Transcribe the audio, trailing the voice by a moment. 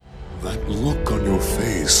That look on your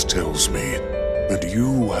face tells me that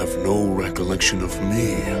you have no recollection of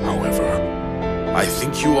me, however. I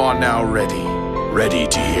think you are now ready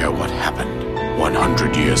to hear what happened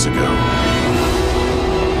 100 years ago.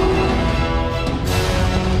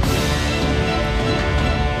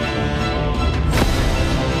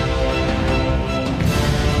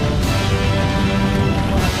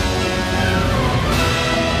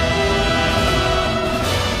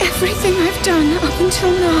 Everything I've done up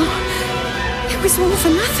until now, it was all for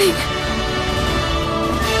nothing.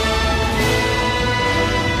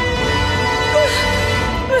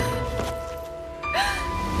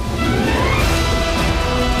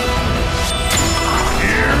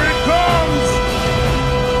 Here it comes!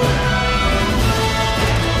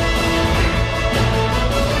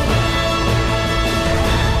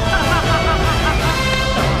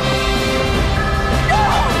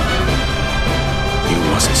 You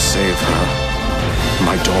must save her,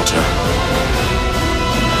 my daughter.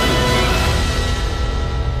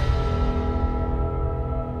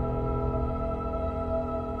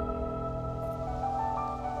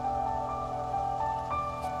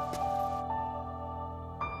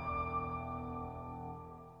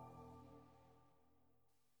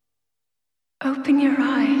 Open your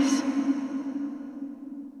eyes.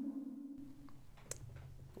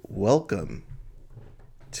 Welcome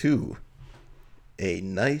to a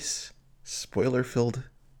nice spoiler-filled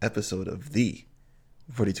episode of the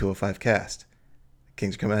 4205 cast.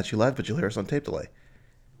 Kings are coming at you live, but you'll hear us on tape delay.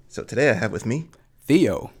 So today I have with me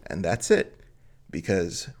Theo. and that's it,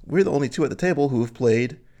 because we're the only two at the table who have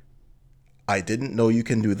played I Didn't Know You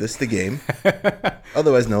Can Do This the game,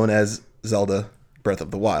 otherwise known as Zelda Breath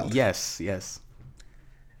of the Wild. Yes.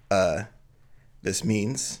 This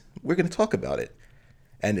means we're going to talk about it.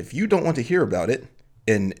 And if you don't want to hear about it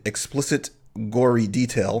in explicit, gory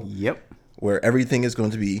detail, Yep. where everything is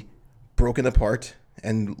going to be broken apart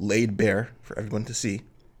and laid bare for everyone to see,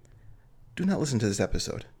 do not listen to this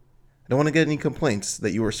episode. I don't want to get any complaints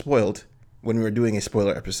that you were spoiled when we were doing a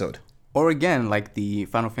spoiler episode. Or again, like the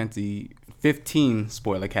Final Fantasy 15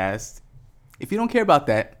 spoiler cast. If you don't care about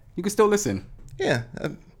that, you can still listen. Yeah,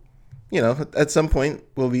 at some point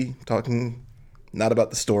we'll be talking not about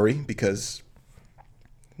the story because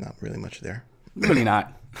not really much there. Really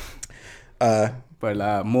not.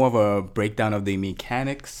 But more of a breakdown of the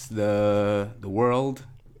mechanics, the world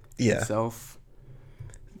itself.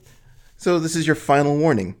 So this is your final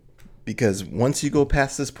warning, because once you go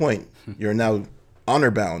past this point, you're now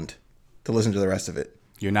honor bound to listen to the rest of it.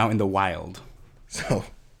 You're now in the wild. So,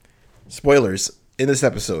 spoilers in this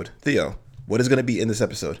episode. Theo, what is going to be in this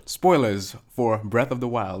episode? Spoilers for Breath of the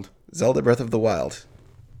Wild. Zelda Breath of the Wild.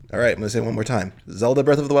 All right, I'm going to say it one more time. Zelda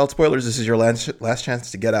Breath of the Wild spoilers. This is your last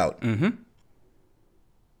chance to get out. Mm-hmm.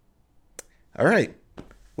 All right.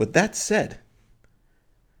 With that said,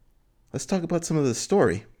 let's talk about some of the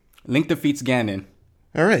story. Link defeats Ganon.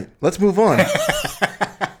 All right, let's move on.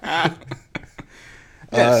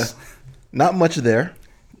 Yes. Not much there.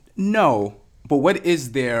 No, but what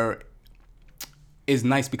is there is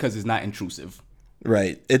nice because it's not intrusive.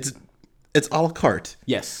 Right. It's a la carte.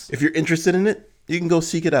 Yes. If you're interested in it, you can go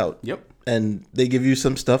seek it out. Yep. And they give you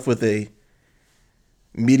some stuff with a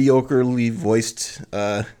mediocrely voiced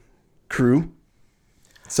crew.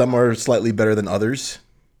 Some are slightly better than others.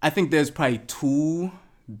 I think there's probably 2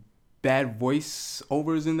 bad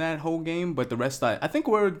voiceovers in that whole game, but the rest I think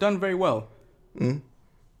were done very well. Mm.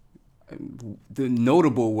 The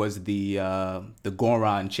notable was the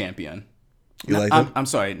Goron champion. You like him? I'm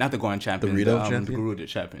sorry, not the Goron champion. The Gerudo champion? The Gerudo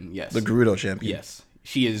champion, yes. The Gerudo champion. Yes.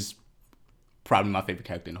 She is probably my favorite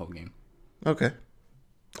character in the whole game. Okay.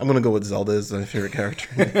 I'm going to go with Zelda as my favorite character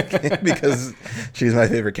in the game because she's my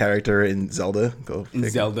favorite character in Zelda. Go In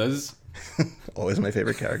figure. Zeldas. Always my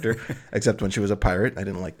favorite character, except when she was a pirate. I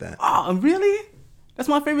didn't like that. Oh, really? That's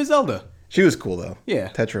my favorite Zelda. She was cool, though. Yeah.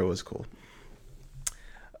 Tetra was cool.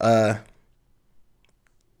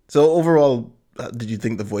 So overall, did you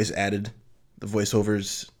think the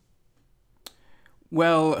voiceovers?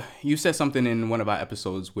 Well, you said something in one of our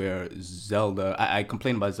episodes where Zelda, I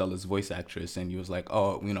complained about Zelda's voice actress, and you was like,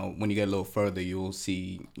 oh, when you get a little further, you'll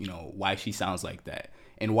see, why she sounds like that.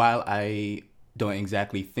 And while I don't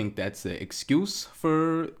exactly think that's an excuse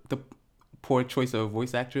for the poor choice of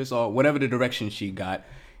voice actress or whatever the direction she got,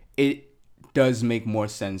 it does make more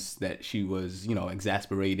sense that she was,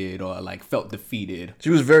 exasperated or like felt defeated. She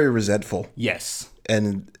was very resentful. Yes.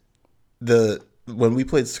 And when we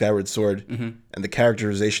played Skyward Sword and the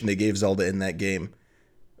characterization they gave Zelda in that game,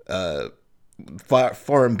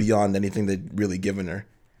 far and beyond anything they'd really given her.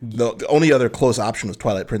 The only other close option was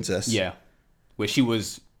Twilight Princess. Yeah. Where she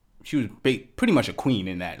was pretty much a queen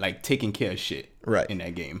in that, like taking care of shit Right. in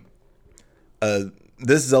that game.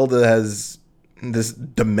 This Zelda has this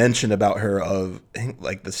dimension about her of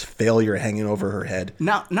like this failure hanging over her head.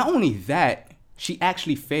 Not only that, she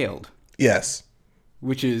actually failed, Yes.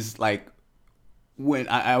 which is like when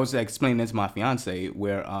I was explaining this to my fiance,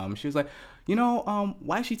 where she was like,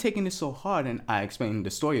 why is she taking this so hard? And I explained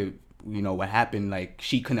the story of what happened. Like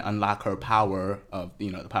she couldn't unlock her power of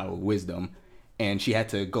the power of wisdom, and she had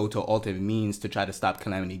to go to alternate means to try to stop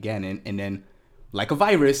Calamity Ganon. And then, like a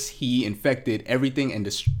virus, he infected everything and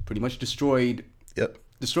pretty much destroyed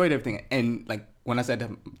everything. And like when I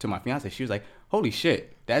said to my fiance, she was like, "Holy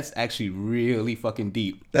shit, that's actually really fucking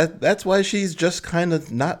deep." That's why she's just kind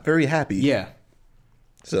of not very happy. Yeah.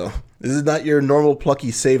 So this is not your normal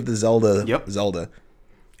plucky save the Zelda. Yep. Zelda.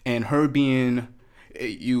 And her being,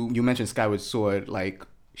 you mentioned Skyward Sword, like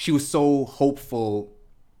she was so hopeful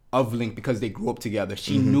of Link because they grew up together.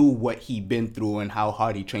 She knew what he'd been through and how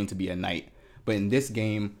hard he trained to be a knight. But in this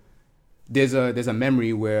game, there's a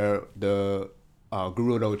memory where the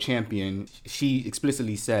Gerudo champion, she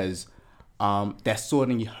explicitly says that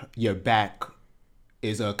sword in your back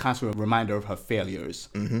is a constant reminder of her failures.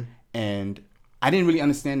 And I didn't really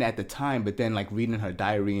understand that at the time, but then like reading her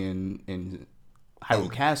diary in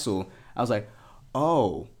Hyrule Castle, I was like,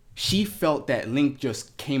 oh, she felt that Link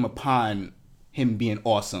just came upon him being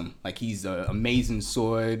awesome. Like he's an amazing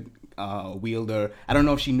sword wielder. I don't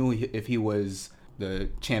know if she knew if he was the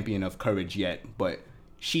champion of courage yet, but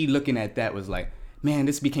she looking at that was like, man,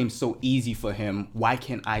 this became so easy for him. Why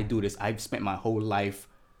can't I do this? I've spent my whole life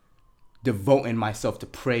devoting myself to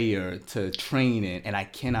prayer, to training, and I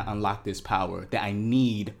cannot unlock this power that I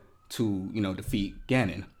need to, defeat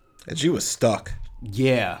Ganon. And she was stuck.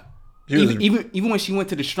 Yeah. Even when she went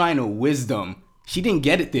to the Shrine of Wisdom, she didn't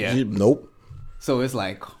get it there. Nope. So it's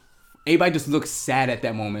like, everybody just looks sad at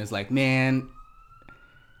that moment. It's like, man,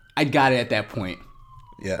 I got it at that point.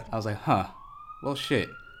 Yeah. I was like, well, shit.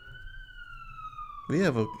 We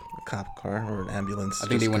have a cop car or an ambulance. I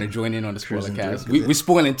think they want to join in on the spoiler cruising cast. through. We're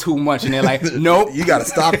spoiling too much, and they're like, nope. You got to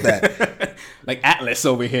stop that. Like Atlas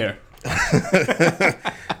over here.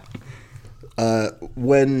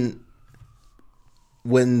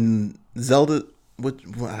 When Zelda,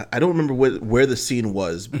 I don't remember where the scene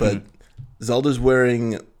was, but Zelda's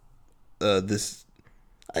wearing this.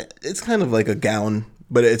 It's kind of like a gown,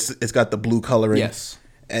 but it's got the blue coloring. Yes.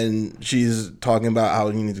 And she's talking about how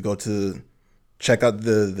you need to go to check out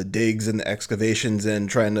the digs and the excavations and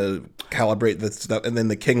trying to calibrate the stuff. And then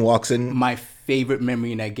the king walks in. My favorite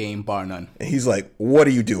memory in that game, bar none. And he's like, "What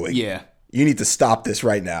are you doing? Yeah. You need to stop this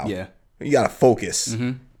right now. Yeah. You got to focus."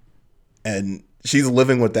 And she's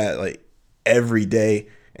living with that like every day.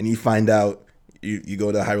 And you find out, you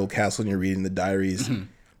go to Hyrule Castle and you're reading the diaries.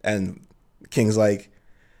 And the king's like,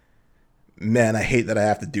 "Man, I hate that I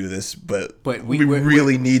have to do this, but we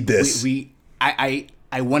really need this.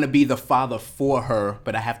 I want to be the father for her,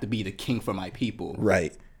 but I have to be the king for my people."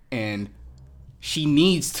 Right. And she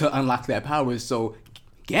needs to unlock that power. So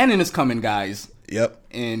Ganon is coming, guys. Yep.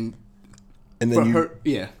 And then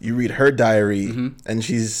you read her diary, and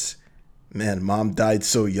she's, "Man, mom died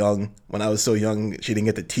so young. When I was so young, she didn't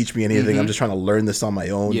get to teach me anything. I'm just trying to learn this on my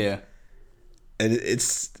own." Yeah. And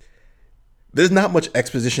there's not much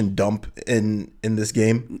exposition dump in this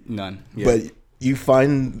game. None. Yeah. But you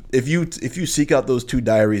find if you seek out those two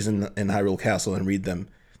diaries in Hyrule Castle and read them,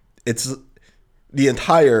 it's the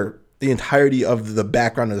entirety of the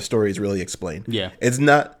background of the story is really explained. Yeah. It's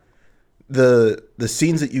not the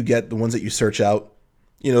scenes that you get, the ones that you search out,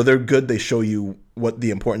 they're good. They show you what the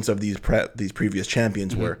importance of these previous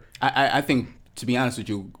champions were. I think, to be honest with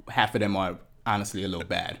you, half of them are honestly a little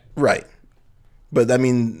bad. Right. But I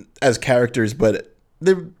mean, as characters, but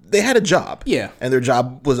they had a job. Yeah. And their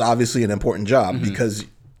job was obviously an important job because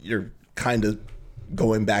you're kind of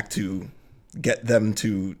going back to get them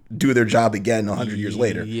to do their job again 100 years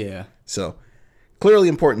later. Yeah. So clearly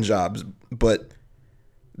important jobs, but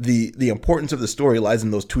the importance of the story lies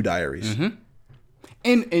in those two diaries.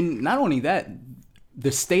 And not only that,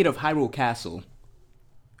 the state of Hyrule Castle,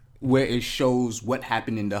 where it shows what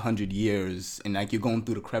happened in the 100 years, and like you're going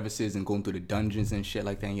through the crevices and going through the dungeons and shit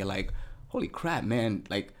like that, and you're like, holy crap, man.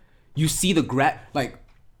 Like, you see the like,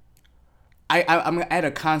 I'm at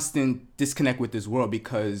a constant disconnect with this world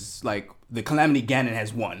because, like, the Calamity Ganon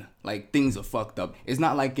has won. Like, things are fucked up. It's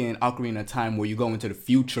not like in Ocarina of Time where you go into the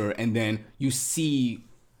future and then you see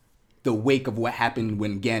the wake of what happened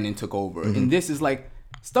when Ganon took over. And this is like,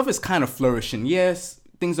 stuff is kind of flourishing. Yes,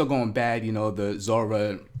 things are going bad. The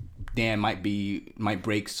Zora dam might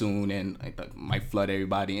break soon and might flood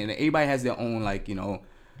everybody. And everybody has their own, like,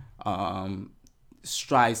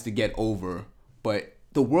 strives to get over, but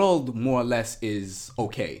the world more or less is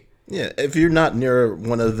okay. Yeah, if you're not near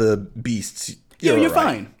one of the beasts, you're You're right.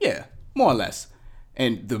 fine. Yeah, more or less.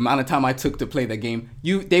 And the amount of time I took to play that game,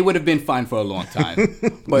 they would have been fine for a long time.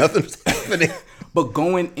 But, Nothing's happening. But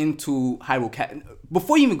going into Hyrule Castle,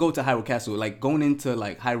 before you even go to Hyrule Castle, like going into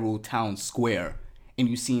like Hyrule Town Square, and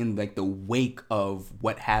you seeing like the wake of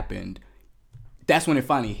what happened, that's when it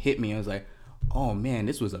finally hit me. I was like, oh man,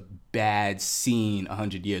 this was a bad scene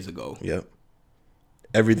 100 years ago. Yep.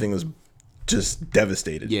 Everything was just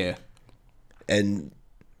devastated. Yeah. And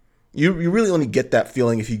you really only get that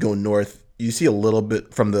feeling if you go north. You see a little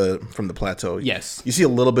bit from the plateau. Yes. You see a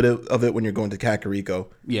little bit of it when you're going to Kakariko.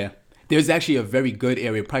 Yeah. There's actually a very good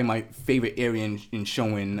area, probably my favorite area in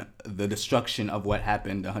showing the destruction of what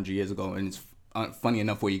happened 100 years ago. And it's funny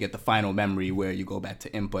enough where you get the final memory where you go back to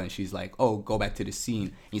Impa and she's like, oh, go back to the scene.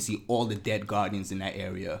 And you see all the dead guardians in that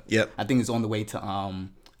area. Yep. I think it's on the way to, I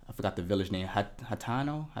forgot the village name,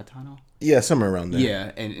 Hatano? Yeah, somewhere around there.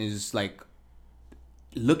 Yeah, and it's like,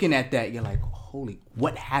 looking at that, you're like, holy,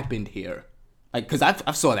 what happened here? Like, because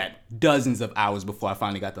I saw that dozens of hours before I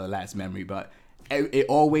finally got the last memory, but it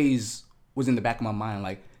always was in the back of my mind,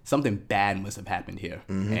 like, something bad must have happened here.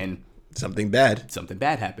 Mm-hmm. And something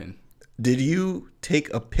bad happened. Did you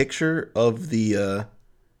take a picture of the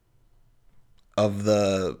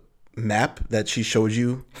map that she showed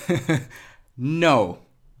you? No,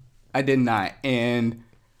 I did not. And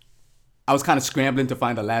I was kind of scrambling to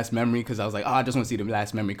find the last memory because I was like, oh, I just want to see the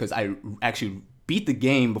last memory because I actually beat the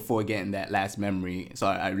game before getting that last memory. So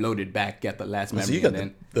I loaded back, got the last memory. So you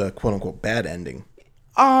got the quote-unquote bad ending.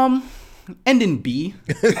 Ending B.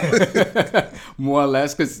 More or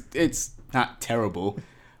less, because it's not terrible.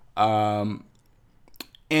 And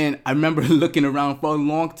I remember looking around for a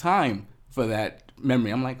long time for that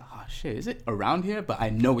memory. I'm like, oh, shit, is it around here? But I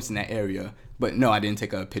know it's in that area. But no, I didn't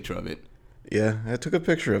take a picture of it. Yeah, I took a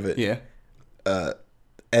picture of it. Yeah.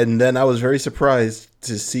 And then I was very surprised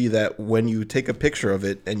to see that when you take a picture of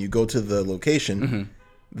it and you go to the location, mm-hmm.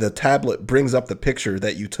 the tablet brings up the picture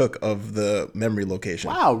that you took of the memory location.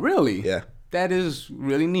 Wow, really? Yeah. That is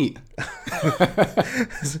really neat.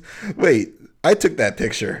 Wait, I took that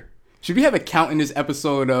picture. Should we have a count in this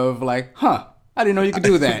episode of like, I didn't know you could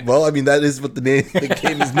do that. Well, I mean, that is what the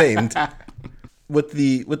game is named. With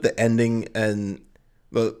the ending and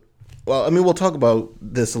well, I mean, we'll talk about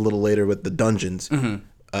this a little later with the dungeons. Mm-hmm.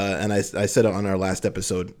 And I said it on our last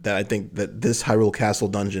episode that I think that this Hyrule Castle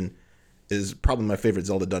dungeon is probably my favorite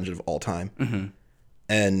Zelda dungeon of all time. Mm-hmm.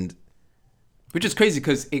 And which is crazy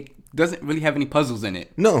because it doesn't really have any puzzles in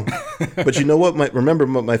it. No, but you know what? Remember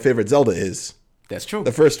what my favorite Zelda is. That's true.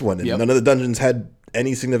 The first one, and yep. none of the dungeons had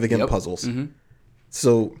any significant yep. puzzles. Mm-hmm.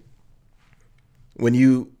 So when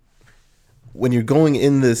you're going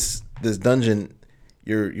in this dungeon,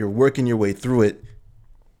 you're working your way through it.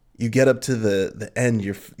 You get up to the end.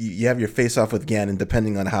 You have your face off with Ganon,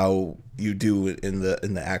 depending on how you do in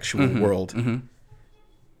the actual mm-hmm. world. Mm-hmm.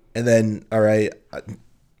 And then, all right, I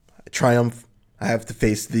triumph. I have to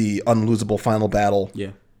face the unlosable final battle. Yeah.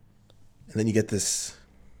 And then you get this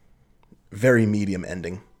very medium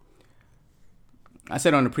ending. I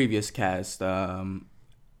said on the previous cast that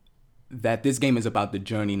this game is about the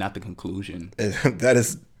journey, not the conclusion. That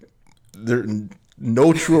is,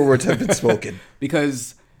 no truer words have been spoken.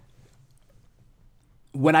 Because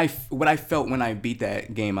what I felt when I beat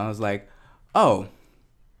that game, I was like, oh,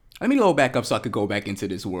 let me go back up so I could go back into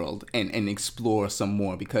this world and explore some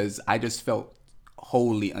more, because I just felt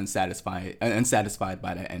wholly unsatisfied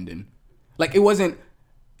by that ending. Like it wasn't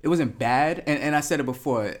bad, and I said it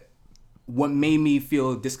before. What made me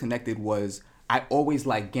feel disconnected was I always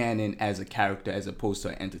liked Ganon as a character as opposed to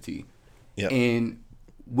an entity. Yep. And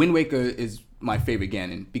Wind Waker is my favorite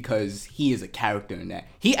Ganon because he is a character in that.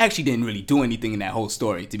 He actually didn't really do anything in that whole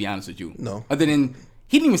story, to be honest with you. No. Other than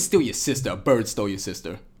he didn't even steal your sister. A bird stole your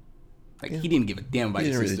sister. Like he didn't give a damn about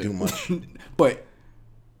your sister. He didn't really do much.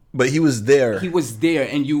 But he was there. He was there,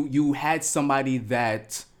 and you had somebody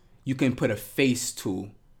that you can put a face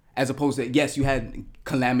to, as opposed to, yes, you had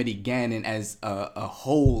Calamity Ganon as a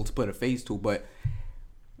whole to put a face to, but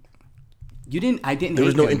you didn't. I didn't. There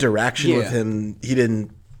was hate no him. interaction with him. He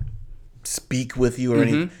didn't speak with you or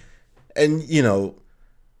mm-hmm. anything. And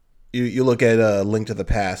you look at Link to the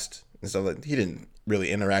Past and stuff like he didn't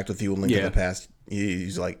really interact with you in Link to the Past.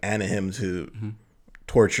 He's like Anna him to mm-hmm.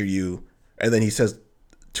 torture you, and then he says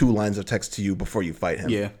 2 lines of text to you before you fight him.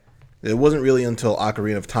 Yeah. It wasn't really until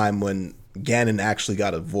Ocarina of Time when Ganon actually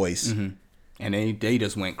got a voice. Mm-hmm. And they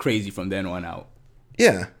just went crazy from then on out.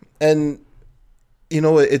 Yeah. And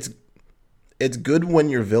it's good when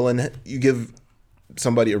your villain, you give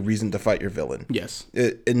somebody a reason to fight your villain. Yes.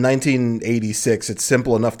 In 1986, it's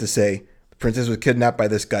simple enough to say, the princess was kidnapped by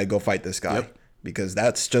this guy, go fight this guy. Yep. Because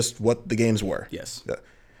that's just what the games were. Yes.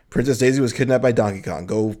 Princess Daisy was kidnapped by Donkey Kong,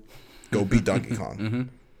 go beat Donkey Kong.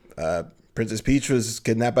 Princess Peach was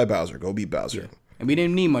kidnapped by Bowser, go beat Bowser. Yeah. And we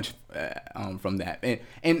didn't need much from that.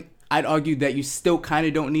 And I'd argue that you still kind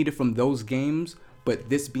of don't need it from those games, but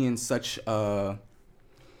this being such a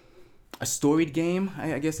storied game,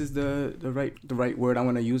 I guess is the right word I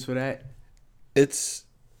want to use for that. It's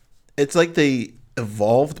like they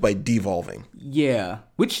evolved by devolving. Yeah,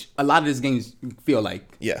 which a lot of these games feel like.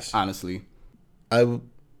 Yes, honestly, I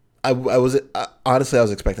was honestly I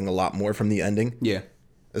was expecting a lot more from the ending. Yeah,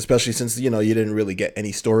 especially since you didn't really get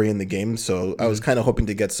any story in the game, so I was kind of hoping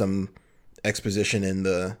to get some exposition in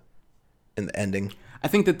the ending. I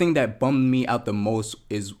think the thing that bummed me out the most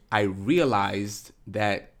is I realized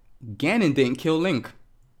that Ganon didn't kill Link.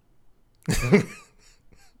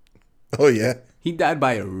 Oh yeah, he died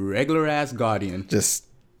by a regular ass guardian. Just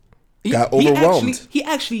got overwhelmed. He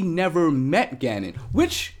actually never met Ganon,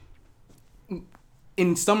 which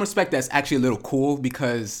in some respect that's actually a little cool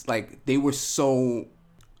because like they were so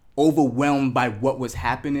overwhelmed by what was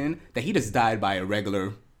happening that he just died by a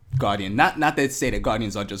regular guardian. Not that to say that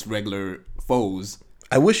guardians are just regular foes.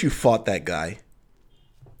 I wish you fought that guy.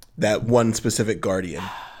 That one specific guardian.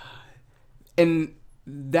 And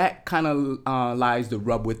that kind of lies the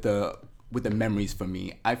rub with the memories for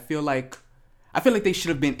me. I feel like they should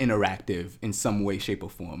have been interactive in some way, shape, or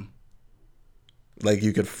form. Like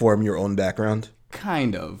you could form your own background?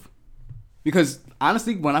 Kind of. Because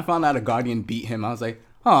honestly, when I found out a guardian beat him, I was like,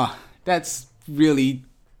 oh, that's really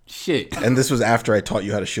shit. And this was after I taught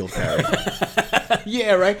you how to shield parry.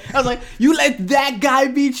 Yeah, right? I was like, you let that guy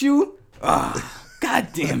beat you? Oh, God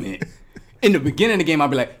damn it. In the beginning of the game, I'd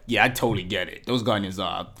be like, yeah, I totally get it. Those guardians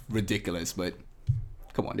are ridiculous, but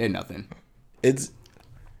come on, they're nothing.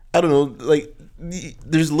 I don't know, like,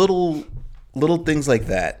 there's little things like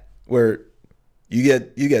that where you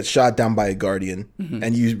get shot down by a guardian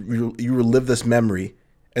and you relive this memory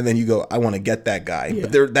and then you go, I want to get that guy. Yeah.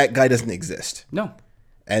 But that guy doesn't exist. No.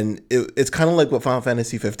 And it's kind of like what Final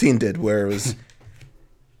Fantasy 15 did, where it was,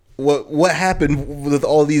 what happened with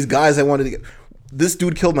all these guys I wanted to get? This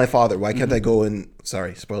dude killed my father. Why can't I go and...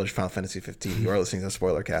 Sorry, spoilers for Final Fantasy 15. You are listening to a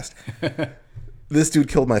spoiler cast. This dude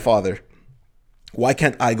killed my father. Why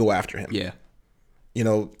can't I go after him? Yeah.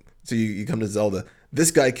 So you come to Zelda.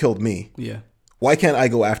 This guy killed me. Yeah. Why can't I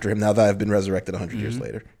go after him now that I've been resurrected 100 years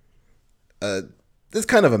later? It's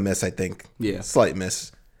kind of a miss, I think. Yeah. Slight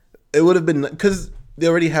miss. It would have been... Because they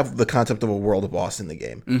already have the concept of a world boss in the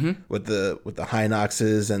game. With the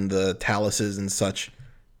Hinoxes and the Taluses and such.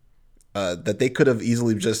 That they could have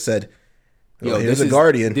easily just said, Yo, here's a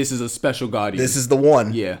guardian. This is a special guardian. This is the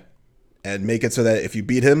one. Yeah. And make it so that if you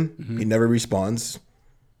beat him, he never respawns.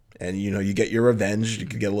 And, you get your revenge. You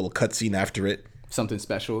could get a little cutscene after it. Something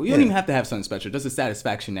special. You don't even have to have something special. Just the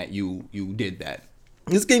satisfaction that you did that.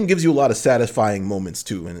 This game gives you a lot of satisfying moments,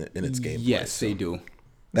 too, in its gameplay. Yes, they do.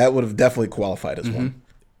 That would have definitely qualified as one.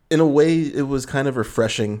 In a way, it was kind of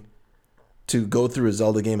refreshing to go through a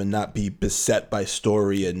Zelda game and not be beset by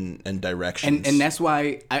story and directions. And that's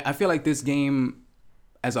why I feel like this game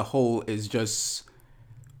as a whole is just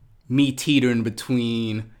me teetering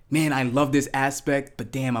between, man, I love this aspect,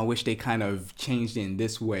 but damn, I wish they kind of changed it in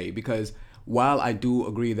this way. Because while I do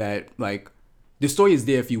agree that, like, the story is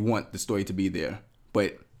there if you want the story to be there,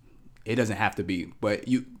 but it doesn't have to be. But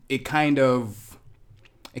it kind of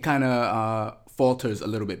falters a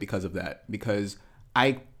little bit because of that. Because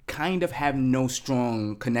I kind of have no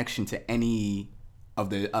strong connection to any of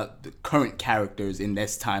the current characters in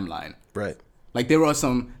this timeline. Right. Like there are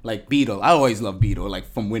some, like Beetle. I always love Beetle, like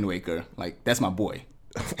from Wind Waker. Like that's my boy.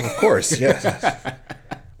 Of course, yeah.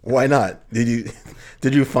 Why not? Did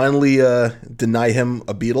you finally deny him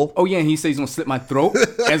a beetle? Oh yeah, and he says he's gonna slit my throat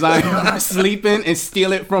as I'm sleeping and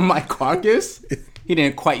steal it from my carcass. He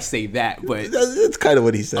didn't quite say that, but that's kind of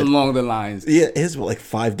what he said. Along the lines. Yeah, his like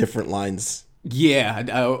 5 different lines. Yeah,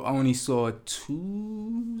 I only saw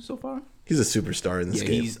 2 so far. He's a superstar in this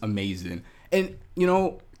game. Yeah, he's amazing. And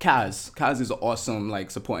Kaz is an awesome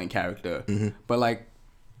like supporting character. But like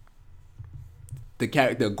the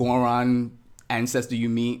character Goron ancestor you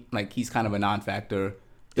meet, like he's kind of a non-factor.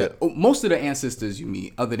 Yeah. Most of the ancestors you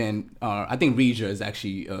meet, other than I think Regia is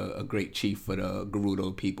actually a great chief for the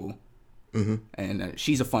Gerudo people, and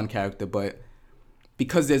she's a fun character. But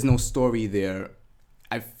because there's no story there,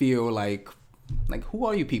 I feel like who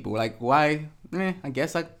are you people? Like why? I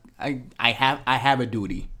guess I have a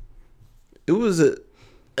duty. It was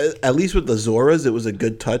at least with the Zoras, it was a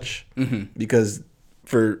good touch because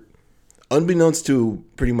unbeknownst to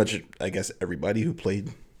pretty much, I guess, everybody who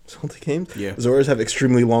played Zelda games, Yeah. Zoras have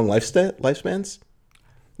extremely long lifespans.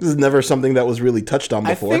 This is never something that was really touched on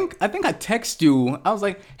before. I think I text you. I was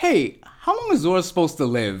like, "Hey, how long is Zora supposed to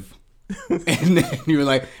live?" And then you were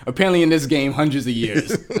like, "Apparently in this game, hundreds of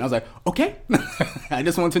years." And I was like, "Okay." I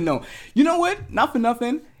just want to know. You know what? Not for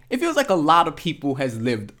nothing. It feels like a lot of people has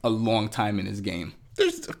lived a long time in this game.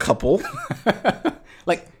 There's a couple.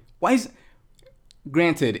 Like, why is?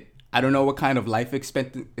 Granted, I don't know what kind of life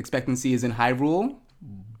expectancy is in Hyrule,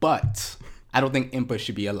 but I don't think Impa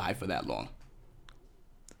should be alive for that long.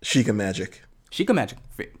 Sheikah magic. Sheikah magic.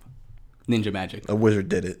 Ninja magic. A wizard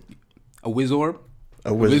did it. A Wizorb? A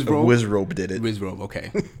Wizrobe did it. Wizrobe,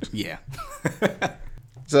 okay. Yeah.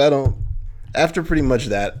 So after pretty much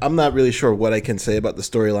that, I'm not really sure what I can say about the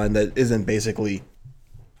storyline that isn't basically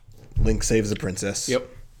Link saves the princess. Yep.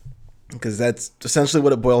 Because that's essentially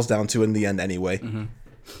what it boils down to in the end anyway. Mm-hmm.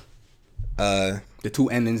 The two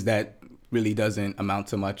endings that really doesn't amount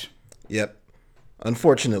to much. Yep.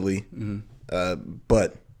 Unfortunately.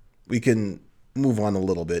 But we can move on a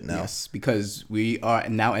little bit now. Yes, because we are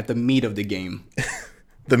now at the meat of the game.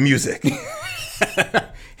 The music.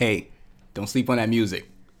 Hey, don't sleep on that music.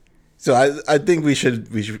 So I think we should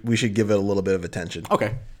give it a little bit of attention.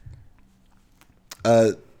 Okay.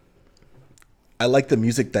 I like the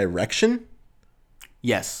music direction.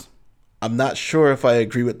 Yes. I'm not sure if I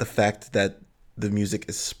agree with the fact that the music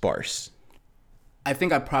is sparse. I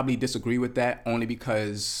think I probably disagree with that only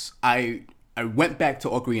because I went back to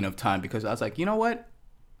Ocarina of Time because I was like, you know what?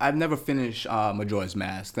 I've never finished Majora's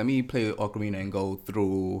Mask. Let me play Ocarina and go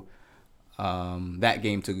through that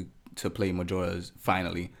game to play Majora's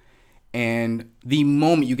finally. And the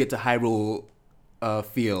moment you get to Hyrule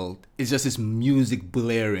Field, it's just this music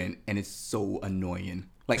blaring and it's so annoying.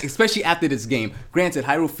 Like, especially after this game. Granted,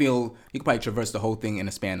 Hyrule Field, you could probably traverse the whole thing in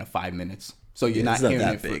a span of 5 minutes. So you're not hearing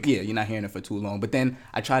it for, you're not hearing it for too long. But then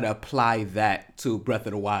I try to apply that to Breath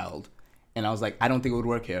of the Wild. And I was like, I don't think it would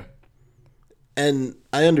work here. And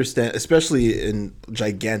I understand, especially in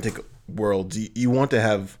gigantic worlds, you want to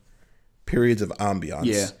have periods of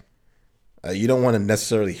ambiance. Yeah. You don't want to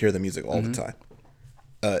necessarily hear the music all the time.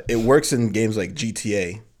 It works in games like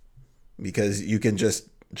GTA because you can just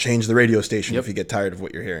change the radio station if you get tired of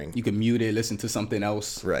what you're hearing. You can mute it, listen to something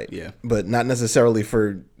else. Right. Yeah. But not necessarily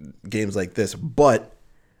for games like this. But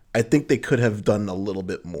I think they could have done a little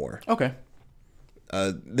bit more. Okay.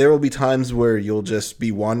 There will be times where you'll just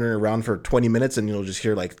be wandering around for 20 minutes and you'll just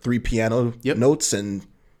hear like 3 piano notes and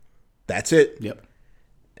that's it. Yep.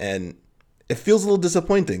 And it feels a little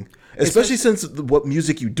disappointing, especially since what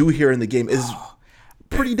music you do hear in the game is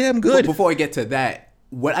pretty damn good. Before I get to that,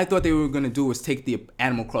 what I thought they were going to do was take the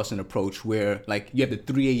Animal Crossing approach where like you have the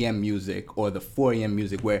 3 a.m. music or the 4 a.m.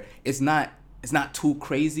 music where it's not too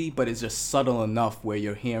crazy, but it's just subtle enough where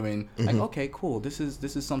you're hearing like, okay, cool, this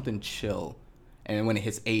is something chill. And when it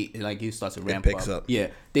hits 8, like it starts to ramp picks up. Yeah,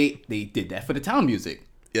 they did that for the town music.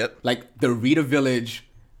 Yep. Like the Rita Village.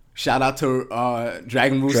 Shout out to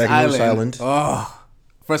Dragon Roost Island. Oh,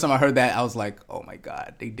 first time I heard that, I was like, oh my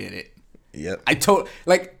god, they did it. Yep. I felt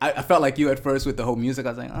like you at first with the whole music. I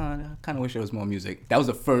was like, oh, I kind of wish there was more music. That was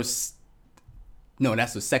the first. No,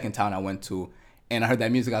 that's the second town I went to, and I heard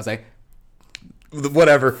that music. I was like,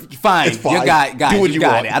 whatever, fine, it's fine. You got Do what you you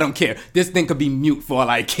got want. it. I don't care. This thing could be mute for all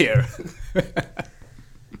I care.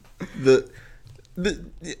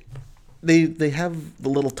 They have the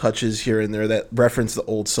little touches here and there that reference the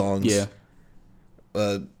old songs. Yeah.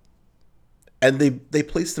 And they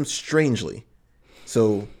place them strangely.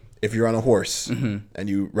 So if you're on a horse and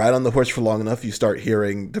you ride on the horse for long enough, you start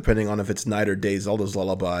hearing, depending on if it's night or day, Zelda's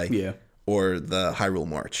Lullaby or the Hyrule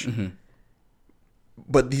March.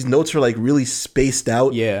 But these notes are like really spaced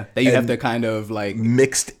out. Yeah, that you have to kind of like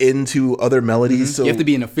mixed into other melodies. So you have to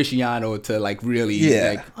be an aficionado to like really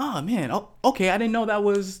like, oh man, okay, I didn't know that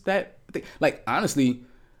was that thing. Like honestly,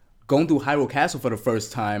 going through Hyrule Castle for the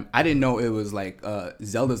first time, I didn't know it was like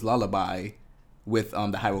Zelda's Lullaby with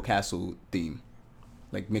the Hyrule Castle theme,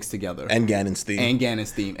 like mixed together, and Ganon's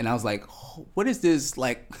theme, and I was like, oh, what is this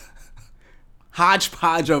like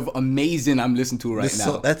hodgepodge of amazing I'm listening to right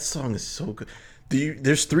now? That song is so good.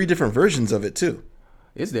 There's 3 different versions of it too.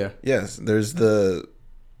 Is there? Yes, there's the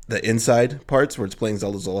inside parts where it's playing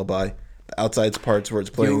Zelda's Lullaby, the outside parts where it's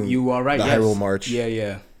playing you are right, the Hyrule March.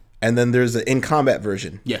 Yeah. And then there's the in combat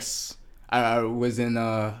version. Yes, I was in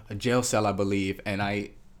a jail cell, I believe, and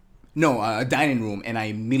a dining room, and I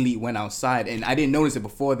immediately went outside, and I didn't notice it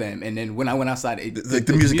before then. And then when I went outside,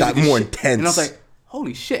 the music got more intense, and I was like,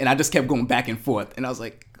 holy shit! And I just kept going back and forth, and I was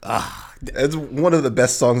like, ah. It's one of the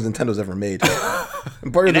best songs Nintendo's ever made.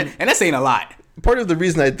 And that's saying a lot. Part of the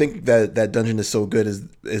reason I think that dungeon is so good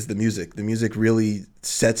is the music. The music really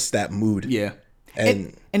sets that mood. Yeah.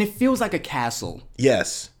 And it feels like a castle.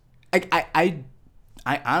 yes. I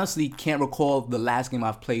honestly can't recall the last game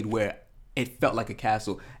I've played where it felt like a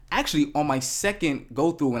castle. Actually, on my second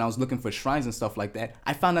go through when I was looking for shrines and stuff like that,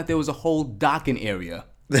 I found out there was a whole docking area.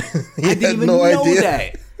 I didn't even know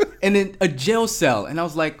that. And then a jail cell, and I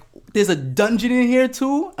was like, "There's a dungeon in here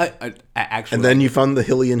too." Actually, And then you found the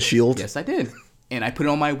Hylian shield. yes, I did, and I put it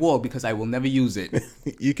on my wall because I will never use it.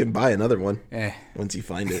 You can buy another one once you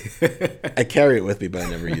find it. I carry it with me, but I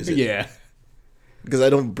never use it. Yeah, because I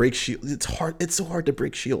don't break shields. It's hard. It's so hard to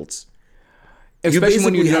break shields. especially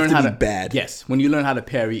when you basically learn have how to to be bad. Yes, when you learn how to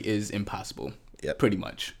parry is impossible. Yep. Pretty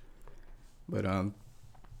much. But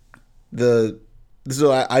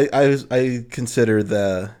So I consider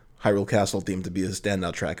the Hyrule Castle theme to be a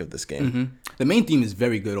standout track of this game. the main theme is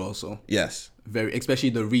very good also. Yes. Very,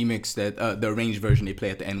 especially the remix that the arranged version they play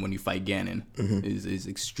at the end when you fight Ganon is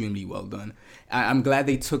extremely well done. I'm glad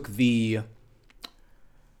they took the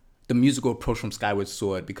musical approach from Skyward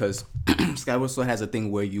Sword, because Skyward Sword has a thing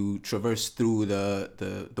where you traverse through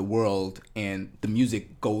the world and the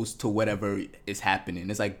music goes to whatever is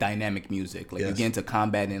happening. It's like dynamic music. Like you get into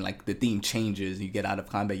combat and like the theme changes. You get out of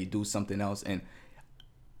combat, you do something else, and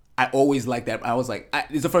I always like that. I was like,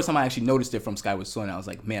 it's the first time I actually noticed it from Skyward Sword, and I was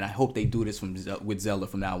like, man, I hope they do this with Zelda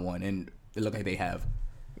from now on, and it looked like they have.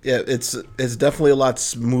 Yeah, it's definitely a lot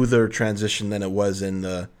smoother transition than it was in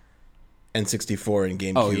the N64 and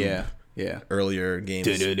GameCube. Oh yeah. Earlier games.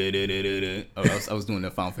 Oh, I was doing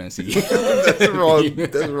the Final Fantasy. That's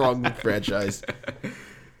the wrong franchise.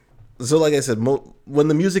 So, like I said, when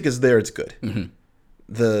the music is there, it's good.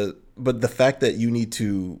 But the fact that you need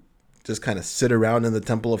to just kind of sit around in the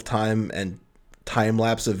Temple of Time and time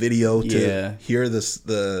lapse a video to hear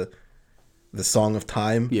the Song of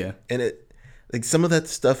Time. Yeah. And it, like, some of that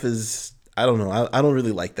stuff is, I don't know, I don't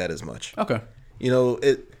really like that as much. Okay. You know,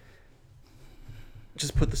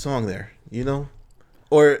 just put the song there, you know?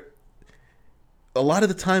 Or a lot of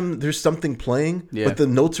the time there's something playing, but the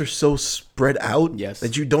notes are so spread out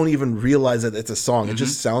that you don't even realize that it's a song. It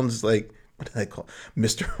just sounds like, what did I call it?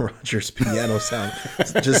 Mr. Rogers' piano sound.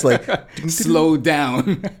 It's just like slow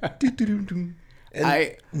down.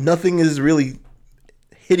 And nothing is really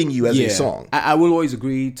hitting you as a song. I will always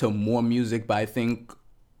agree to more music, but I think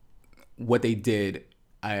what they did,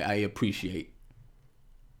 I appreciate.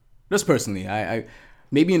 Just personally, I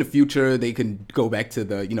maybe in the future they can go back to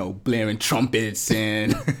the blaring trumpets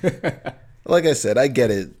and. Like I said, I get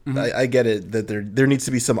it. I get it that there needs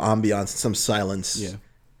to be some ambiance, some silence.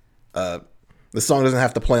 Yeah. The song doesn't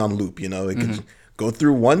have to play on loop. It can go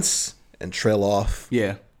through once and trail off.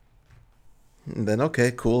 Yeah. And then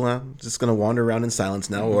okay, cool. I'm just gonna wander around in silence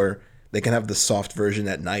now, or they can have the soft version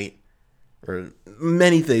at night, or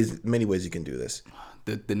many ways you can do this.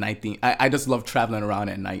 The night theme. I just love traveling around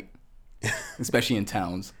at night, especially in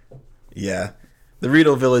towns. Yeah, the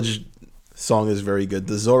Rito Village song is very good.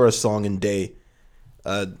 The Zora song in Day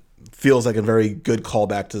feels like a very good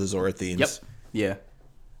callback to the Zora themes. Yep.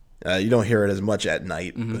 Yeah. You don't hear it as much at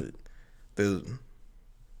night, but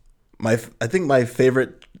I think my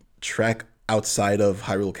favorite track outside of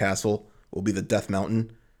Hyrule Castle will be the Death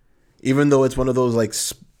Mountain, even though it's one of those like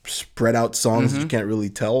spread out songs that you can't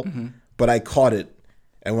really tell. But I caught it,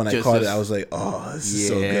 and when I caught it, I was like, "Oh, this is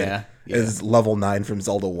so good." Yeah. It's level 9 from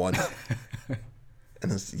Zelda 1,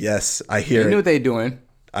 and I hear it. You know what they're doing.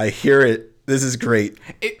 I hear it. This is great.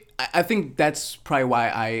 I think that's probably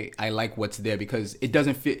why I like what's there, because it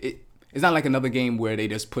doesn't fit. It's not like another game where they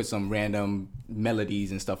just put some random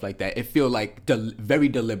melodies and stuff like that. It feels like very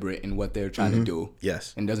deliberate in what they're trying to do.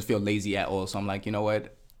 Yes. And doesn't feel lazy at all. So I'm like, you know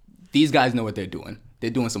what? These guys know what they're doing. They're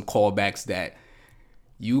doing some callbacks that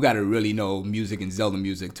you got to really know music and Zelda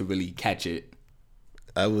music to really catch it.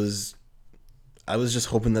 I was just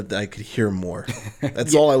hoping that I could hear more.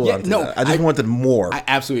 That's all I wanted. No, I just wanted more. I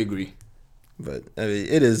absolutely agree. But I mean,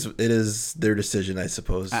 it is their decision, I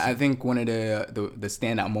suppose. I think one of the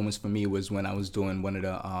standout moments for me was when I was doing one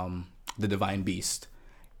of the Divine Beast,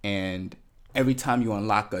 and every time you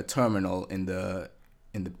unlock a terminal in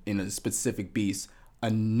a specific beast,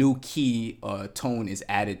 a new key or tone is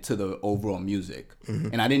added to the overall music.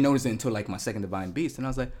 And I didn't notice it until like my second Divine Beast, and I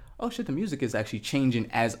was like, oh shit, the music is actually changing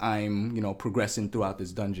as I'm progressing throughout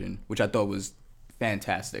this dungeon, which I thought was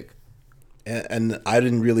fantastic. And I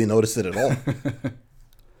didn't really notice it at all.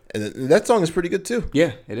 And that song is pretty good too.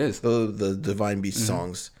 Yeah, it is. The Divine Beast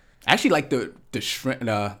songs. I actually like the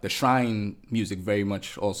shrine music very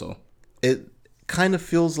much also. It kind of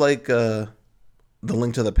feels like the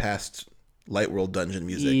Link to the Past Light World dungeon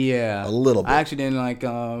music. Yeah. A little bit. I actually didn't like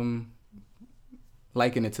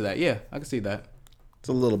liken it to that. Yeah, I can see that. It's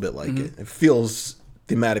a little bit like it. It feels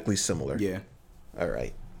thematically similar. Yeah. All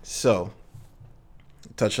right. So,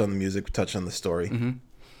 touch on the music, touch on the story.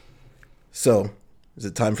 So, is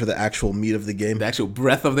it time for the actual meat of the game? The actual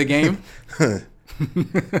breath of the game.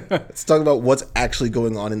 Let's talk about what's actually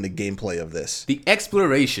going on in the gameplay of this. The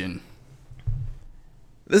exploration.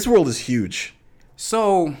 This world is huge.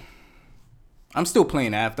 So, I'm still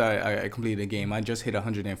playing after I completed the game. I just hit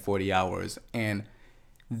 140 hours. And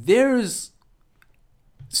there's...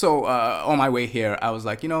 So, on my way here, I was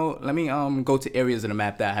like, let me go to areas of the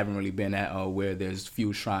map that I haven't really been at where there's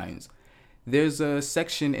few shrines. There's a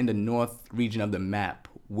section in the north region of the map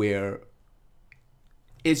where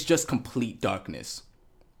it's just complete darkness.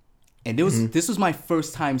 And this was my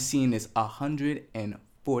first time seeing this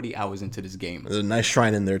 140 hours into this game. There's a nice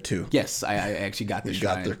shrine in there, too. Yes, I actually got this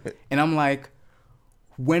shrine. And I'm like,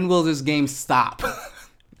 when will this game stop?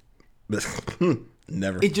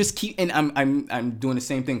 Never. It just keep, and I'm doing the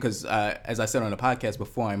same thing because as I said on the podcast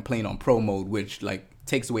before, I'm playing on pro mode, which like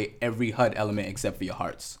takes away every HUD element except for your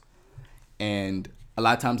hearts. And a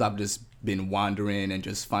lot of times I've just been wandering and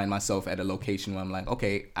just find myself at a location where I'm like,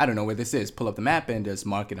 okay, I don't know where this is. Pull up the map and just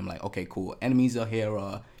mark it. I'm like, okay, cool. Enemies are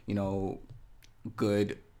here,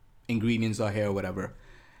 good ingredients are here, or whatever.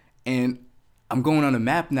 And I'm going on the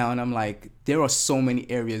map now, and I'm like, there are so many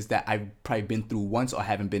areas that I've probably been through once or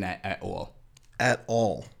haven't been at all. At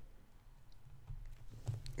all.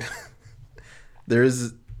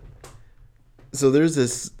 There's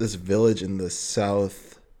this village in the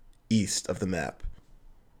southeast of the map.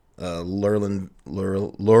 Lurlin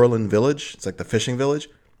Village. It's like the fishing village.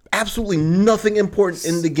 Absolutely nothing important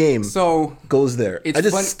in the game goes there. I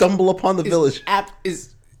just stumble upon the village.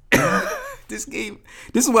 This game.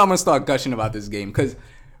 This is where I'm gonna start gushing about this game because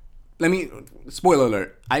spoiler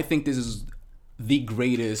alert. I think this is the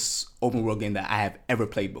greatest open world game that I have ever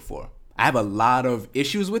played before. I have a lot of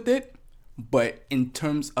issues with it, but in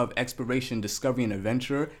terms of exploration, discovery, and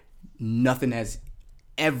adventure, nothing has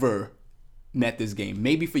ever met this game.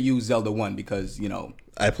 Maybe for you, Zelda 1, because,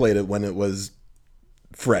 I played it when it was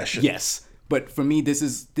fresh. Yes, but for me, this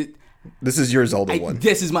is your Zelda 1.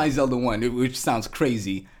 This is my Zelda 1, which sounds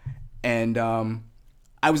crazy. And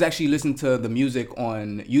I was actually listening to the music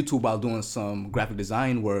on YouTube while doing some graphic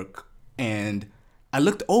design work, and I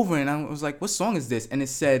looked over and I was like, what song is this? And it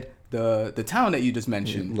said the town that you just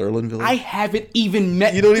mentioned. Lurlin Village? I haven't even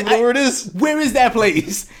met... You don't even know where it is? Where is that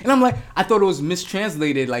place? And I'm like, I thought it was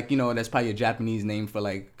mistranslated. Like, that's probably a Japanese name for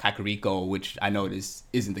like Kakariko, which I know this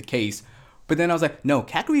isn't the case. But then I was like, no,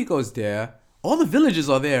 Kakariko's there. All the villages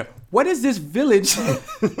are there. What is this village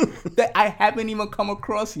that I haven't even come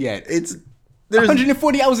across yet? There's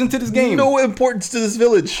 140 hours into this game. No importance to this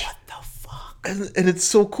village. What the fuck? And it's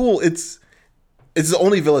so cool. It's the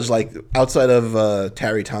only village like outside of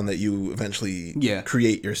Tarrytown that you eventually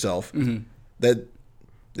create yourself. Mm-hmm. That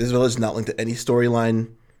this village is not linked to any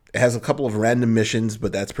storyline. It has a couple of random missions,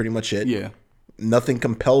 but that's pretty much it. Yeah. Nothing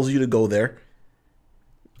compels you to go there.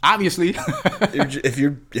 Obviously. if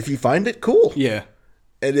you find it, cool. Yeah.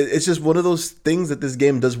 And it's just one of those things that this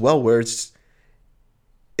game does well, where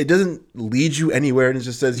it doesn't lead you anywhere, and it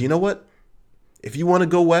just says, you know what? If you want to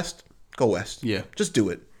go west, go west. Yeah. Just do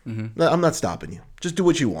it. Mm-hmm. No, I'm not stopping you. Just do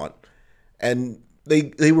what you want. And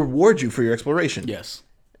they reward you for your exploration. Yes.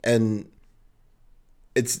 And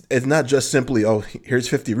it's not just simply, oh, here's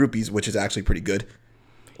 50 rupees, which is actually pretty good.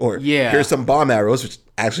 Or here's some bomb arrows, which is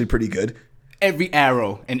actually pretty good. Every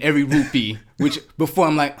arrow and every rupee, which before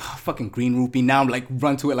I'm like, oh, fucking green rupee. Now I'm like,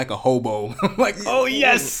 run to it like a hobo. I'm like, oh,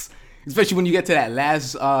 yes. Especially when you get to that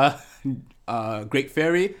last Great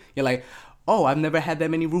Fairy. You're like, oh, I've never had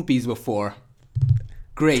that many rupees before.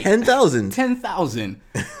 Great. 10,000. 10,000.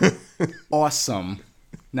 Awesome.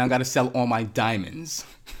 Now I got to sell all my diamonds.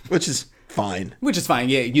 Which is fine.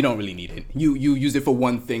 Yeah, you don't really need it. You use it for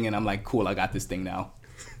one thing, and I'm like, cool, I got this thing now.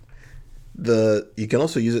 You can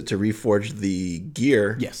also use it to reforge the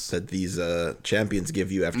gear that these champions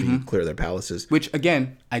give you after you clear their palaces. Which,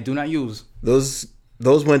 again, I do not use. Those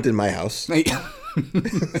went in my house. I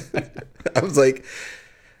was like,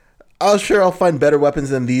 oh, sure, I'll find better weapons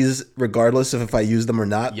than these, regardless of if I use them or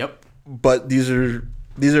not. Yep. But these are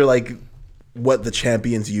like what the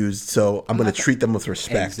champions used, so I'm going to treat them with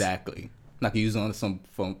respect. Exactly. Not going to use them on some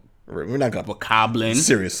phone. We're not going to... Bokoblin.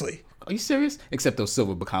 Seriously. Are you serious? Except those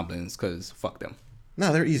silver bokoblins, because fuck them.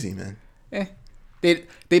 No, they're easy, man. They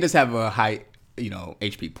just have a high,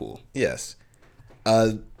 HP pool. Yes.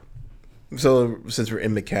 So since we're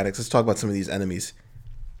in mechanics, let's talk about some of these enemies.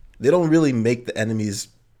 They don't really make the enemies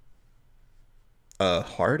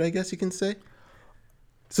hard, I guess you can say.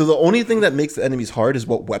 So the only thing that makes the enemies hard is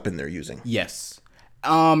what weapon they're using. Yes.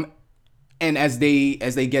 And as they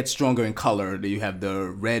get stronger in color, you have the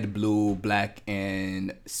red, blue, black,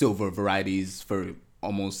 and silver varieties for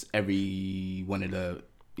almost every one of the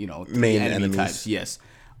Main enemy enemies. types. Yes,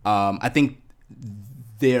 I think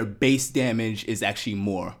their base damage is actually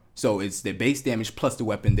more. So it's their base damage plus the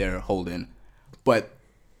weapon they're holding. But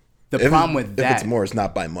the problem with that, if it's more, it's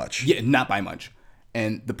not by much. yeah, not by much.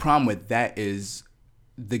 And the problem with that is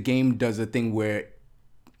the game does a thing where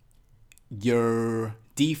your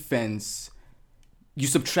defense, you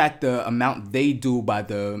subtract the amount they do by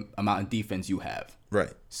the amount of defense you have.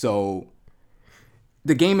 Right. So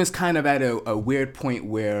the game is kind of at a weird point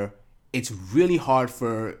where it's really hard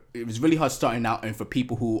starting out and for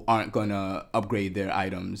people who aren't going to upgrade their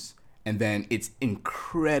items. And then it's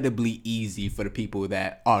incredibly easy for the people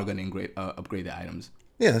that are going to upgrade their items.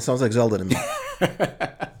 Yeah, that sounds like Zelda to me.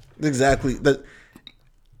 Exactly.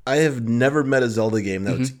 I have never met a Zelda game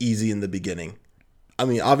that was easy in the beginning. I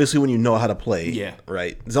mean, obviously when you know how to play, Yeah.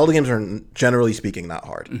 right? Zelda games are, generally speaking, not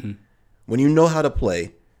hard. When you know how to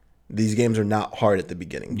play, these games are not hard at the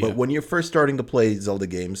beginning. Yeah. But when you're first starting to play Zelda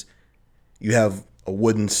games, you have a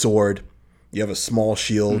wooden sword, you have a small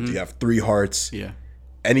shield, you have 3 hearts. Yeah.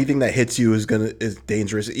 Anything that hits you is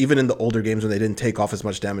dangerous. Even in the older games when they didn't take off as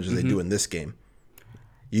much damage as they do in this game.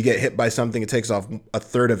 You get hit by something, it takes off a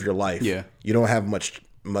third of your life. Yeah. You don't have much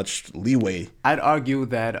leeway. I'd argue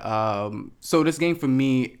that so this game for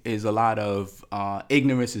me is a lot of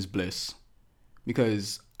ignorance is bliss,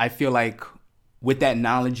 because I feel like with that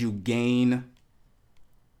knowledge you gain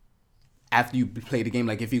after you play the game,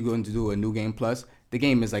 like if you're going to do a new game plus, the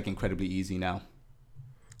game is like incredibly easy now.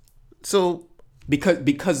 So because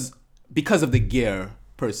of the gear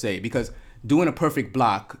per se, because doing a perfect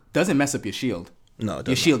block doesn't mess up your shield. No, it Your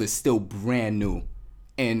doesn't. shield is still brand new,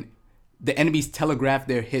 and the enemies telegraph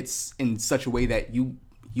their hits in such a way that you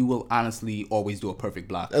will honestly always do a perfect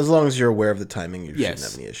block. as long as you're aware of the timing, you shouldn't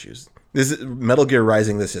have any issues. This is Metal Gear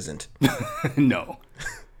Rising. This isn't. No.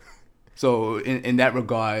 So in that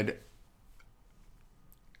regard,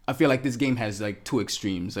 I feel like this game has like 2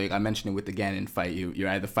 extremes. Like I mentioned it with the Ganon fight. You're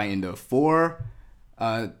either fighting the four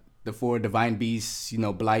divine beasts,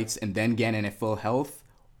 blights, and then Ganon at full health,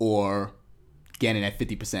 or Ganon at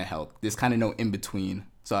 50% health. There's kind of no in between.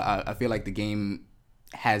 So I feel like the game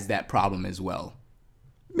has that problem as well.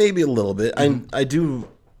 Maybe a little bit. I do.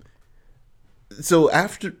 So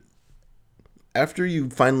after you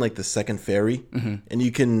find like the second fairy, and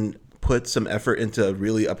you can put some effort into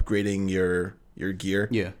really upgrading your gear,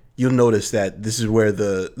 Yeah. you'll notice that this is where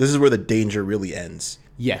the danger really ends.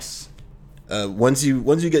 Yes. Once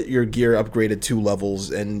you get your gear upgraded 2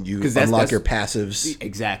 levels and you unlock your passives,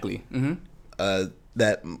 Exactly.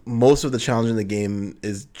 that most of the challenge in the game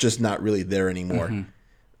is just not really there anymore,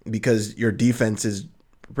 because your defense is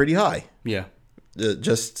pretty high. Yeah.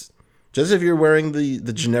 Just if you're wearing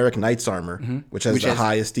the generic knight's armor, which has the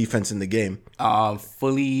highest defense in the game.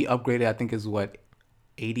 Fully upgraded, I think is what,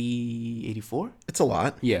 80, 84? It's a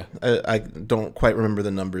lot. Yeah. I don't quite remember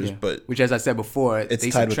the numbers, but which, as I said before, it's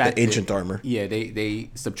tied with the ancient armor. Yeah,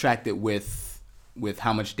 they subtract it with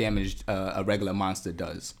how much damage a regular monster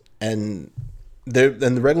does. And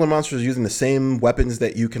the regular monsters are using the same weapons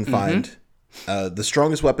that you can find. The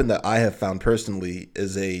strongest weapon that I have found personally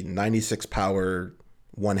is a 96 power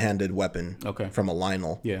one-handed weapon from a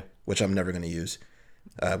Lionel, which I'm never going to use.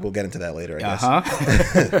 We'll get into that later, I guess.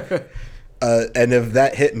 And if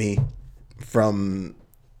that hit me from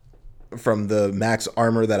the max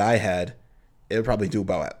armor that I had, it would probably do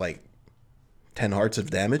about like 10 hearts of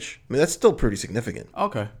damage. I mean, that's still pretty significant.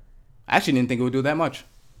 Okay. I actually didn't think it would do that much.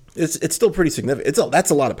 It's still pretty significant. That's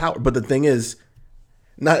a lot of power. But the thing is,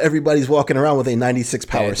 not everybody's walking around with a 96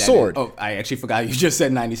 power sword. I actually forgot you just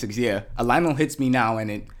said 96. Yeah. A Lionel hits me now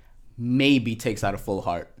and it maybe takes out a full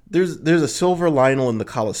heart. There's a silver Lionel in the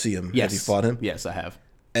Colosseum. Yes. Have you fought him? Yes, I have.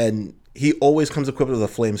 And he always comes equipped with a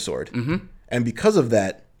flame sword. And because of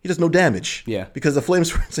that, he does no damage. Yeah. Because the flame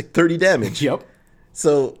sword is like 30 damage. Yep.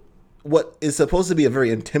 So what is supposed to be a very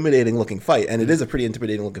intimidating looking fight, and it is a pretty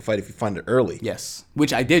intimidating looking fight if you find it early. Yes.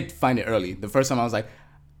 Which I did find it early. The first time I was like,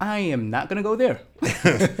 I am not going to go there.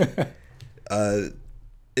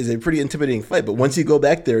 Is a pretty intimidating fight, but once you go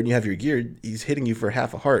back there and you have your gear, he's hitting you for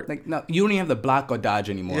half a heart. Like, no, you don't even have to block or dodge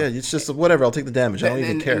anymore. Yeah, it's just whatever. I'll take the damage. I don't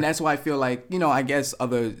even care. And that's why I feel like, I guess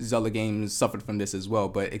other Zelda games suffered from this as well.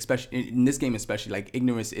 But especially in this game, like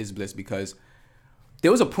ignorance is bliss, because there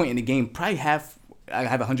was a point in the game, I have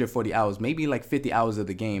 140 hours, maybe like 50 hours of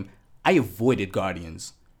the game, I avoided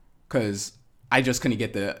Guardians because I just couldn't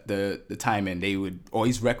get the time in. They would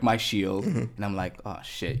always wreck my shield, and I'm like, oh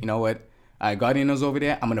shit, you know what? Guardian is over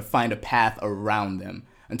there. I'm gonna find a path around them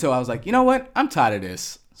until I was like, you know what? I'm tired of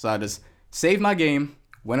this. So I just saved my game,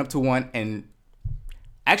 went up to 1, and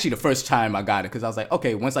actually the first time I got it, because I was like,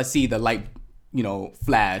 okay, once I see the light,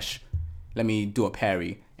 flash, let me do a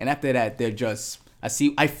parry. And after that,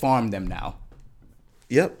 I farm them now.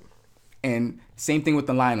 Yep. And same thing with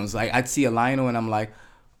the Lionels. Like, I'd see a Lionel and I'm like,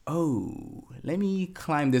 oh, let me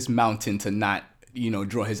climb this mountain to not,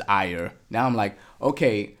 draw his ire. Now I'm like,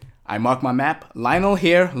 okay, I mark my map. Lionel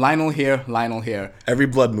here, Lionel here, Lionel here. Every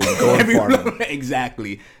blood moon, go and farm him.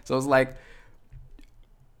 Exactly. So it's like,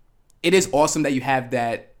 it is awesome that you have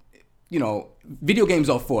that, video games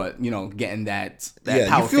are for, getting that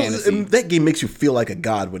power fantasy. That game makes you feel like a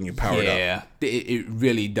god when you power it up. Yeah, it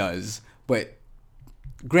really does. But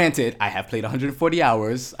granted, I have played 140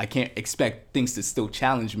 hours. I can't expect things to still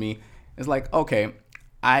challenge me. It's like, okay,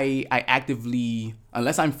 I actively,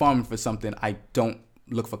 unless I'm farming for something, I don't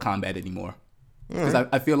look for combat anymore. Because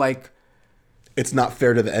I feel like it's not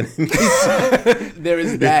fair to the enemies. There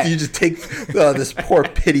is that. You just take this poor,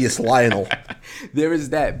 piteous Lionel. There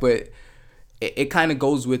is that, but it kind of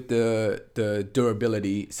goes with the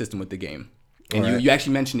durability system with the game. And you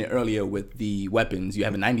actually mentioned it earlier with the weapons. You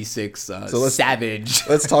have a 96 Savage.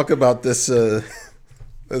 Let's talk about this.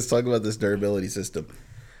 Let's talk about this durability system.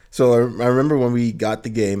 So I remember when we got the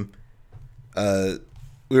game,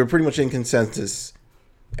 we were pretty much in consensus.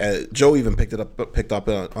 Joe even picked up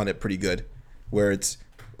on it pretty good. Where it's,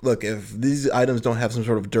 look, if these items don't have some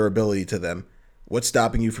sort of durability to them, what's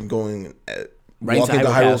stopping you from going walking to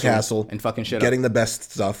Hyrule Castle and fucking shit getting up. the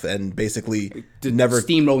best stuff and basically never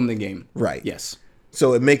steamrolling the game? Right. Yes.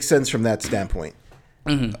 So it makes sense from that standpoint.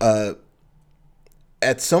 Mm-hmm.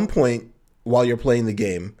 At some point while you're playing the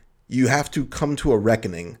game, you have to come to a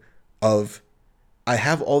reckoning of, I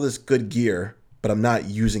have all this good gear, but I'm not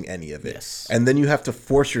using any of it. Yes. And then you have to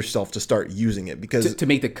force yourself to start using it because to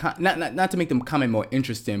make the not to make them comment more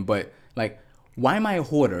interesting, but like, why am I a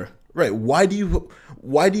hoarder? Right. Why do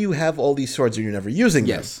you have all these swords and you're never using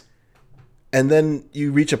them? Yes. And then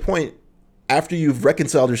you reach a point after you've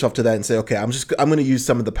reconciled yourself to that and say, okay, I'm going to use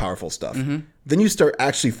some of the powerful stuff. Mm-hmm. Then you start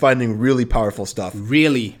actually finding really powerful stuff.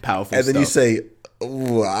 Really powerful and stuff. And then you say,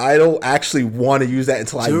 oh, I don't actually want to use that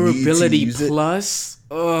until I need to use it. Durability plus,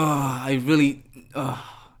 I really,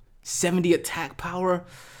 70 attack power.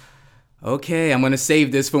 Okay, I'm going to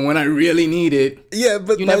save this for when I really need it. Yeah,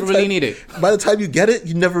 but you never really need it. By the time you get it,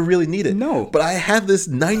 you never really need it. No. But I have this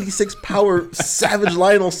 96 power Savage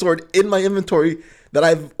Lionel sword in my inventory that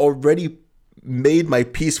I've already made my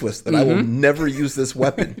peace with, that I will never use this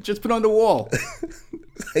weapon. Just put it on the wall.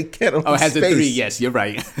 I can't. It has a 3. Yes, you're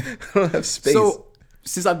right. I don't have space. So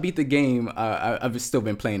since I beat the game, I've still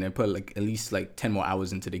been playing it. Put at least 10 more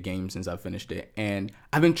hours into the game since I finished it, and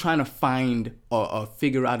I've been trying to find or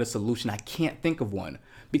figure out a solution. I can't think of one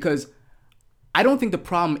because I don't think the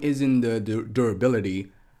problem is in the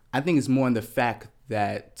durability. I think it's more in the fact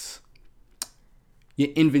that your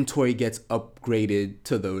inventory gets upgraded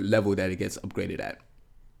to the level that it gets upgraded at.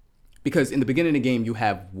 Because in the beginning of the game, you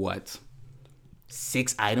have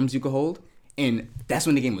 6 items you could hold. And that's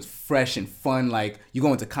when the game was fresh and fun. Like, you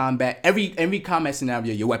go into combat. Every combat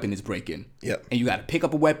scenario, your weapon is breaking. Yep. And you got to pick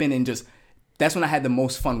up a weapon and just... That's when I had the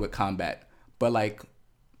most fun with combat. But,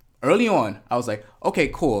 early on, I was like, okay,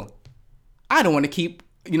 cool. I don't want to keep,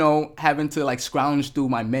 having to, scrounge through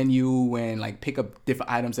my menu and, pick up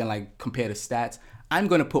different items and, compare the stats. I'm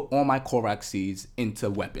going to put all my Korok seeds into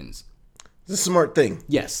weapons. It's a smart thing.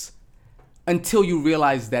 Yes. Until you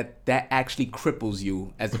realize that actually cripples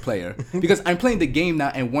you as a player. Because I'm playing the game now,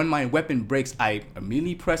 and when my weapon breaks, I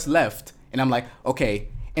immediately press left, and I'm like, okay.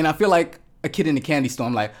 And I feel like a kid in a candy store.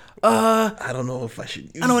 I'm like, I don't know if I should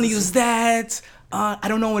use I don't want to use that. I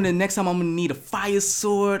don't know when the next time I'm going to need a fire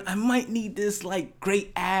sword. I might need this,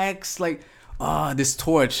 great axe. This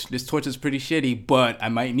torch. This torch is pretty shitty, but I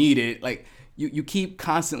might need it. You keep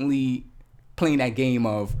constantly playing that game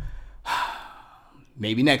of...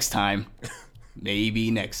 Maybe next time. Maybe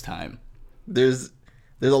next time. There's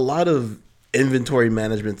a lot of inventory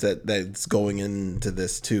management that's going into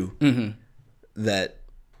this too. Mm-hmm. That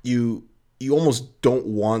you almost don't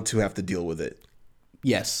want to have to deal with it.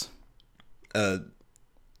 Yes.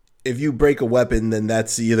 If you break a weapon, then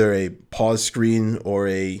that's either a pause screen or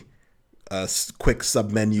a quick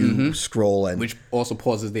submenu scroll, and which also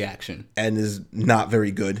pauses the action and is not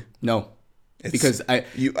very good. No. Because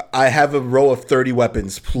I have a row of 30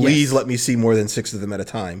 weapons. Please let me see more than 6 of them at a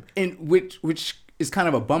time. And which is kind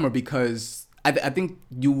of a bummer because I think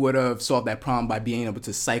you would have solved that problem by being able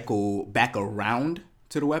to cycle back around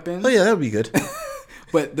to the weapons. Oh yeah, that would be good.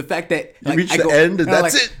 But the fact that you reach the end and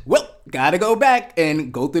that's it. Well, gotta go back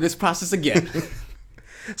and go through this process again.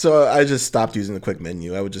 So I just stopped using the quick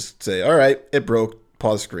menu. I would just say, all right, it broke,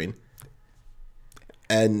 pause screen.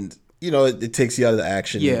 And, it takes you out of the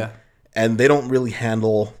action. Yeah. And they don't really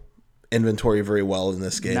handle inventory very well in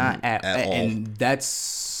this game. Not at all. And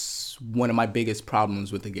that's one of my biggest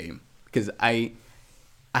problems with the game. Because I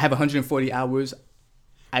have 140 hours.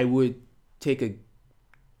 I would take a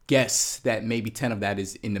guess that maybe 10 of that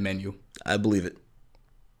is in the menu. I believe it.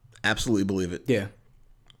 Absolutely believe it. Yeah.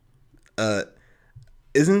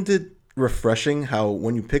 Isn't it refreshing how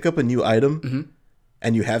when you pick up a new item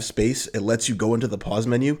and you have space, it lets you go into the pause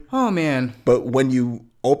menu? Oh, man. But when you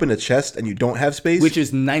open a chest and you don't have space, Which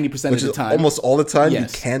is 90% of the time. Almost all the time,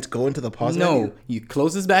 Yes. you can't go into the pause menu? No, you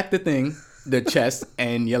closes back the chest,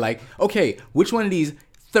 and you're like, okay, which one of these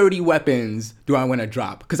 30 weapons do I want to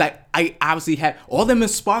drop? Because I obviously had all them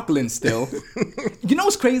is sparkling still. You know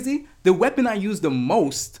what's crazy? The weapon I use the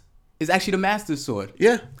most is actually the Master Sword.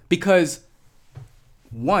 Yeah. Because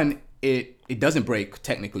one, it doesn't break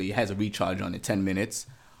technically. It has a recharge on it, 10 minutes.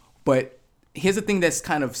 But here's the thing that's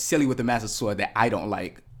kind of silly with the Master Sword that I don't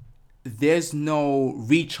like. There's no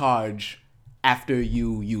recharge after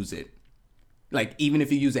you use it. Like, even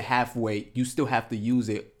if you use it halfway, you still have to use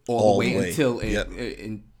it all the way until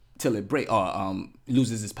it break or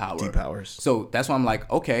loses its power. Depowers. So that's why I'm like,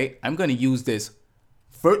 okay, I'm gonna use this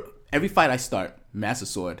for every fight I start, Master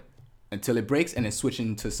Sword, until it breaks, and then switch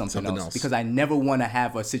into something else. Because I never want to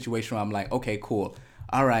have a situation where I'm like, okay, cool,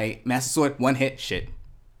 all right, Master Sword, one hit, shit,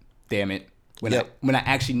 damn it. When I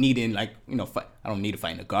actually need in, like, I don't need to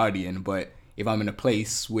fight in a Guardian, but if I'm in a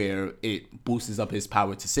place where it boosts up his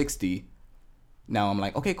power to 60, now I'm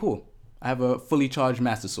like, okay, cool, I have a fully charged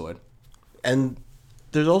Master Sword. And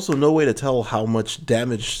there's also no way to tell how much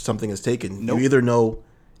damage something has taken. Nope. You either know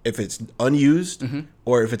if it's unused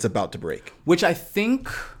or if it's about to break. Which I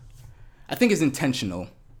think is intentional.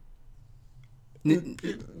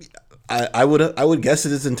 I would guess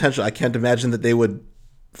it is intentional. I can't imagine that they would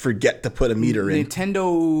forget to put a meter in.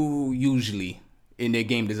 Nintendo usually in their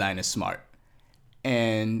game design is smart,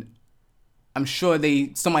 and I'm sure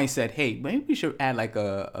somebody said, hey, maybe we should add like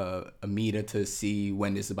a meter to see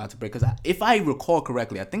when this is about to break. Because if I recall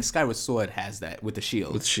correctly, I think Skyward Sword has that with the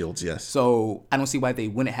shield. With shields, yes. So I don't see why they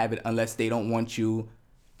wouldn't have it unless they don't want you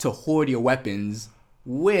to hoard your weapons,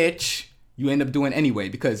 which you end up doing anyway.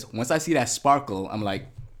 Because once I see that sparkle, I'm like,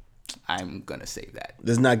 I'm going to save that.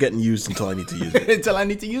 It's not getting used until I need to use it. Until I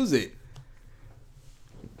need to use it.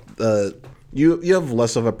 You have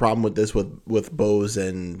less of a problem with this with bows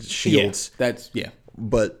and shields.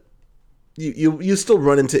 But you still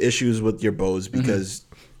run into issues with your bows because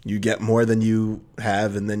you get more than you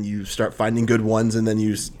have, and then you start finding good ones, and then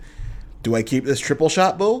do I keep this triple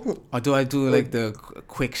shot bow? Or do I do like the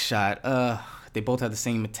quick shot? They both have the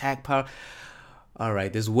same attack power. All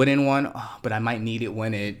right, there's wooden one, but I might need it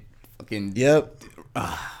when it fucking... Yep.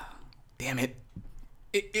 Damn it.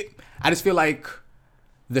 I just feel like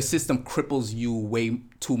the system cripples you way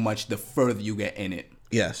too much the further you get in it.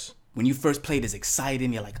 Yes. When you first play, it's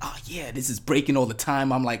exciting. You're like, oh yeah, this is breaking all the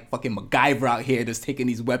time. I'm like fucking MacGyver out here just taking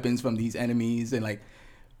these weapons from these enemies and like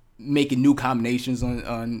making new combinations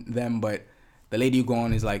on them. But the lady you go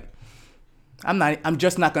on is like, I'm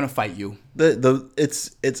just not gonna fight you.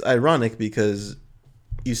 It's ironic because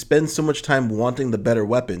you spend so much time wanting the better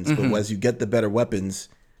weapons, but as you get the better weapons,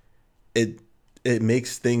 it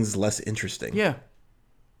makes things less interesting. Yeah.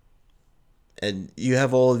 And you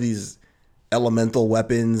have all of these elemental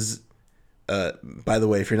weapons. By the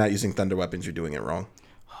way, if you're not using thunder weapons, you're doing it wrong.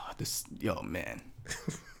 Man.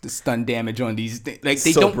 The stun damage on these things, like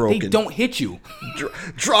they don't hit you.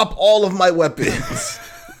 Drop all of my weapons.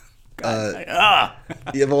 You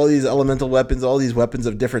have all these elemental weapons, all these weapons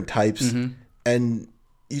of different types, and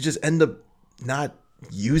you just end up not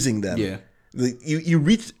using them. Yeah.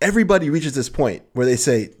 Everybody reaches this point where they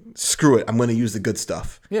say, screw it, I'm going to use the good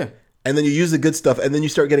stuff. Yeah. And then you use the good stuff, and then you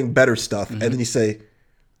start getting better stuff, and then you say,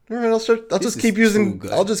 all right, I'll just keep using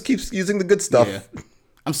the good stuff. Yeah.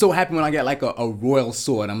 I'm so happy when I get like a royal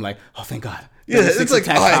sword. I'm like, oh, thank God. Yeah, it's like,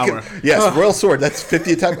 royal sword, that's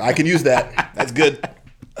 50 attack. I can use that. That's good.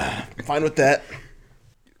 I'm fine with that.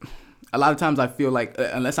 A lot of times I feel like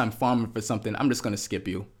unless I'm farming for something, I'm just gonna skip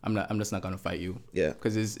you. I'm just not gonna fight you. Yeah,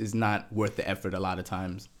 because it's not worth the effort a lot of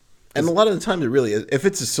times. And a lot of the time it really is. If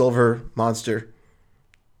it's a silver monster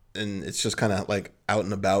and it's just kind of like out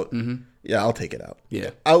and about, yeah, I'll take it out. Yeah,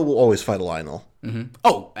 I will always fight a Lionel.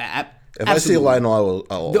 Oh, if I see a Lionel,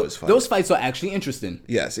 I'll always fight. Those fights are actually interesting.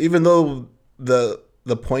 Yes, even though the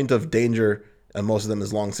point of danger. And most of them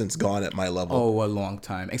is long since gone at my level. Oh, a long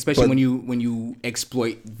time. Especially when you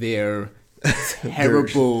exploit their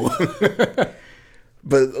terrible...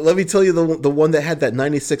 But let me tell you, the one that had that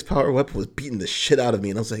 96 power weapon was beating the shit out of me,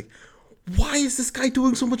 and I was like, why is this guy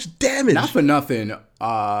doing so much damage? Not for nothing.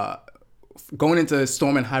 Going into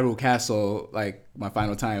Storm and Hyrule Castle, like my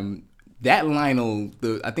final time, that Lionel,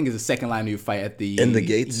 I think is the second Lionel you fight at the in the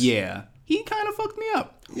gates. Yeah, he kind of fucked me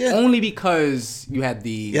up. Yeah, only because you had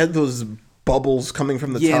those bubbles coming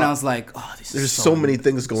from the top. Yeah, and I was like, oh, there's so many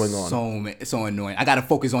things going on. So annoying. I gotta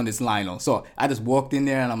focus on this Lionel. So I just walked in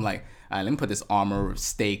there and I'm like, all right, let me put this armor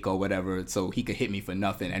stake or whatever so he could hit me for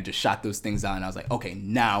nothing, and just shot those things out. And I was like, okay,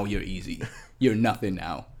 now you're easy. You're nothing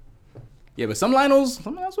now. Yeah, but some Lionels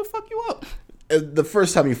will fuck you up. The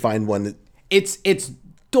first time you find one, it's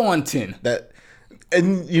daunting.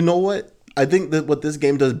 And you know what? I think that what this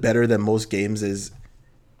game does better than most games is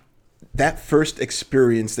that first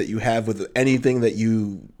experience that you have with anything that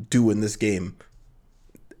you do in this game.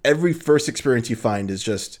 Every first experience you find is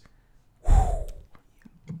just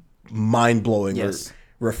mind-blowing or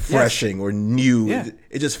refreshing or new. Yeah.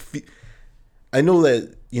 It just I know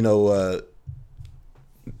that,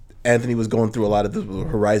 Anthony was going through a lot of the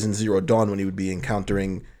Horizon Zero Dawn when he would be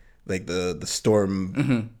encountering like the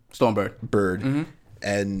Stormbird. Mm-hmm.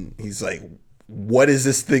 And he's like, what is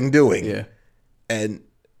this thing doing? Yeah. And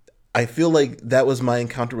I feel like that was my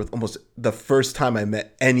encounter with almost the first time I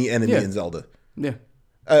met any enemy in Zelda. Yeah.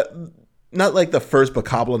 Not like the first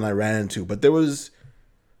Bokoblin I ran into, but there was,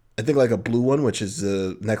 I think, like a blue one, which is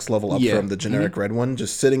the next level up from the generic red one,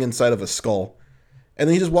 just sitting inside of a skull. And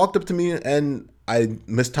then he just walked up to me, and I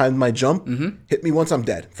mistimed my jump, hit me once, I'm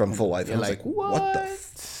dead from full life. And I was like, what the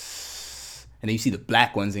And then you see the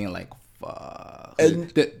black ones, and you're like, fuck.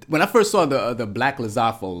 And when I first saw the black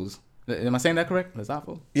Lizafos, am I saying that correct?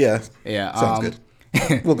 Lizafo? Yeah. Yeah. Sounds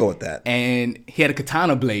good. We'll go with that. And he had a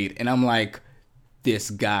katana blade, and I'm like,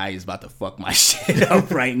 this guy is about to fuck my shit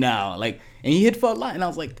up right now. Like, and he hit for a lot, and I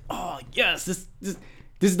was like, oh yes, this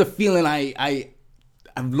is the feeling I've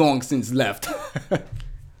long since left.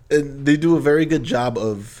 And they do a very good job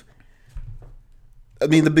of. I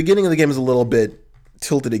mean, the beginning of the game is a little bit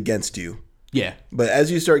tilted against you. Yeah. But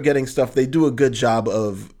as you start getting stuff, they do a good job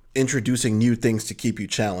of introducing new things to keep you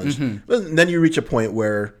challenged. But then you reach a point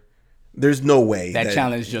where there's no way that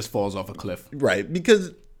challenge just falls off a cliff. Right,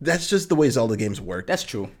 because that's just the way Zelda games work. That's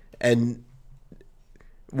true. And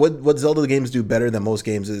what Zelda games do better than most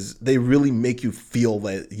games is they really make you feel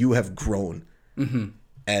that you have grown.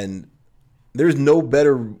 And there's no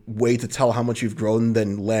better way to tell how much you've grown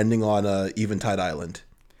than landing on Eventide Island.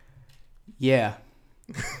 Yeah.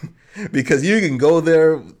 Because you can go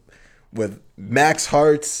there with max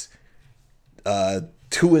hearts, 2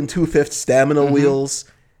 2/5 stamina wheels,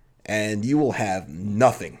 and you will have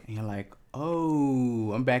nothing. And you're like,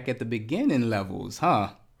 oh, I'm back at the beginning levels,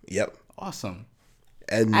 huh? Yep. Awesome.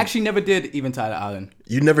 And I actually never did Eventide Island.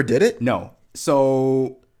 You never did it? No.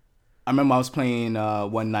 So I remember I was playing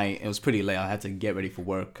one night. It was pretty late. I had to get ready for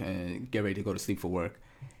work and get ready to go to sleep for work.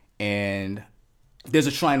 And there's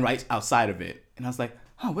a shrine right outside of it. And I was like,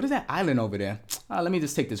 oh, what is that island over there? Let me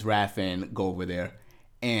just take this raft and go over there.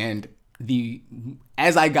 And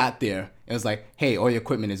as I got there, it was like, hey, all your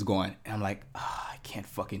equipment is gone. And I'm like, I can't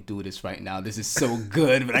fucking do this right now. This is so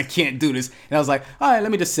good, but I can't do this. And I was like, all right,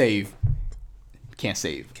 let me just save. Can't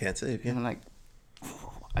save. Can't save, yeah. And I'm like,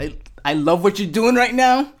 I love what you're doing right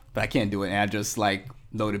now, but I can't do it. And I just like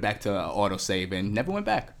loaded back to autosave and never went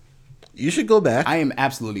back. You should go back. I am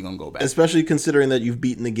absolutely going to go back. Especially considering that you've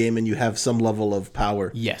beaten the game and you have some level of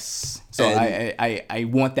power. Yes. So I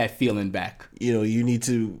want that feeling back. You know, you need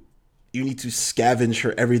to scavenge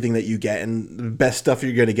for everything that you get, and the best stuff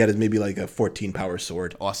you're going to get is maybe like a 14 power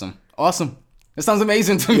sword. Awesome. That sounds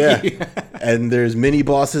amazing to me. Yeah. And there's mini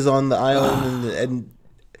bosses on the island, and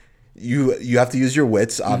you have to use your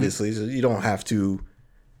wits, obviously. So you don't have to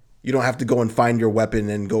go and find your weapon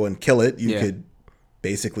and go and kill it. You could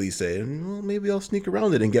basically say, well, maybe I'll sneak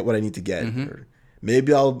around it and get what I need to get, or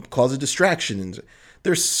maybe I'll cause a distraction. And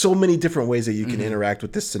there's so many different ways that you can interact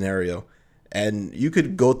with this scenario, and you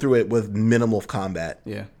could go through it with minimal combat.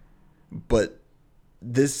 Yeah. But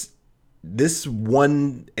this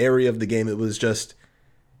one area of the game, it was just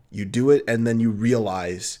you do it and then you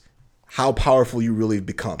realize how powerful you really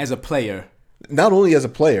become as a player. Not only as a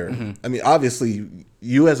player, I mean, obviously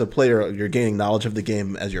you as a player, you're gaining knowledge of the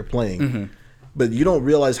game as you're playing, but you don't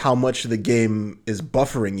realize how much the game is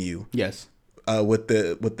buffering you. Yes. With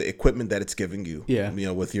the equipment that it's giving you. Yeah. You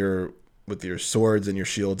know, with your swords and your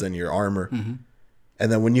shields and your armor.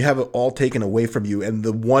 And then when you have it all taken away from you, and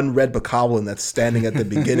the one red bokoblin that's standing at the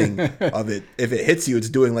beginning of it, if it hits you, it's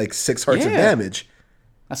doing like 6 hearts of damage.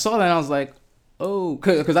 I saw that and I was like, oh,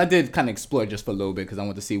 because I did kind of explore just for a little bit because I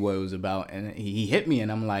wanted to see what it was about. And he hit me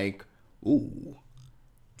and I'm like, ooh,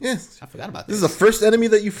 Yes. I forgot about This this. is the first enemy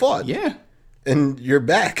that you fought. Yeah. And you're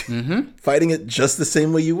back, fighting it just the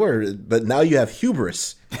same way you were, but now you have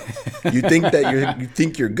hubris. You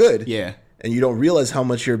think you're good, Yeah. and you don't realize how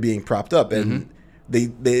much you're being propped up. And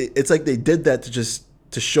it's like they did that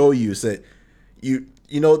to show you so that you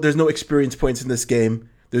know there's no experience points in this game.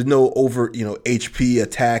 There's no HP,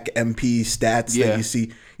 attack, MP stats that you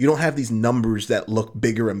see. You don't have these numbers that look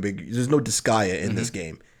bigger and bigger. There's no Disgaea in this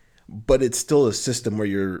game, but it's still a system where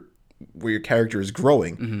your character is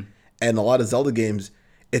growing. And a lot of Zelda games,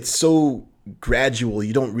 it's so gradual,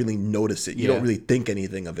 you don't really notice it. You don't really think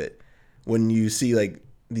anything of it. When you see like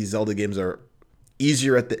these Zelda games are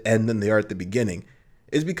easier at the end than they are at the beginning,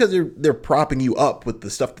 it's because they're propping you up with the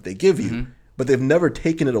stuff that they give you, but they've never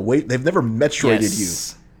taken it away. They've never Metroided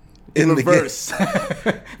you. In reverse.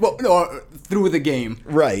 Well, no, through the game.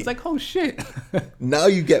 Right. It's like, oh shit. Now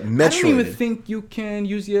you get Metroided. I don't even think you can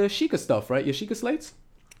use your Sheikah stuff, right? Your Sheikah slates?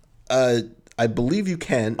 I believe you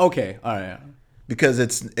can. Okay, all right. Because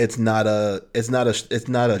it's not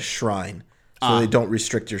a shrine, so they don't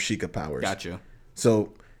restrict your Sheikah powers. Gotcha.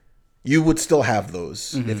 So you would still have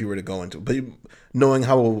those if you were to go into it. But knowing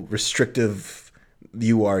how restrictive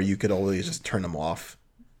you are, you could always just turn them off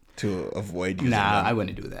to avoid using them. I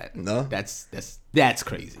wouldn't do that. No? That's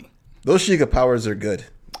crazy. Those Sheikah powers are good.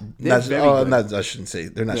 They're very good. I shouldn't say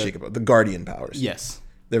they're not Sheikah powers. The Guardian powers. Yes.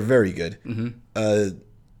 They're very good.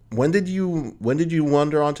 When did you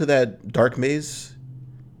wander onto that dark maze?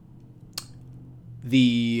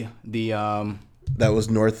 That was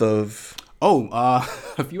north of.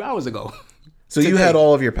 A few hours ago. So you had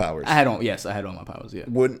all of your powers. I had all my powers. Yeah.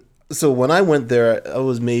 When I went there, I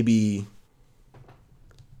was maybe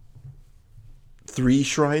 3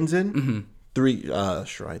 shrines in. 3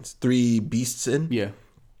 shrines, 3 beasts in. Yeah.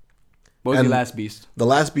 What was your last beast? The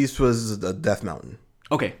last beast was the Death Mountain.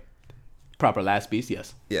 Okay. Proper last beast,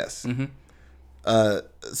 yes. Yes.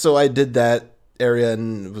 So I did that area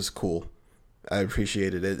and it was cool. I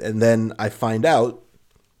appreciated it. And then I find out,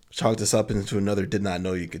 chalked this up into another did not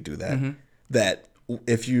know you could do that, that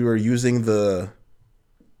if you are using the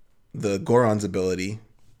Goron's ability,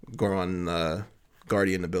 Goron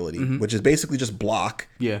Guardian ability, which is basically just block.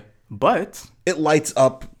 Yeah. But it lights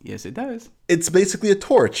up. Yes, it does. It's basically a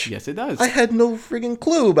torch. Yes, it does. I had no friggin'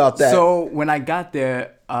 clue about that. So when I got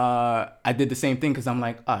there, I did the same thing because I'm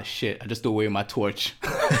like, oh shit, I just threw away my torch.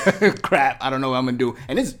 Crap, I don't know what I'm gonna do.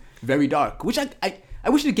 And it's very dark, which I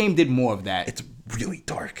wish the game did more of that. It's really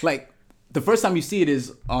dark. Like the first time you see it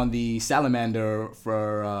is on the salamander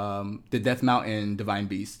for the Death Mountain Divine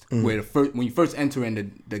Beast, where when you first enter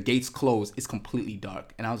in, the gates close, it's completely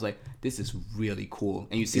dark. And I was like, this is really cool.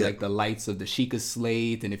 And you see like the lights of the Sheikah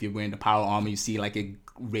slate, and if you're wearing the power armor, you see like it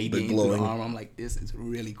radiating through the armor. I'm like, this is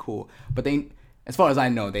really cool. But as far as I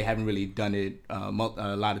know, they haven't really done it a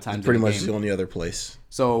lot of times. It's pretty much the only other place.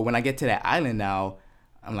 So when I get to that island now,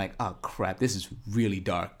 I'm like, oh crap, this is really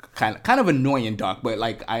dark. Kind of annoying dark, but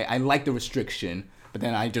like I like the restriction. But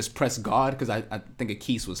then I just pressed guard because I think a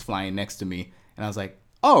Keese was flying next to me, and I was like,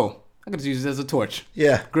 oh, I could just use this as a torch.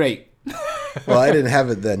 Yeah, great. Well, I didn't have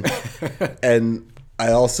it then, and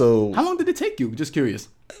I also. How long did it take you? Just curious.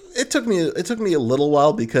 It took me a little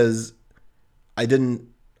while because I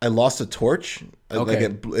lost a torch. Okay.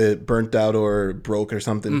 Like it burnt out or broke or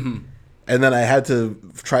something. And then I had to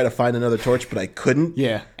try to find another torch, but I couldn't.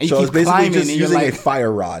 Yeah. And so I was basically just using like... a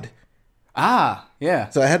fire rod. Ah, yeah.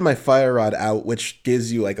 So I had my fire rod out, which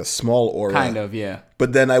gives you like a small aura. Kind of, yeah.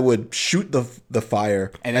 But then I would shoot the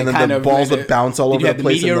fire, and then kind the balls would bounce all over the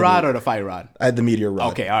place. Did you have the meteor rod or the fire rod? I had the meteor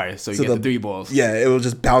rod. Okay, all right. So you get the 3 balls. Yeah, it would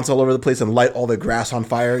just bounce all over the place and light all the grass on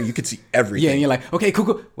fire. You could see everything. Yeah, and you're like, okay,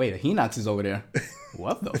 cool. Wait, a Hinox is over there.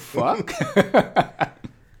 What the fuck?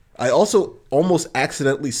 I also almost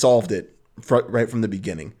accidentally solved it right from the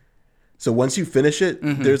beginning. So once you finish it,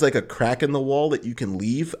 there's like a crack in the wall that you can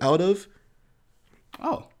leave out of.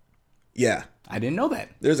 Oh. Yeah. I didn't know that.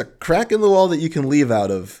 There's a crack in the wall that you can leave out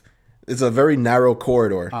of. It's a very narrow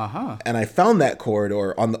corridor. And I found that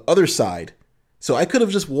corridor on the other side. So I could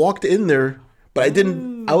have just walked in there, but I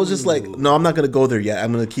didn't. I was just like, no, I'm not going to go there yet.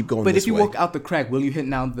 I'm going to keep going this way. But if you walk out the crack, will you hit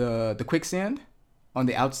now the quicksand? On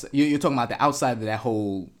the outside? You're talking about the outside of that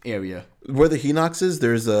whole area. Where the Hinox is,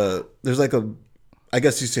 there's like a, I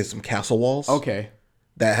guess you say some castle walls. Okay.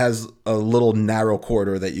 That has a little narrow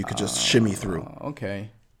corridor that you could just shimmy through. Okay.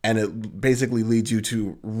 And it basically leads you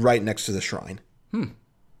to right next to the shrine.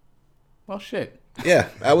 Well, shit. Yeah,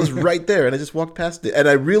 I was right there, and I just walked past it. And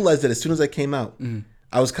I realized that as soon as I came out,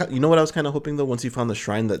 I was, you know what I was kind of hoping, though? Once you found the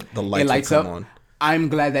shrine, that the lights would come on. I'm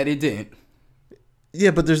glad that it didn't.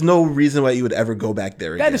 Yeah, but there's no reason why you would ever go back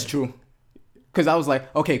there again. That is true. Because I was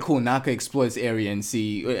like, okay, cool. Now I could explore this area and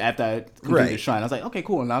see after I complete the shrine. I was like, okay,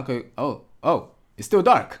 cool. Now I could. Oh, it's still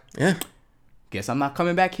dark. Yeah. Guess I'm not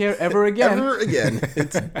coming back here ever again. Ever again.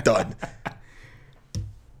 It's done.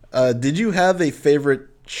 Did you have a favorite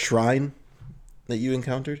shrine that you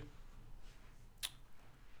encountered?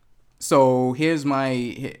 So here's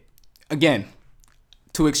again,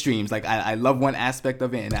 two extremes. Like I love one aspect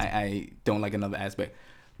of it and I don't like another aspect.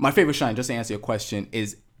 My favorite shrine, just to answer your question,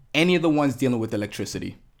 is any of the ones dealing with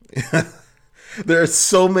electricity. There are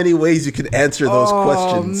so many ways you can answer those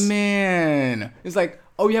questions. Oh man. It's like,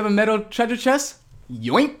 oh, you have a metal treasure chest?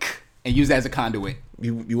 Yoink! And use that as a conduit.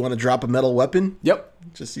 You want to drop a metal weapon?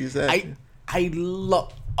 Yep. Just use that. I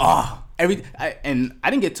love I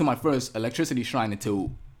didn't get to my first electricity shrine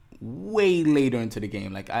until way later into the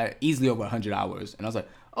game, like easily over 100 hours, and I was like,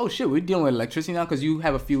 oh shit, we're dealing with electricity now, because you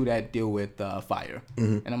have a few that deal with fire,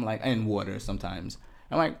 and I'm like, and water sometimes.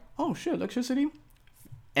 I'm like, oh shit, electricity.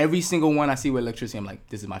 Every single one I see with electricity, I'm like,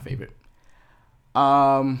 this is my favorite.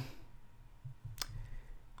 On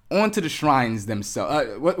to the shrines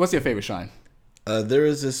themselves. What's your favorite shrine? There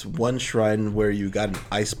is this one shrine where you got an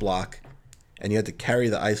ice block, and you had to carry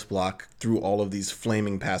the ice block through all of these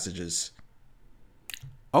flaming passages.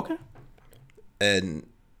 Okay. And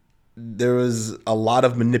there was a lot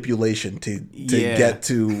of manipulation to get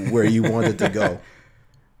to where you wanted to go.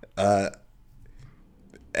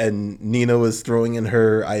 And Nina was throwing in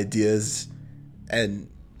her ideas, and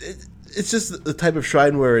it's just the type of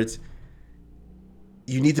shrine where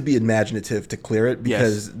you need to be imaginative to clear it,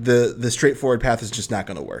 because the straightforward path is just not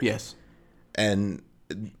going to work. Yes. And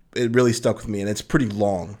it really stuck with me, and it's pretty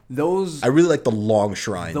long. I really like the long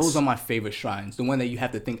shrines. Those are my favorite shrines. The one that you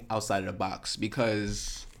have to think outside of the box,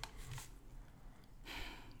 because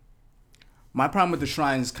my problem with the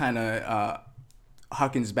shrines kind of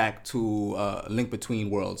harkens back to Link Between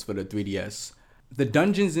Worlds for the 3DS. The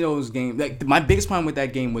dungeons in those games, like my biggest problem with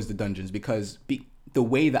that game was the dungeons, because the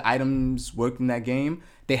way the items worked in that game,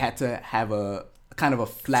 they had to have a kind of a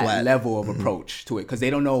flat level of approach to it, because they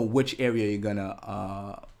don't know which area you're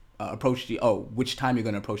gonna approach which time you're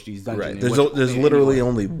gonna approach these dungeons. Right. There's literally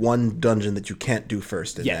only one dungeon that you can't do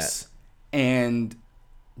first in that. And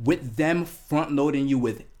with them front loading you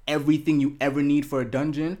with everything you ever need for a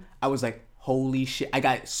dungeon, I was like, holy shit. I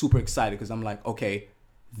got super excited, because I'm like, okay,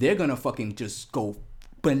 they're gonna fucking just go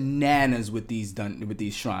bananas with these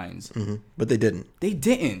shrines. Mm-hmm. But they didn't. They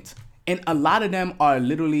didn't. And a lot of them are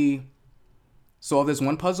literally solve this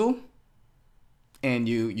one puzzle and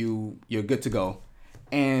you're good to go.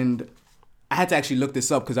 And I had to actually look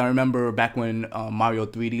this up, because I remember back when Mario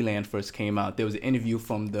 3D Land first came out, there was an interview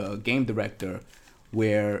from the game director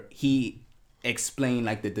where he explained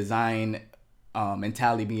like the design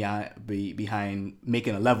mentality behind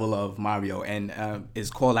making a level of Mario, and it's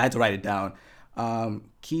called, I had to write it down,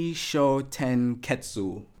 Kisho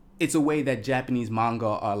Tenketsu. It's a way that Japanese manga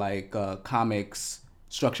are like comics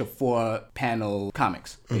structure 4-panel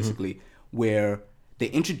comics, basically, where they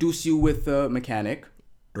introduce you with a mechanic.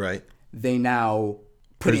 Right. They now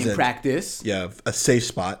put it in practice. Yeah, a safe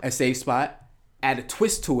spot. Add a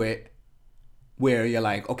twist to it where you're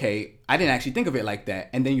like, okay, I didn't actually think of it like that.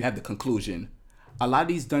 And then you have the conclusion. A lot of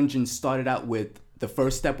these dungeons started out with the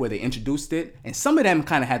first step where they introduced it, and some of them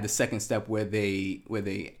kind of had the second step where they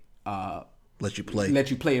let you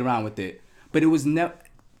play around with it. But it was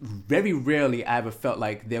very rarely I ever felt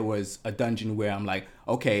like there was a dungeon where I'm like,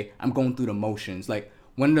 okay, I'm going through the motions. Like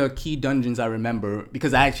one of the key dungeons I remember,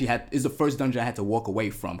 because I actually is the first dungeon I had to walk away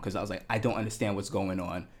from, because I was like, I don't understand what's going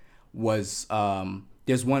on, was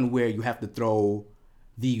there's one where you have to throw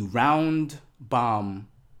the round bomb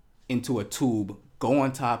into a tube, go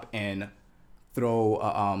on top and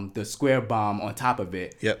throw the square bomb on top of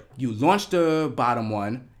it. Yep. You launch the bottom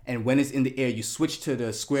one, and when it's in the air, you switch to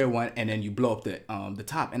the square one, and then you blow up the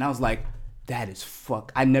top. And I was like, that is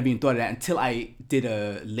fuck. I never even thought of that until I did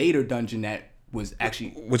a later dungeon that was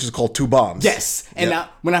actually... Which is called 2 bombs. Yes. And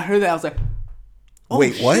when I heard that, I was like, oh,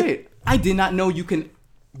 wait, what? Shit. I did not know you can...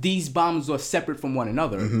 These bombs are separate from one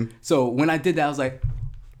another. Mm-hmm. So when I did that, I was like,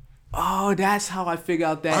 oh, that's how I figure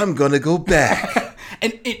out that... I'm going to go back.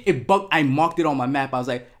 And it bugged. I marked it on my map. I was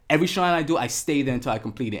like, every shrine I do, I stay there until I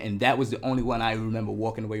complete it. And that was the only one I remember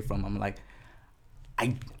walking away from. I'm like,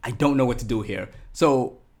 I don't know what to do here.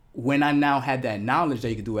 So when I now had that knowledge that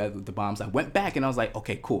you could do it with the bombs, I went back and I was like,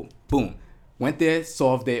 okay, cool. Boom. Went there,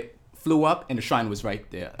 solved it, flew up, and the shrine was right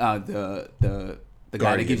there. The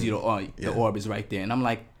guy that gives you the orb is right there. And I'm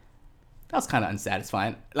like, that was kind of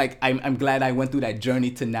unsatisfying. Like, I'm glad I went through that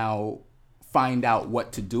journey to now find out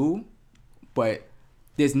what to do. But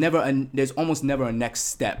there's almost never a next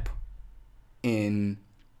step in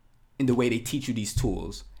in the way they teach you these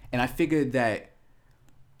tools. And I figured that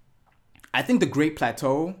I think the Great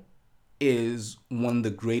Plateau is one of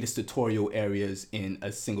the greatest tutorial areas in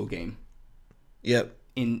a single game. Yep.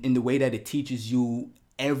 In the way that it teaches you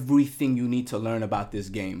everything you need to learn about this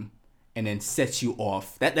game, and then sets you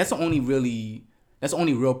off. That's the only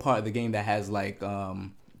real part of the game that has like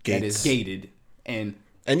that is gated, and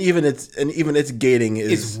even its gating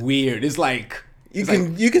is it's weird. It's like you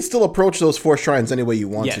can still approach those 4 shrines any way you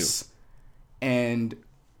want to. And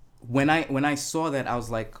when I saw that, I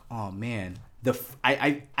was like, oh man.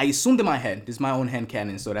 I assumed in my head, this is my own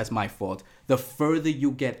headcanon, so that's my fault. The further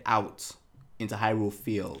you get out into Hyrule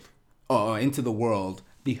Field or into the world,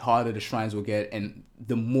 the harder the shrines will get, and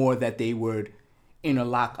the more that they would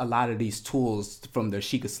interlock a lot of these tools from the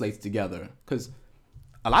Sheikah slates together. Because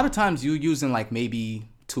a lot of times you're using like maybe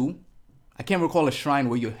 2. I can't recall a shrine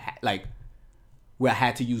where where I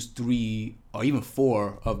had to use 3 or even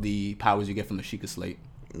 4 of the powers you get from the Sheikah slate.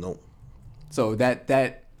 Nope. So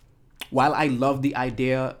that while I love the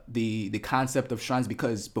idea, the concept of shrines,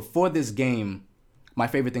 because before this game, my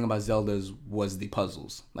favorite thing about Zelda's was the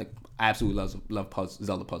puzzles. Like, I absolutely love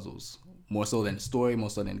Zelda puzzles. More so than the story, more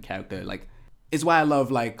so than the character. Like, it's why I love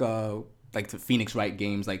like the Phoenix Wright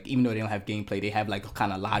games. Like, even though they don't have gameplay, they have like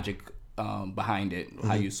kind of logic behind it,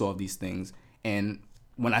 how you solve these things. And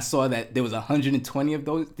when I saw that there was 120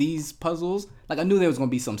 of these puzzles, like, I knew there was gonna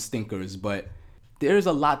be some stinkers, but there's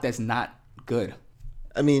a lot that's not good.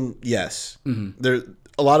 I mean, yes. There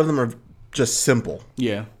a lot of them are just simple.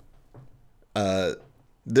 Yeah. But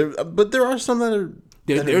there are some that are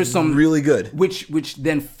there's some really good, which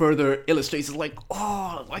then further illustrates it's like,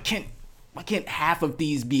 oh, why can't half of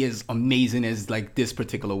these be as amazing as like this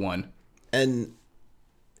particular one? And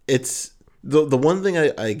it's the one thing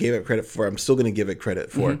I gave it credit for. I'm still going to give it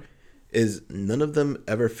credit for is none of them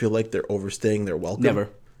ever feel like they're overstaying their welcome. Never.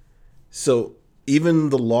 So even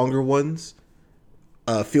the longer ones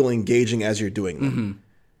feel engaging as you're doing them.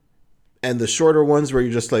 And the shorter ones where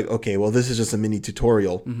you're just like, okay, well, this is just a mini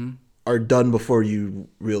tutorial, are done before you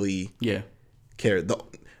really care. The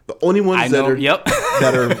only ones that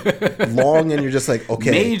are long and you're just like,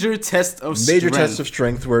 okay. Major test of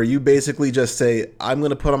strength where you basically just say, I'm going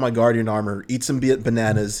to put on my guardian armor, eat some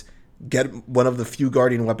bananas, get one of the few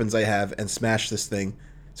guardian weapons I have, and smash this thing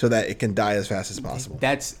so that it can die as fast as possible.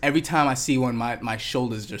 That's every time I see one, my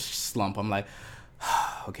shoulders just slump. I'm like,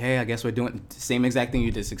 okay, I guess we're doing the same exact thing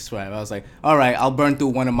you just described. I was like, all right, I'll burn through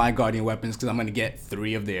one of my guardian weapons because I'm going to get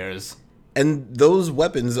 3 of theirs. And those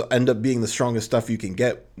weapons end up being the strongest stuff you can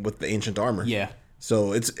get with the ancient armor. Yeah.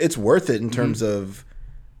 So it's worth it in terms of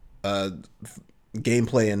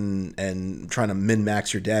gameplay and trying to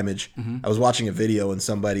min-max your damage. I was watching a video and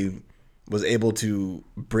somebody was able to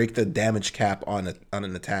break the damage cap on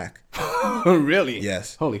an attack. Really?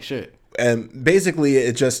 Yes. Holy shit. And basically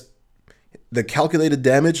it just... the calculated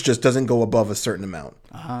damage just doesn't go above a certain amount.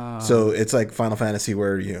 So it's like Final Fantasy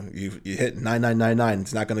where you hit 9999.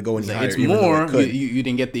 It's not going to go any higher. It's more. You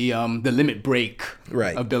didn't get the limit break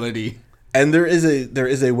ability. And there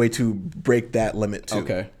is a way to break that limit too.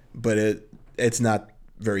 Okay. But it's not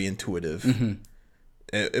very intuitive.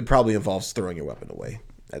 It probably involves throwing your weapon away.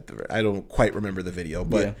 I don't quite remember the video,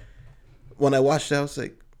 but when I watched it, I was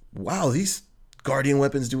like, wow, these guardian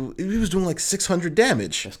weapons he was doing like 600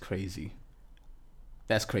 damage. That's crazy.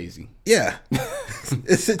 That's crazy. Yeah.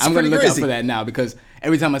 it's I'm going to look out for that now because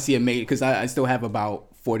every time I see a mate, because I still have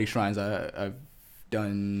about 40 shrines. I've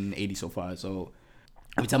done 80 so far. So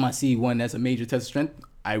every time I see one that's a major test of strength,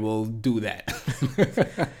 I will do that.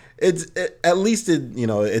 At least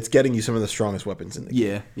it's getting you some of the strongest weapons in the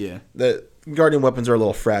game. Yeah. The guardian weapons are a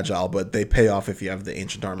little fragile, but they pay off if you have the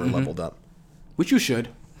ancient armor leveled up. Which you should.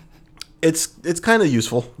 It's kind of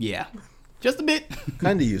useful. Yeah. Just a bit.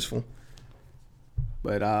 Kind of useful.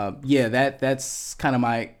 But that's kind of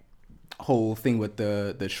my whole thing with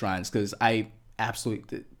the shrines, because I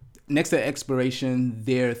absolutely, next to exploration,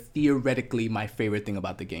 they're theoretically my favorite thing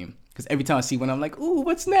about the game. Because every time I see one, I'm like, ooh,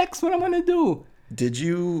 what's next? What am I gonna do? Did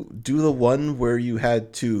you do the one where you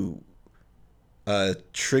had to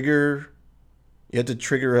trigger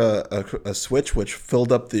a switch which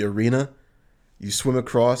filled up the arena? You swim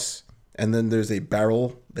across, and then there's a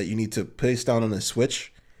barrel that you need to place down on a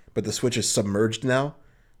switch, but the switch is submerged now.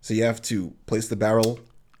 So you have to place the barrel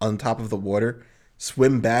on top of the water,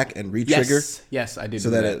 swim back and re-trigger. Yes, I did. So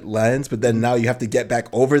that it lands, but then now you have to get back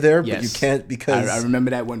over there, but you can't because... I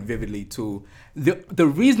remember that one vividly too. The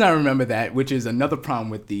reason I remember that, which is another problem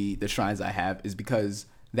with the shrines I have, is because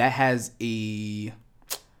that has a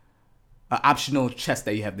optional chest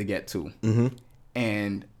that you have to get to.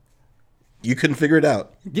 And you couldn't figure it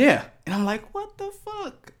out. Yeah. And I'm like, what the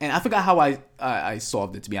fuck? And I forgot how I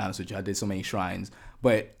solved it, to be honest with you. I did so many shrines.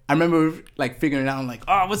 But I remember like figuring it out. I'm like,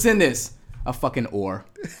 oh, what's in this? A fucking ore.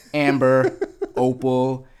 Amber,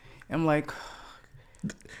 opal. And I'm like...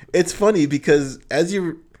 It's funny because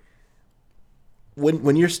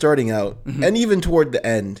when you're starting out, and even toward the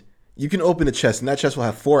end, you can open a chest, and that chest will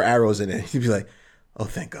have 4 arrows in it. You'd be like, oh,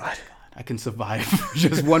 thank God. I can survive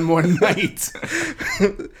just one more night.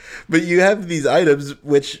 But you have these items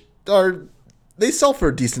which they sell for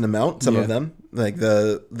a decent amount, some of them, like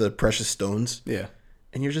the precious stones. Yeah.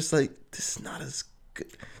 And you're just like, this is not as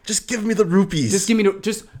good. Just give me the rupees. Just give me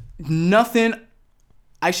just nothing.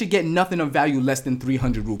 I should get nothing of value less than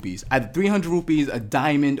 300 rupees. Either 300 rupees, a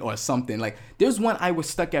diamond, or something. Like, there's one I was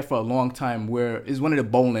stuck at for a long time where it's one of the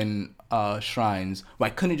bowling shrines where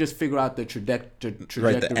I couldn't just figure out the trajectory.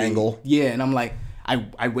 Right, the angle. Yeah, and I'm like,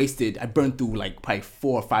 I burned through like probably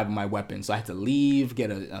 4 or 5 of my weapons. So I had to leave,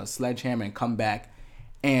 get a sledgehammer, and come back.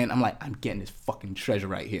 And I'm like, I'm getting this fucking treasure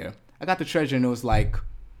right here. I got the treasure, and it was like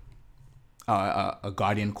a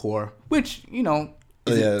guardian core, which, you know,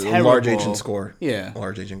 a large agent score. Yeah.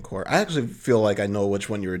 Large agent core. I actually feel like I know which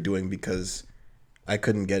one you were doing because I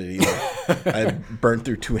couldn't get it either. I burned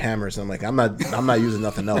through 2 hammers, and I'm like, I'm not using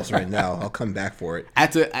nothing else right now. I'll come back for it.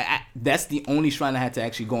 That's the only shrine I had to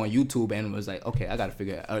actually go on YouTube and was like, okay, I got to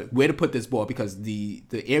figure out where to put this ball, because the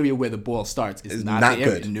area where the ball starts is not the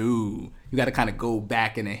area. Good. No. You got to kind of go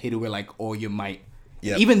back and then hit it with like all your might.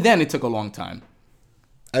 Yep. Even then, it took a long time.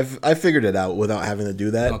 I figured it out without having to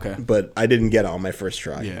do that. Okay. But I didn't get it on my first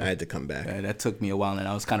try. Yeah. I had to come back. That took me a while, and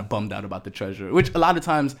I was kind of bummed out about the treasure. Which a lot of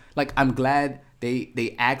times, like, I'm glad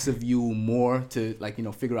they ask of you more to, like, you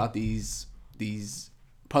know, figure out these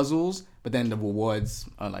puzzles, but then the rewards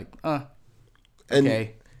are like, okay.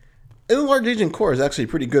 And the large agent core is actually a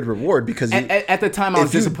pretty good reward because at the time I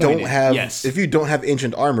was disappointed. If you don't have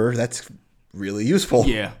ancient armor, that's really useful.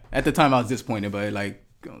 Yeah. At the time I was disappointed, but like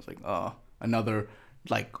I was like, oh, another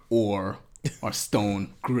like ore or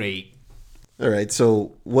stone, great. All right.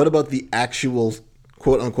 So what about the actual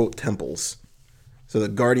quote unquote temples? So the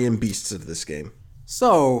guardian beasts of this game.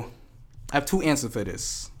 So I have 2 answers for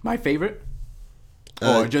this. My favorite,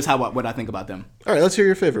 or just what I think about them. All right. Let's hear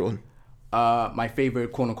your favorite one. My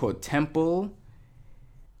favorite quote unquote temple.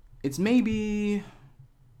 It's maybe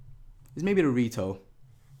the Rito.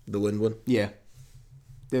 The wind one. Yeah.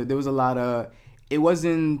 There was a lot of. It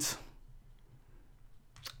wasn't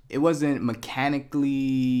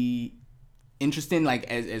mechanically interesting like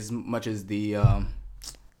as much as the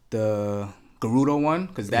Gerudo one,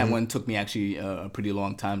 because that one took me actually a pretty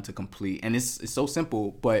long time to complete, and it's so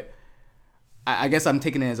simple. But I guess I'm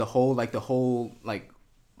taking it as a whole, like the whole like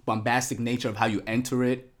bombastic nature of how you enter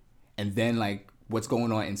it, and then like what's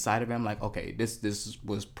going on inside of it. I'm like, okay, this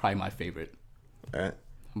was probably my favorite. All right.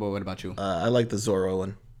 But what about you? I like the Zoro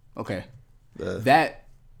one. Okay. That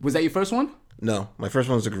was that your first one? No, my first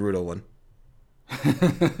one was the Gerudo one.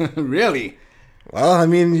 Really? Well, I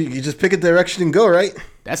mean, you just pick a direction and go, right?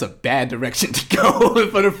 That's a bad direction to go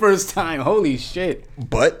for the first time. Holy shit.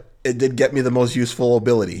 But it did get me the most useful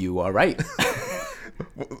ability. You are right.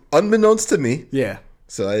 Unbeknownst to me. Yeah.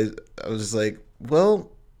 So I was just like,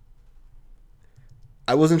 well,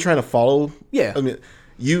 I wasn't trying to follow. Yeah. I mean,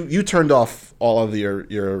 you turned off all of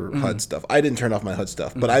your HUD stuff. I didn't turn off my HUD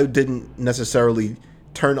stuff, but I didn't necessarily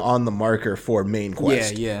turn on the marker for main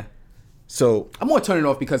quest. Yeah. So I'm more turning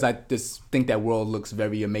off because I just think that world looks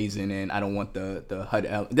very amazing, and I don't want the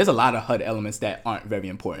HUD. There's a lot of HUD elements that aren't very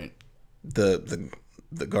important. The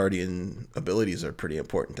guardian abilities are pretty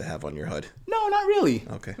important to have on your HUD. No, not really.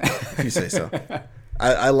 Okay, if you say so.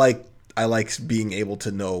 I like being able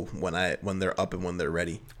to know when they're up and when they're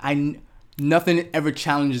ready. Nothing ever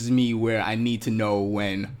challenges me where I need to know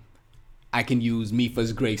when I can use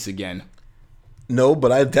Mipha's Grace again. No,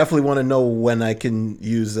 but I definitely want to know when I can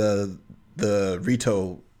use the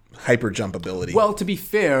Rito hyper jump ability. Well, to be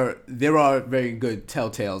fair, there are very good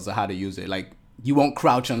telltales of how to use it. Like, you won't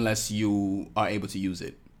crouch unless you are able to use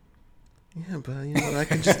it. Yeah, but I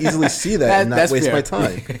can just easily see that and not waste my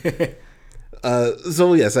time.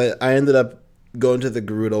 So yes, I ended up going to the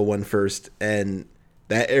Gerudo one first, and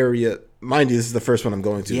that area, mind you, this is the first one I'm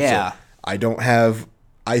going to. Yeah. So I don't have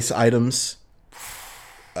ice items.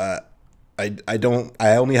 I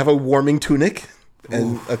only have a warming tunic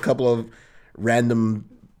and a couple of random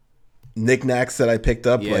knickknacks that I picked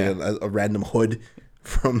up, like a random hood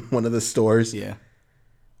from one of the stores. Yeah.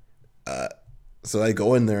 So I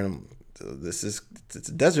go in there and it's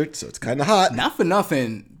a desert, so it's kind of hot. Not for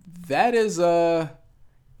nothing. That is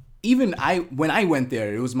when I went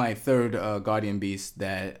there, it was my third Guardian Beast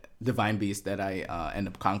that divine beast that I end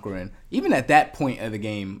up conquering. Even at that point of the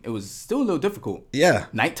game, it was still a little difficult. Yeah.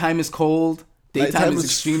 Nighttime is cold. Daytime is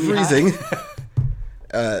extremely freezing.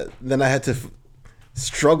 hot. Then I had to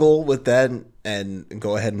struggle with that and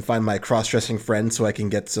go ahead and find my cross-dressing friend so I can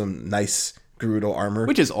get some nice Gerudo armor.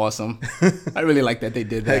 Which is awesome. I really like that they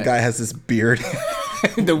did that. That guy has this beard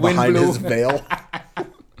The wind behind blew. his veil.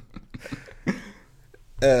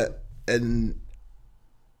 And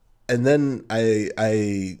then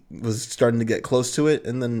I was starting to get close to it,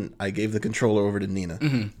 and then I gave the controller over to Nina.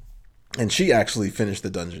 Mm-hmm. And she actually finished the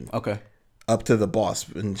dungeon. Okay. Up to the boss.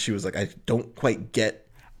 And she was like, I don't quite get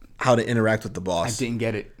how to interact with the boss. I didn't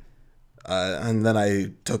get it. And then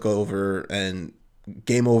I took over and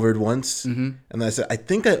game overed once. Mm-hmm. And then I said, I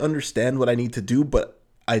think I understand what I need to do, but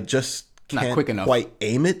I just can't Not quick enough. quite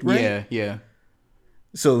aim it right. Yeah.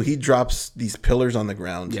 So he drops these pillars on the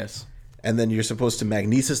ground. Yes. And then you're supposed to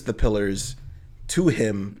magnesis the pillars to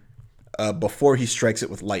him before he strikes it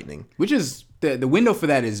with lightning. Which is, the window for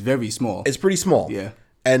that is very small. It's pretty small. Yeah.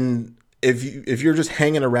 And if you're just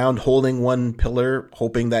hanging around holding one pillar,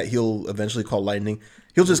 hoping that he'll eventually call lightning,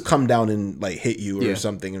 he'll just come down and like hit you or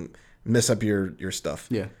something and mess up your stuff.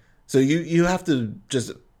 Yeah. So you have to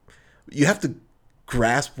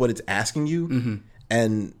grasp what it's asking you. Mm-hmm.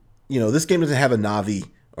 And this game doesn't have a Navi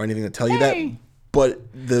or anything to tell you that. But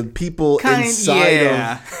the people inside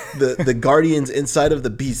of the guardians inside of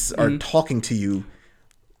the beasts are talking to you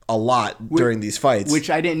a lot during these fights. Which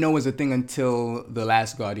I didn't know was a thing until the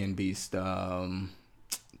last Guardian Beast, the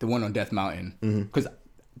one on Death Mountain. Because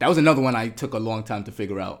that was another one I took a long time to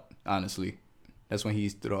figure out, honestly. That's when he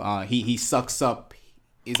sucks up.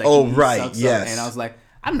 He's like, right, yes. Up, and I was like,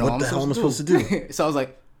 I don't know what the hell am I supposed to do? So I was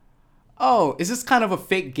like, oh, is this kind of a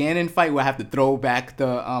fake Ganon fight where I have to throw back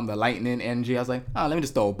the lightning energy? I was like, oh, let me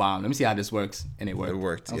just throw a bomb. Let me see how this works. And it worked. It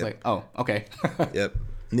worked. I was like, oh, okay. Yep.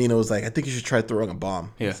 Nina was like, I think you should try throwing a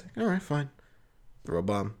bomb. Yeah. I was like, all right, fine. Throw a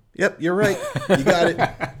bomb. Yep, you're right. You got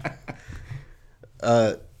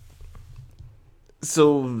it.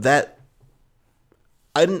 So that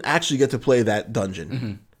I didn't actually get to play that dungeon.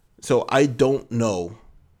 Mm-hmm. So I don't know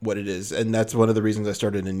what it is. And that's one of the reasons I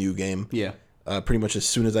started a new game. Yeah. Pretty much as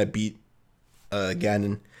soon as I beat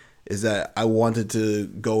Ganon, is that I wanted to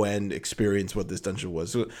go and experience what this dungeon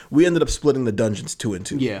was. So we ended up splitting the dungeons 2 and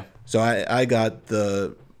 2. Yeah. So I got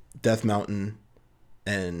the Death Mountain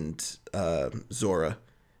and Zora.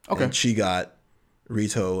 Okay. And she got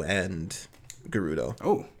Rito and Gerudo.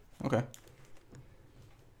 Oh, okay.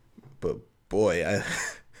 But boy,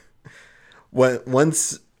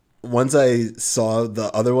 once I saw the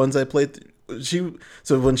other ones I played,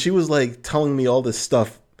 so when she was like telling me all this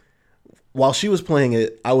stuff while she was playing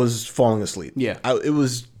it, I was falling asleep. Yeah.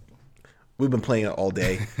 We've been playing it all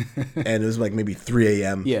day, and it was like maybe 3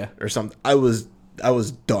 a.m. Yeah. or something. I was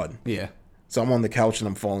done. Yeah. So I'm on the couch and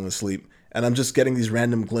I'm falling asleep, and I'm just getting these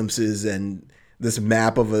random glimpses and this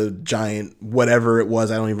map of a giant whatever it was.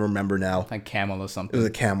 I don't even remember now. Like camel or something. It was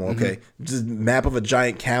a camel, okay. Just map of a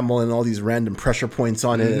giant camel and all these random pressure points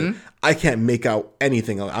on it. I can't make out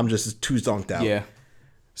anything. I'm just too zonked out. Yeah.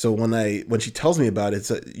 So when she tells me about it,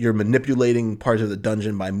 you're manipulating parts of the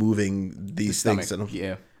dungeon by moving these things. And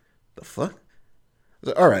Yeah. the fuck?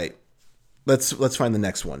 So, all right, let's find the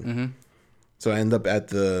next one. So I end up at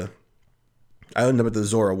the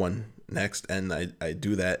Zora one next, and I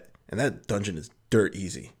do that, and that dungeon is dirt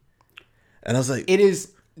easy. And I was like, it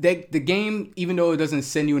is the game, even though it doesn't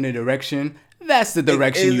send you in a direction, that's the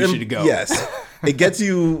direction you should go. Yes, it gets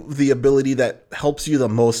you the ability that helps you the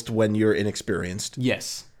most when you're inexperienced.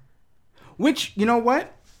 Yes. Which, you know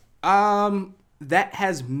what? That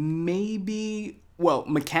has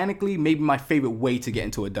mechanically, maybe my favorite way to get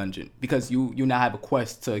into a dungeon, because you now have a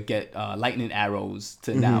quest to get lightning arrows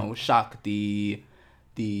to now shock the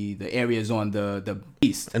areas on the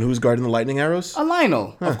beast. And who's guarding the lightning arrows? A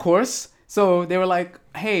Lionel, of course. So they were like,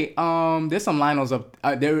 hey, there's some Lionels up.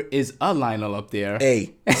 There is a Lionel up there.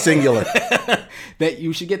 A singular. That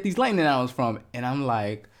you should get these lightning arrows from. And I'm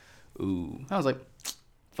like, ooh. I was like,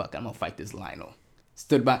 fuck, I'm gonna fight this Lionel.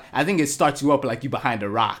 Stood by. I think it starts you up like you behind a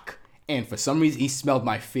rock. And for some reason, he smelled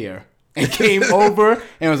my fear and came over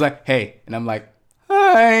and was like, hey. And I'm like,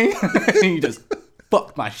 hi. And he just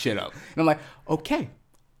fucked my shit up. And I'm like, okay,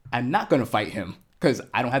 I'm not gonna fight him because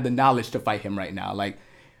I don't have the knowledge to fight him right now. Like,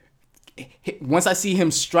 once I see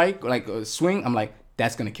him strike, like swing, I'm like,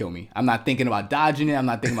 that's gonna kill me. I'm not thinking about dodging it. I'm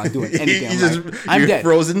not thinking about doing anything. I'm dead.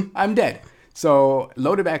 Frozen. I'm dead. So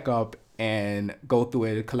load it back up and go through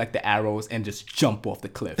it, collect the arrows, and just jump off the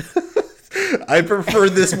cliff. I prefer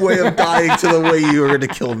this way of dying to the way you were gonna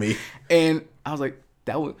kill me. And I was like,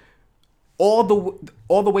 that was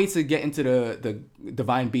all the ways to get into the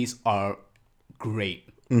divine beast are great,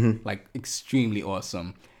 like extremely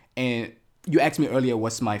awesome. And you asked me earlier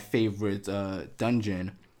what's my favorite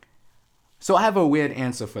dungeon. So I have a weird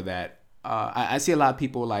answer for that. I see a lot of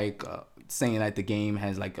people like saying that the game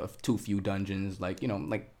has like too few dungeons, like, you know,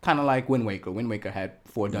 like kind of like Wind Waker. Wind Waker had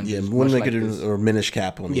 4 dungeons. Yeah, Wind Waker or Minish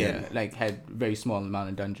Cap on the end. Like had very small amount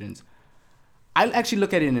of dungeons. I actually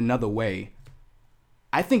look at it in another way.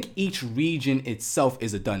 I think each region itself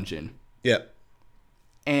is a dungeon. Yeah.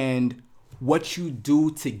 And what you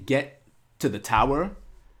do to get to the tower,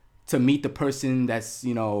 to meet the person that's,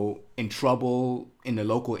 you know, in trouble in the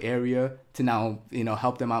local area, to now, you know,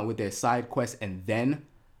 help them out with their side quest, and then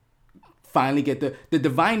finally get the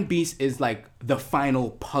divine beast is like the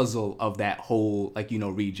final puzzle of that whole, like, you know,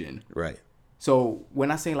 region. Right. So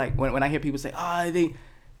when I say, like, when I hear people say,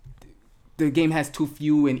 the game has too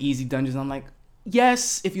few and easy dungeons, I'm like,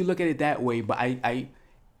 yes, if you look at it that way, but I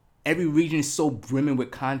every region is so brimming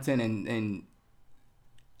with content and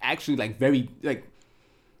actually, like, very, like,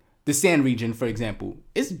 the sand region, for example,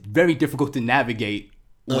 it's very difficult to navigate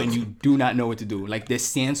when you do not know what to do. Like, there's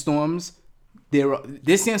sandstorms.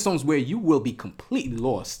 There's sandstorms where you will be completely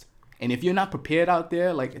lost. And if you're not prepared out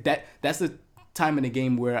there, like, that's the time in the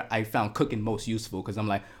game where I found cooking most useful, because I'm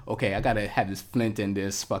like, okay, I gotta have this flint and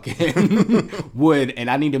this fucking wood, and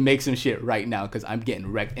I need to make some shit right now because I'm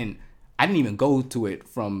getting wrecked. And I didn't even go to it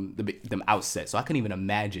from the outset, so I couldn't even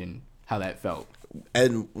imagine how that felt.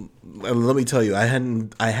 And let me tell you, I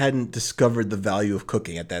hadn't discovered the value of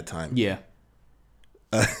cooking at that time. Yeah.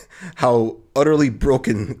 How utterly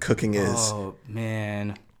broken cooking is. Oh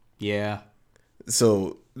man, yeah.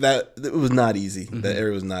 So it was not easy. That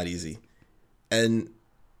area was not easy, and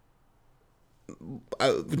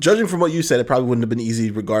judging from what you said, it probably wouldn't have been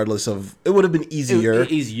easy. Regardless of, it would have been easier.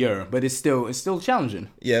 Easier, but it's still challenging.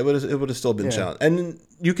 Yeah, it would have still been challenging, and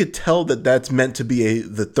you could tell that that's meant to be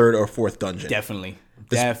the 3rd or 4th dungeon. Definitely.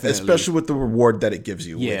 Especially with the reward that it gives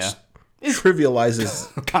you, which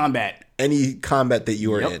trivializes combat. Any combat that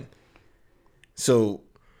you are in. So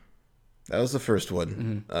that was the first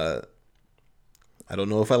one. I don't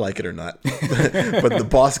know if I like it or not, but the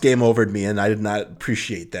boss game overed me, and I did not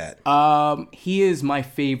appreciate that. He is my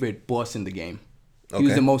favorite boss in the game. He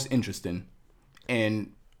was the most interesting,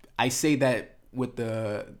 and I say that with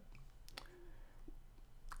the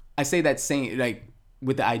saying, like,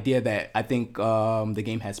 with the idea that I think the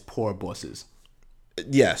game has poor bosses.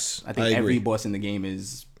 Yes, I think every boss in the game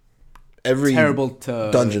is every terrible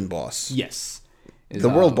to dungeon boss. Yes, the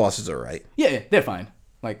world bosses are right. Yeah, they're fine.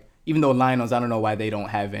 Like, even though Lionels, I don't know why they don't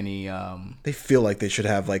have any. They feel like they should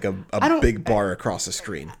have like a big bar across the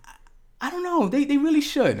screen. I don't know. They really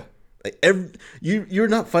should. Like you're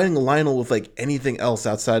not fighting a Lionel with like anything else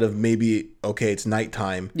outside of maybe, okay, it's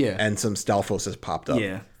nighttime. Yeah. And some Stalfos has popped up.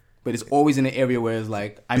 Yeah. But it's always in an area where it's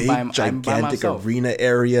like, I'm gigantic by myself. Arena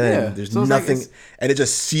area, and there's nothing, like and it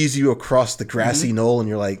just sees you across the grassy knoll, and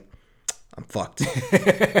you're like, I'm fucked. You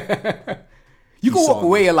can walk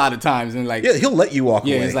away a lot of times, and like, yeah, he'll let you walk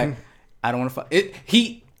away. Yeah, it's like, I don't want to fight.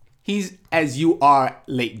 He's as you are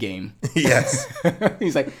late game. Yes.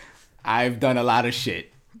 He's like, I've done a lot of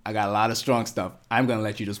shit. I got a lot of strong stuff. I'm gonna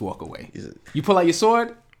let you just walk away. You pull out your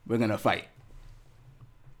sword, we're gonna fight.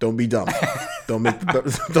 Don't be dumb. Don't make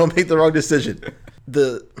the wrong decision.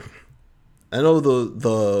 I know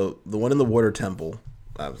the one in the water temple.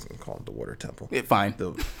 I was gonna call it the water temple. Fine.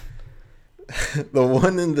 The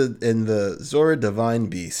one in the Zora Divine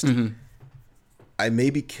Beast. I may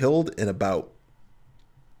be killed in about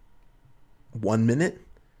 1 minute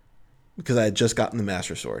because I had just gotten the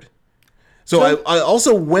Master Sword. So I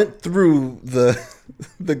also went through the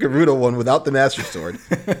Gerudo one without the Master Sword.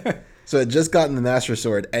 So I had just gotten the Master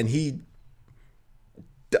Sword, and he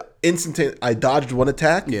I dodged one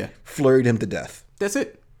attack, flurried him to death. That's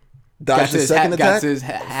it. Dodged the second attack,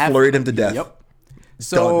 flurried him to death. Yep.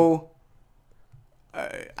 So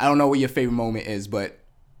I don't know what your favorite moment is, but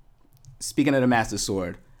speaking of the Master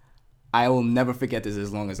Sword, I will never forget this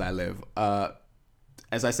as long as I live.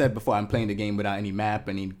 As I said before, I'm playing the game without any map,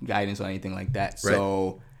 any guidance, or anything like that.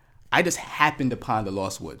 So I just happened upon the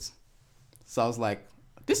Lost Woods. So I was like,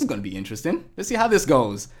 this is going to be interesting. Let's see how this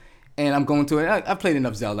goes. And I'm going to it. I've played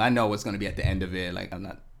enough Zelda. I know what's going to be at the end of it. Like, I'm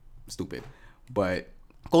not stupid. But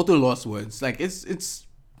go through the Lost Woods. Like, it's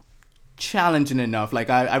challenging enough. Like,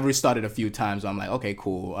 I've restarted a few times. I'm like, okay,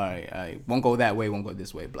 cool. All right. I won't go that way. Won't go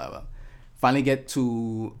this way. Blah, blah. Finally get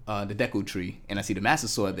to the Deku Tree. And I see the Master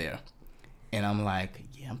Sword there. And I'm like,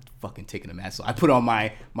 yeah, I'm fucking taking the Master Sword. I put on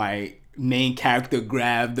my main character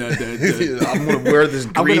grab the I'm gonna wear this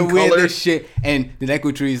green color. Wear this shit, and the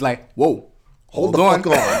Deku Tree is like, whoa, hold on.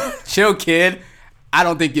 chill, kid. I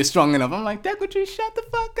don't think you're strong enough. I'm like, Deku, shut the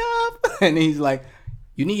fuck up. And he's like,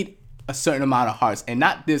 you need a certain amount of hearts. And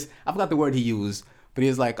not this, I forgot the word he used, but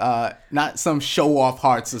he's like, not some show-off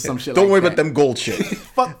hearts or some shit Don't like worry that. about them gold shit.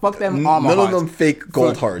 fuck them armor None hearts. of them fake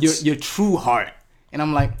gold hearts. Your true heart. And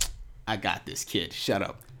I'm like, I got this, kid. Shut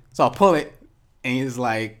up. So I pull it, and he's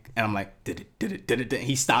like, and I'm like, did it.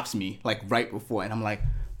 He stops me, like, right before, and I'm like,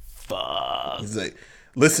 fuck. He's like,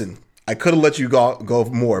 listen, I could have let you go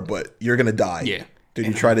more, but you're going to die. Yeah. Did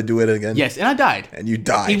you try to do it again? Yes, and I died. And you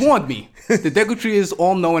died. He warned me. The Deku Tree is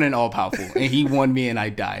all-knowing and all-powerful, and he warned me, and I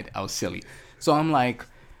died. I was silly. So I'm like,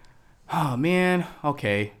 oh, man,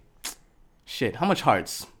 okay. Shit, how much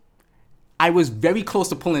hearts? I was very close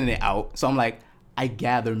to pulling it out, so I'm like, I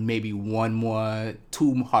gathered maybe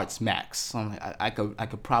 2 hearts max. So I'm like, I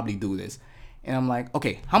could probably do this. And I'm like,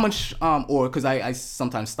 okay, how much orb? Because I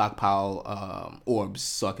sometimes stockpile orbs,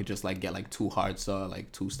 so I could just like get like 2 hearts or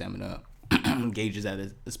like 2 stamina gauges at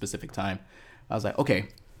a specific time. I was like, okay,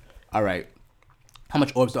 all right. How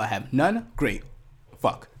much orbs do I have? None? Great.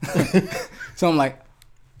 Fuck. So I'm like,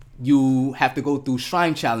 you have to go through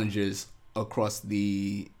shrine challenges across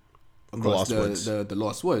the Lost Woods. The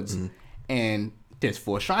Lost Woods. Mm-hmm. And there's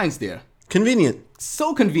 4 shrines there. Convenient.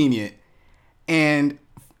 So convenient. And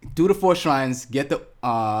do the 4 shrines, get the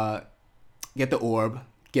orb,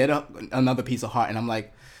 get another piece of heart, and I'm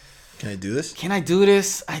like, can I do this? Can I do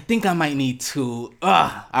this? I think I might need to.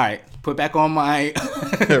 All right, put back on my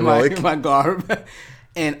my garb,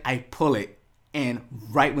 and I pull it. And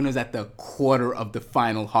right when it was at the quarter of the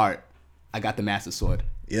final heart, I got the Master Sword.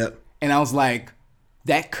 Yep. And I was like,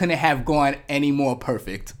 that couldn't have gone any more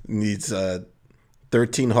perfect. Needs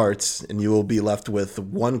 13 hearts, and you will be left with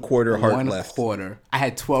 1/4 heart left. 1/4. I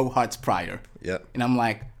had 12 hearts prior. Yep. And I'm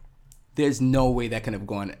like, there's no way that could have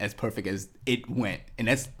gone as perfect as it went. And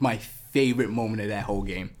that's my favorite moment of that whole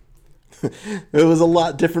game. It was a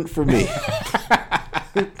lot different for me.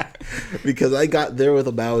 Because I got there with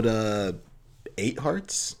about 8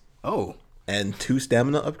 hearts. Oh. And 2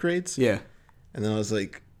 stamina upgrades. Yeah. And then I was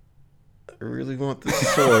like, I really want the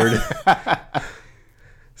sword.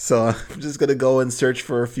 So I'm just going to go and search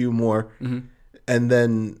for a few more. Mm-hmm. And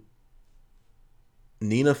then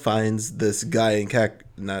Nina finds this guy in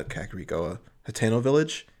Hateno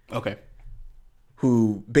Village. Okay.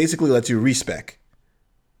 Who basically lets you respec.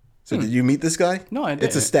 So did you meet this guy? No, I didn't.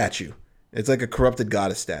 It's a statue. It's like a corrupted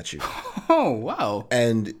goddess statue. Oh, wow.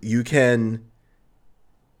 And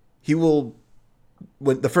he will,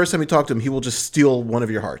 when the first time you talk to him, he will just steal one of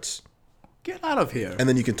your hearts. Get out of here. And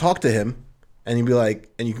then you can talk to him, and you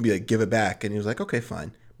can be like, give it back. And he was like, okay,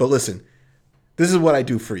 fine. But listen, this is what I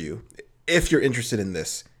do for you. If you're interested in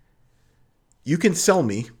this, you can sell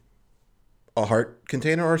me a heart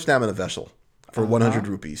container or a stamina vessel for 100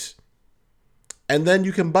 rupees. And then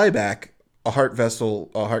you can buy back a heart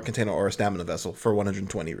container or a stamina vessel for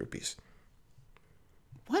 120 rupees.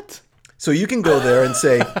 What? So you can go there and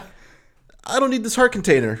say, I don't need this heart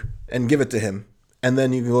container, and give it to him. And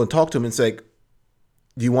then you can go and talk to him and say,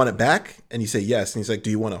 do you want it back? And you say yes. And he's like,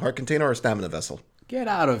 do you want a heart container or a stamina vessel? Get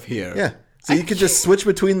out of here. Yeah. So you could just switch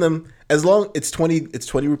between them. As long it's 20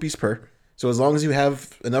 rupees per. So as long as you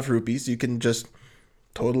have enough rupees, you can just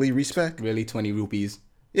totally respec. Really, 20 rupees?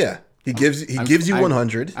 Yeah. He gives you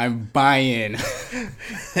 100. I'm buying.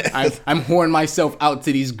 I'm whoring myself out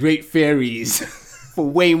to these great fairies for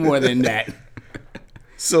way more than that.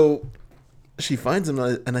 So she finds him,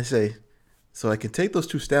 and I say, so I can take those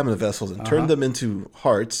 2 stamina vessels and turn them into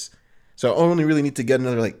hearts. So I only really need to get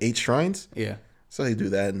another like 8 shrines. Yeah. So I do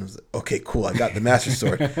that, and I was like, okay, cool, I got the Master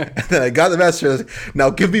Sword. And then I got the Master Sword. I was like, now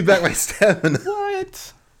give me back my stamina.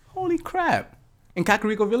 What? Holy crap. In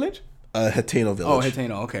Kakariko Village? Hateno Village. Oh,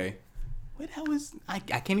 Hateno, okay. Where the hell is... I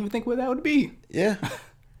can't even think where that would be. Yeah.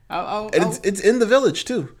 It's in the village,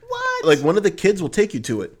 too. What? Like, one of the kids will take you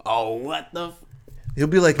to it. Oh, what the... He'll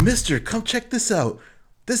be like, mister, come check this out.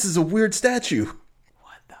 This is a weird statue.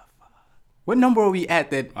 What the fuck? What number are we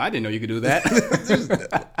at that... I didn't know you could do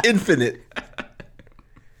that. Infinite.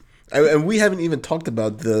 And we haven't even talked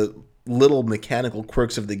about the little mechanical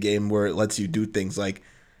quirks of the game where it lets you do things like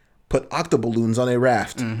put octoballoons on a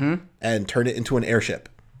raft and turn it into an airship.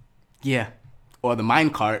 Yeah. Or the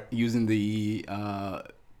minecart using the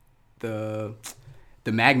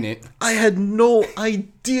magnet. I had no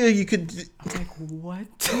idea you could... I'm like, what?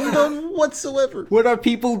 None whatsoever. What are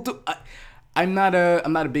people do? I'm not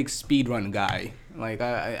a big speedrun guy. Like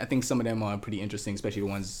I think some of them are pretty interesting, especially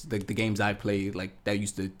the games I played, like that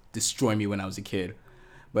used to destroy me when I was a kid.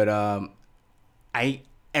 But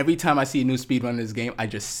every time I see a new speedrun in this game, I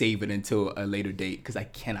just save it until a later date because I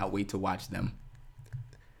cannot wait to watch them.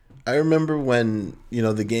 I remember when,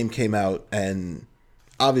 the game came out, and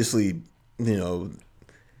obviously, most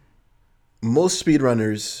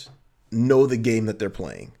speedrunners know the game that they're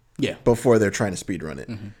playing before they're trying to speedrun it.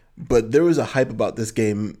 Mm-hmm. But there was a hype about this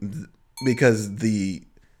game because the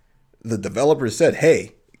developers said,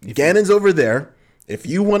 hey, Ganon's over there. If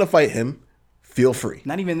you want to fight him, feel free.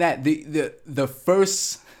 Not even that. The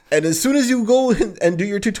first... And as soon as you go and do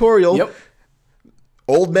your tutorial,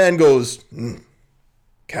 old man goes,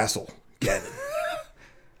 castle, Ganon,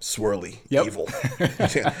 swirly, evil.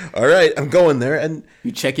 All right, I'm going there. And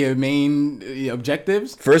you check your main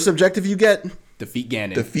objectives. First objective you get. Defeat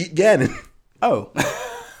Ganon. Defeat Ganon. Oh.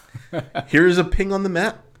 Here's a ping on the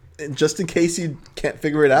map, just in case you can't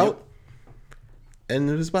figure it out. And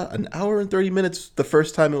it was about an hour and 30 minutes the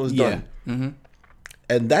first time it was done. Mm-hmm.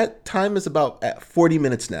 And that time is about at 40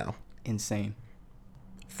 minutes now. Insane.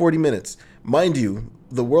 40 minutes. Mind you,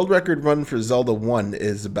 the world record run for Zelda 1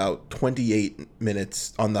 is about 28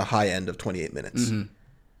 minutes, on the high end of 28 minutes. Mm-hmm.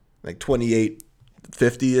 Like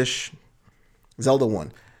 28:50-ish. Zelda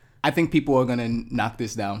 1. I think people are going to knock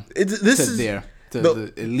this down. At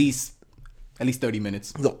least 30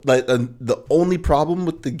 minutes. The only problem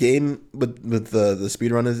with the game, with the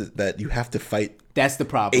speedrun, is that you have to fight. That's the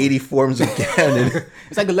problem. 80 forms of Ganon.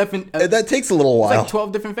 It's like that takes a little while. It's like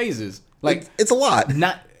 12 different phases. Like it's a lot.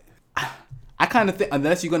 I kind of think,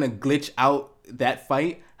 unless you're gonna glitch out that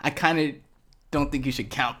fight, I kind of don't think you should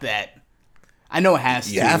count that. I know it has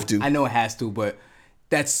to. You have to. I know it has to, but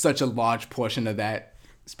that's such a large portion of that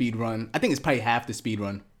speedrun. I think it's probably half the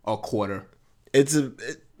speedrun or a quarter. It's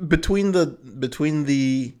between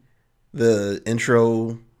the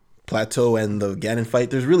intro plateau and the Ganon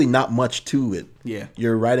fight, there's really not much to it. Yeah.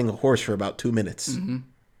 You're riding a horse for about 2 minutes.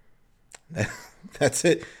 Mm-hmm. That's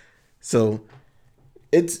it. So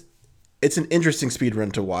it's an interesting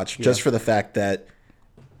speedrun to watch, just for the fact that,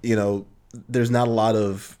 there's not a lot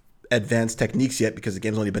of advanced techniques yet because the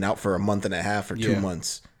game's only been out for a month and a half or 2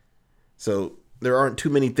 months. So there aren't too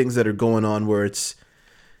many things that are going on where it's,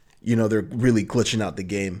 they're really glitching out the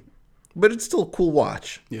game. But it's still a cool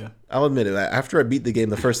watch. Yeah. I'll admit it. After I beat the game,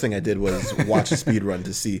 the first thing I did was watch a speed run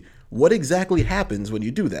to see what exactly happens when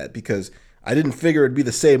you do that. Because I didn't figure it'd be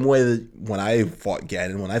the same way that when I fought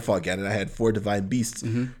Ganon. When I fought Ganon, I had 4 divine beasts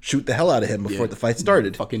shoot the hell out of him before the fight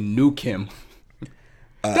started. Fucking nuke him.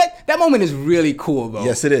 That moment is really cool, though.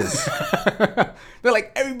 Yes, it is. They're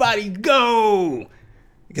like, everybody go!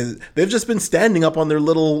 Because they've just been standing up on their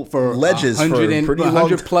little ledges for a pretty long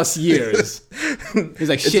 100 plus years. He's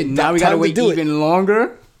like, shit, now we gotta wait even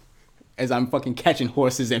longer as I'm fucking catching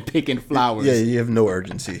horses and picking flowers. Yeah, you have no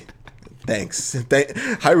urgency. Thanks.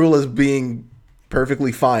 Hyrule is being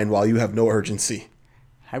perfectly fine while you have no urgency.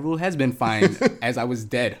 Hyrule has been fine as I was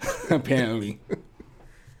dead, apparently.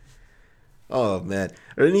 Oh, man.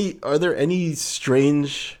 Are there any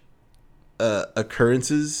strange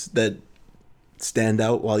occurrences that stand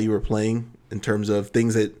out while you were playing, in terms of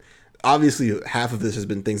things that, obviously half of this has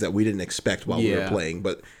been things that we didn't expect while we were playing,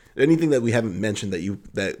 but anything that we haven't mentioned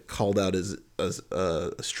that called out as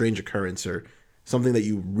a strange occurrence or something that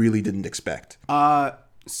you really didn't expect?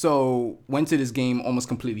 So went to this game almost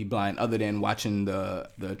completely blind, other than watching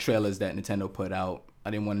the trailers that Nintendo put out. I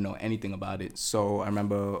didn't want to know anything about it. So I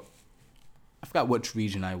remember, I forgot which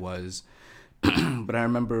region I was, but I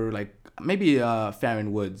remember like maybe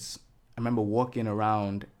Farron Woods. I remember walking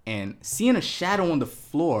around and seeing a shadow on the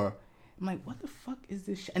floor. I'm like, what the fuck is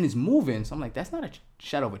this? And it's moving. So I'm like, that's not a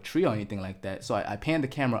shadow of a tree or anything like that. So I panned the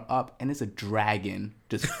camera up, and it's a dragon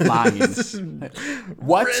just flying. Like,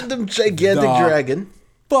 what? Random gigantic dragon.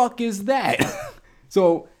 Fuck is that?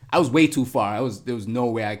 So I was way too far. There was no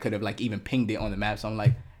way I could have like even pinged it on the map. So I'm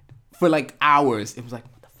like, for like hours, it was like,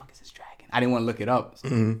 what the fuck is this dragon? I didn't want to look it up. So,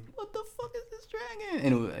 what the fuck is this dragon?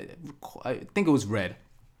 And I think it was red.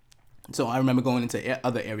 So I remember going into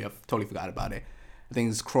other area. I totally forgot about it. I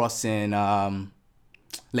think it's crossing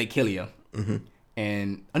Lake Hylia. Mm-hmm.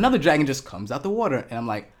 And another dragon just comes out the water. And I'm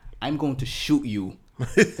like, I'm going to shoot you.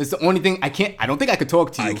 It's the only thing I don't think I could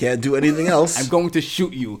talk to you. I can't do anything else. I'm going to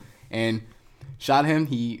shoot you. And shot him.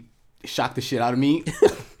 He shocked the shit out of me.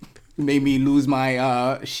 Made me lose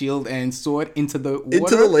my shield and sword into the water.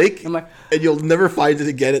 Into the lake. I'm like, and you'll never find it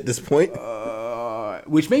again at this point.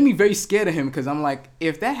 Which made me very scared of him, because I'm like,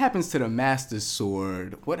 if that happens to the Master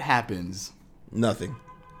Sword, what happens? Nothing.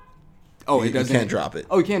 Oh, it doesn't. You can't drop it.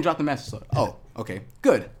 Oh, you can't drop the Master Sword. Oh, okay,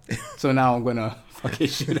 good. So now I'm gonna fuck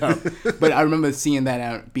his shit up. But I remember seeing that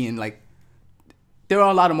out, being like, there are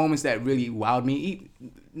a lot of moments that really wowed me.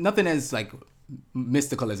 Nothing as like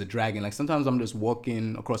mystical as a dragon. Like sometimes I'm just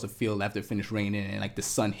walking across a field after it finished raining, and like the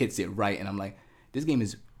sun hits it right, and I'm like, this game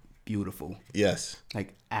is beautiful. Yes.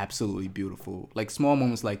 Like absolutely beautiful. Like small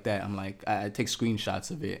moments like that, I'm like, I take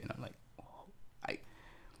screenshots of it, and I'm like, oh,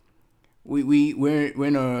 we're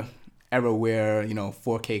in a era where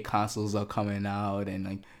 4K consoles are coming out, and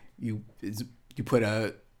like you put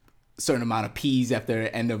a certain amount of P's after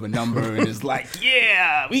the end of a number, and it's like,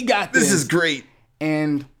 yeah, we got this. This is great.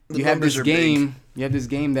 And The you have numbers this are game. big. You have this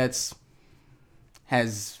game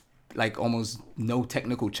has like almost no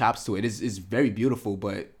technical chops to it. It's very beautiful,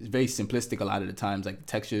 but it's very simplistic a lot of the times. Like the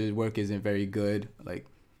texture work isn't very good. Like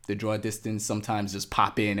the draw distance sometimes just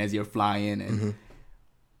pop in as you're flying, and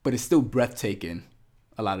but it's still breathtaking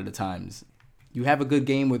a lot of the times. You have a good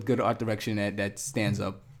game with good art direction that stands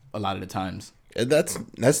up a lot of the times. And that's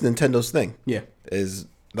Nintendo's thing. Yeah. Is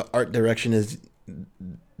the art direction is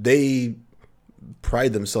they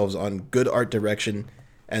pride themselves on good art direction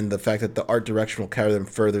and the fact that the art direction will carry them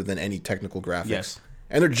further than any technical graphics. Yes.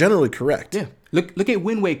 And they're generally correct. Yeah. Look at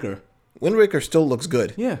Wind Waker. Wind Waker still looks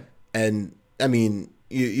good. Yeah. And I mean,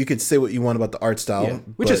 you could say what you want about the art style, Yeah.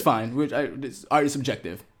 Which is fine. Art is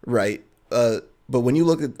subjective. right? But when you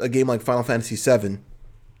look at a game like Final Fantasy VII,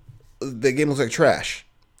 the game looks like trash.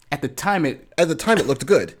 At the time it looked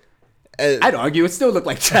good. I'd argue it still looked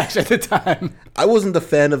like trash at the time. I wasn't a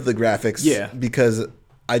fan of the graphics, Yeah. because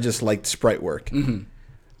I just liked sprite work.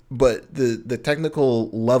 But the technical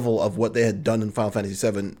level of what they had done in Final Fantasy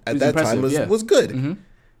VII at that time was good.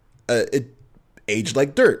 It aged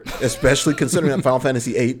like dirt, especially considering that Final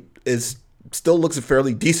Fantasy VIII still looks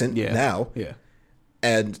fairly decent now. Yeah.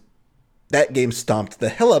 And that game stomped the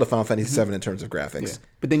hell out of Final Fantasy VII in terms of graphics. Yeah.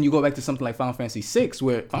 But then you go back to something like Final Fantasy VI,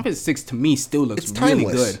 where Final Fantasy VI to me still looks It's really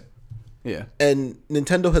timeless. good. Yeah. And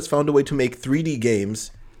Nintendo has found a way to make 3D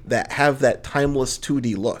games that have that timeless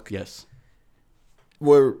 2D look. Yes.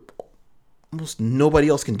 Where almost nobody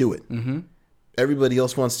else can do it. Everybody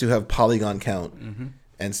else wants to have polygon count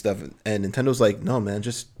and stuff. And Nintendo's like, no, man,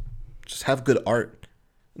 just have good art.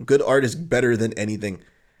 Good art is better than anything.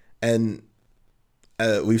 And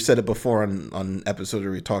we've said it before on episodes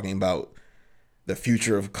where we're talking about the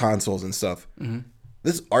future of consoles and stuff.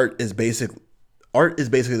 This art is basically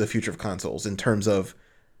the future of consoles in terms of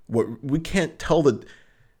what we can't tell the.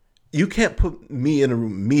 You can't put me in a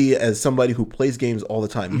room, me as somebody who plays games all the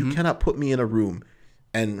time. You cannot put me in a room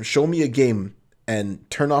and show me a game and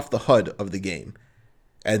turn off the HUD of the game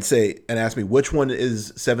and ask me which one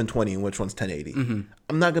is 720 and which one's 1080.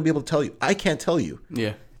 I'm not going to be able to tell you. I can't tell you.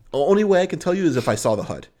 Yeah. The only way I can tell you is if I saw the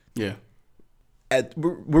HUD. Yeah.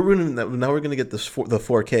 We're going to get the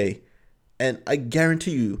 4K, and I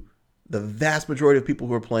guarantee you the vast majority of people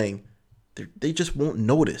who are playing, they just won't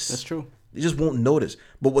notice. That's true. They just won't notice.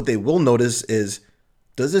 But what they will notice is,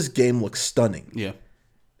 does this game look stunning? Yeah.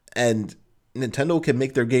 And Nintendo can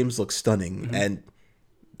make their games look stunning, and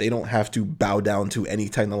they don't have to bow down to any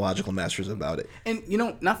technological masters about it. And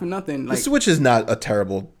not for nothing, like The Switch is not a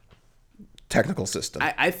terrible technical system.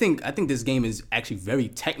 I think this game is actually very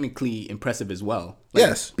technically impressive as well. Like,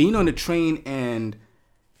 Yes. Being on the train and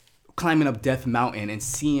climbing up Death Mountain and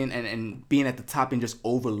seeing and being at the top and just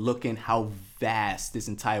overlooking how vast this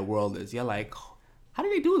entire world is. You're like, how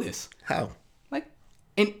did they do this? How? Like,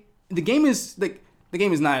 and the game is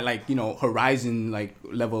not like, Horizon like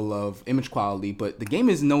level of image quality, but the game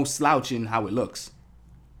is no slouch in how it looks.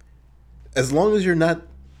 As long as you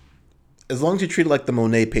treat it like the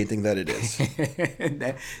Monet painting that it is.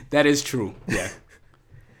 that is true. Yeah.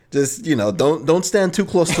 Just, don't stand too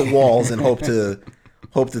close to walls and hope to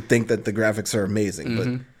think that the graphics are amazing.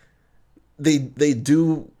 But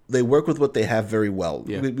they work with what they have very well.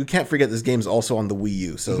 Yeah. We can't forget this game's also on the Wii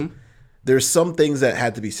U. So there's some things that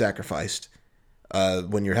had to be sacrificed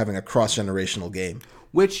when you're having a cross-generational game.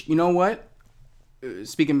 Which, you know what?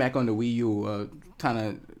 Speaking back on the Wii U, kind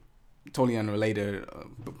of totally unrelated,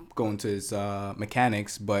 going to its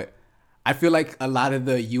mechanics, but I feel like a lot of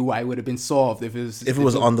the UI would have been solved if it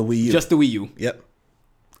was on the Wii U. Just the Wii U. Yep.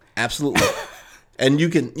 Absolutely. And you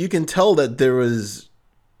can tell that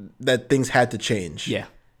that things had to change. Yeah.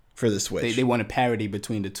 For the Switch. They wanted parity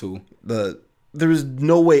between the two. There was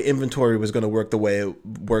no way inventory was going to work the way it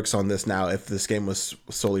works on this now if this game was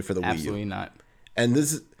solely for the Wii U. Absolutely not. And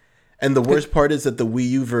the worst part is that the Wii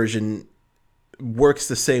U version works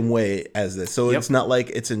the same way as this. So it's not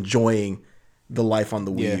like it's enjoying the life on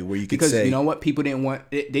the Wii U where you could say, because you know what, people didn't want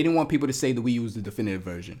they didn't want people to say the Wii U was the definitive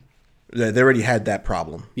version. They already had that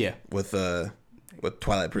problem. Yeah. With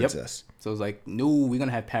Twilight Princess. So it's like, no, we're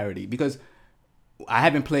gonna have parity, because I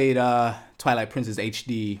haven't played Twilight Princess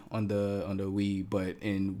HD on the Wii, but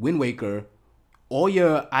in Wind Waker, all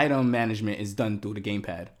your item management is done through the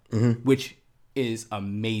gamepad, which is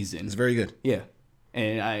amazing. It's very good. Yeah.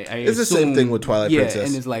 And I it's the same thing with Twilight Princess.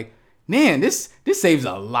 And it's like, man, this saves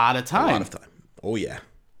a lot of time. A lot of time. Oh yeah.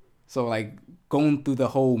 So like going through the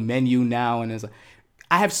whole menu now, and it's like,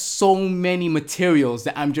 I have so many materials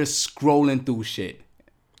that I'm just scrolling through shit.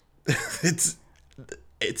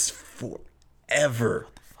 It's forever.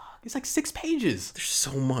 What the fuck? It's like 6 pages. There's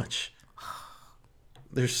so much.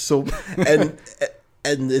 There's so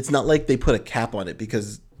and it's not like they put a cap on it,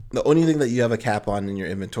 because the only thing that you have a cap on in your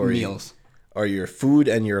inventory Meals are your food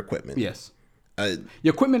and your equipment. Yes.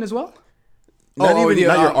 Your equipment as well? Not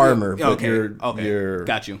your armor, but okay, your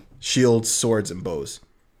got you. Shields, swords, and bows.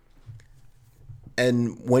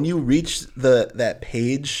 And when you reach that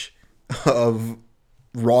page of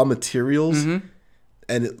raw materials, and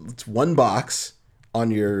it's one box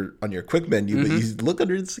on your quick menu, but you look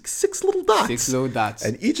under, it's like 6 little dots. 6 little dots.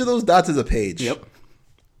 And each of those dots is a page. Yep.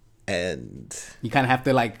 And you kind of have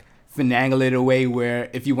to like finagle it away where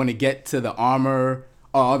if you want to get to the armor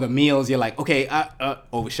or the meals, you're like, okay,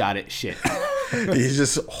 overshot it. Shit. You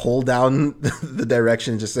just hold down the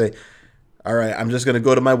direction and just say, all right, I'm just going to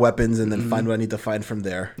go to my weapons and then find what I need to find from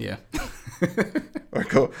there. Yeah. or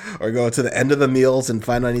go to the end of the meals and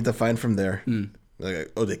find what I need to find from there.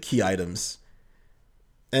 Like, the key items.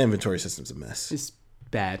 And inventory system's a mess. It's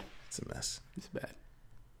bad. It's a mess. It's bad.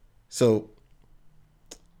 So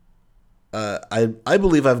I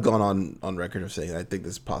believe I've gone on record of saying I think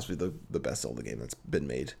this is possibly the best Zelda game that's been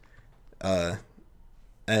made.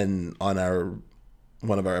 And on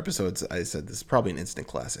one of our episodes, I said this is probably an instant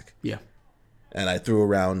classic. Yeah. And I threw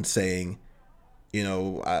around saying,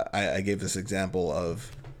 I gave this example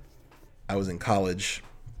of I was in college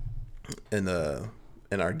in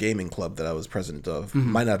our gaming club that I was president of.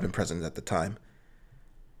 Might not have been president at the time.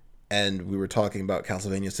 And we were talking about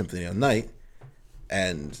Castlevania Symphony of the Night.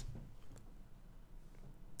 And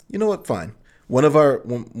you know what? Fine. One of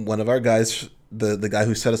our guys, the guy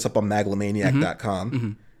who set us up on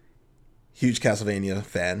Maglomaniac.com, huge Castlevania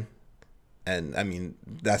fan. And I mean,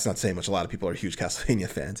 that's not saying much. A lot of people are huge Castlevania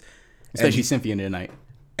fans, especially Symphony of the Night.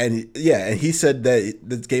 And he said that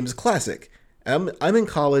this game is a classic. I'm in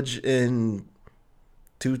college in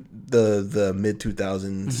the mid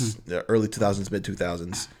 2000s, early 2000s, mid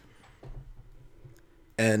 2000s,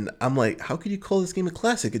 and I'm like, how could you call this game a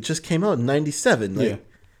classic? It just came out in '97. Like,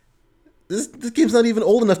 this game's not even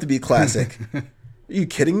old enough to be a classic. Are you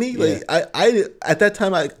kidding me? Like, I at that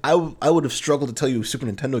time I would have struggled to tell you a Super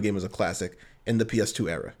Nintendo game was a classic in the PS2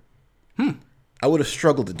 era. I would have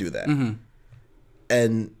struggled to do that.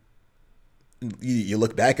 And you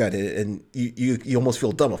look back at it and you almost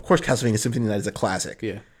feel dumb. Of course, Castlevania Symphony of the Night is a classic.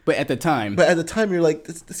 Yeah, but at the time you're like,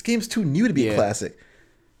 this game's too new to be a classic.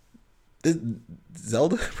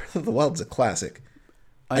 Zelda Breath of the Wild is a classic.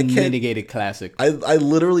 Unmitigated classic. I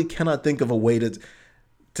literally cannot think of a way to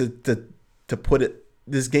put it.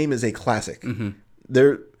 This game is a classic.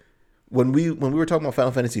 When we were talking about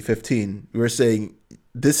Final Fantasy 15, we were saying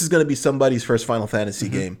this is going to be somebody's first Final Fantasy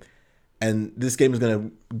game, and this game is going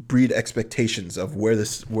to breed expectations of where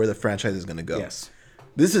the franchise is going to go. Yes,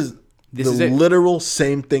 this is literal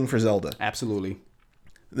same thing for Zelda. Absolutely.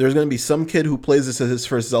 There's going to be some kid who plays this as his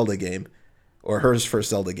first Zelda game, or her first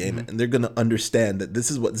Zelda game, and they're going to understand that this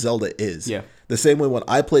is what Zelda is. Yeah. The same way when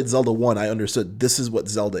I played Zelda 1, I understood this is what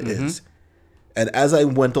Zelda is. And as I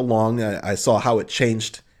went along, I saw how it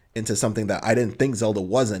changed into something that I didn't think Zelda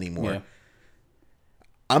was anymore. Yeah.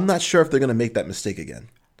 I'm not sure if they're going to make that mistake again.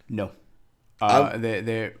 No.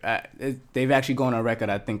 They've actually gone on record,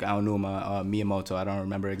 I think Aonuma Miyamoto, I don't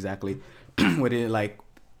remember exactly, where they're like,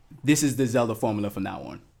 this is the Zelda formula from now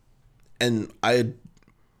on. And I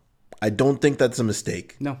don't think that's a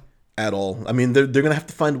mistake. No. At all. I mean, they're going to have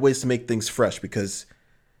to find ways to make things fresh, because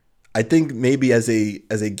I think maybe as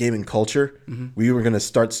a gaming culture, we were going to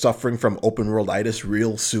start suffering from open world-itis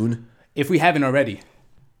real soon. If we haven't already.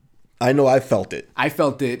 I know I felt it. I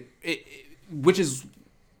felt it, which is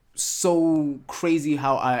so crazy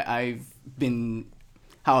how I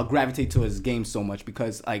gravitate towards games so much,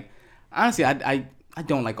 because like honestly I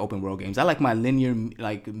don't like open world games. I like my linear,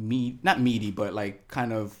 like not meaty, but like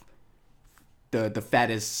kind of the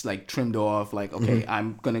fattest, like trimmed off, like okay,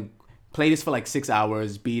 I'm gonna play this for like 6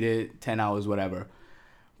 hours, beat it 10 hours, whatever.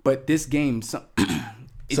 But this game,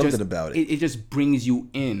 about it just brings you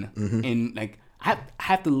in, and like I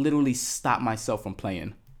have to literally stop myself from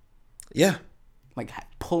playing. Yeah. Like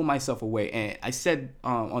pull myself away. And I said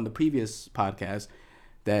on the previous podcast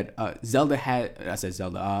that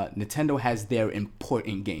Nintendo has their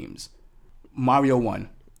important games. Mario 1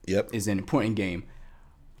 is an important game.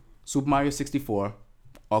 Super Mario 64,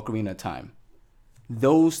 Ocarina of Time.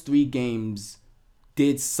 Those 3 games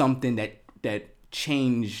did something that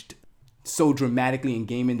changed so dramatically in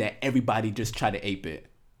gaming that everybody just try to ape it.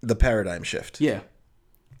 The paradigm shift. Yeah.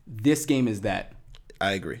 This game is that.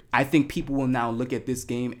 I agree. I think people will now look at this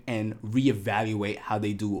game and reevaluate how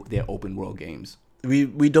they do their open world games. We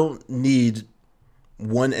don't need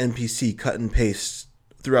one NPC cut and paste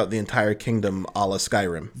throughout the entire kingdom a la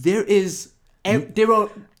Skyrim.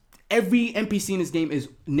 Every NPC in this game is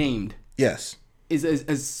named. Yes. Is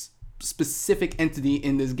a specific entity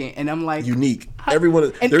in this game. And I'm like... Unique.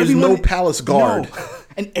 There's no palace guard. No.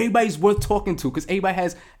 And everybody's worth talking to because everybody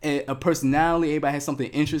has a personality. Everybody has something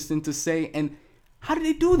interesting to say. And how do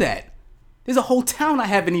they do that? There's a whole town I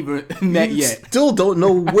haven't even met yet. Still don't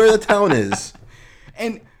know where the town is.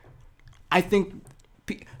 And I think...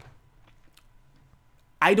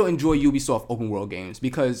 I don't enjoy Ubisoft open world games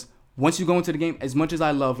because once you go into the game, as much as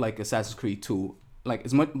I love like Assassin's Creed 2, like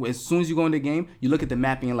as soon as you go into the game, you look at the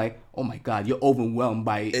map and you're like, oh my god, you're overwhelmed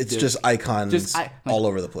by it's just icons all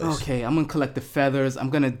over the place. Okay, I'm gonna collect the feathers.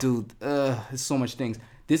 I'm gonna do there's so much things.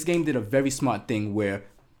 This game did a very smart thing where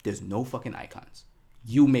there's no fucking icons.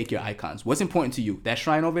 You make your icons. What's important to you? That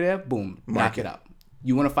shrine over there, boom, knock it up.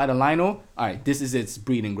 You want to fight a Lino? All right, this is its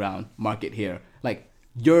breeding ground. Mark it here. Like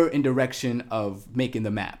you're in direction of making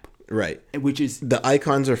the map. Right. Which is... The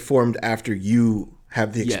icons are formed after you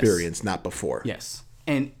have the experience, not before. Yes.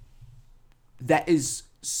 And that is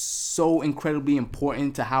so incredibly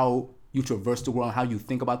important to how you traverse the world, how you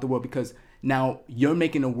think about the world, because now you're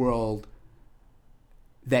making a world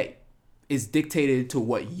that is dictated to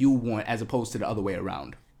what you want as opposed to the other way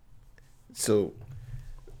around. So,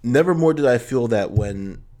 never more did I feel that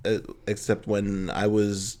except when I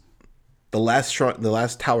was... The last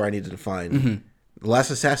tower I needed to find... Mm-hmm. The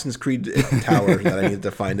last Assassin's Creed tower that I needed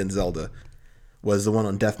to find in Zelda was the one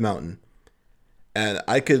on Death Mountain. And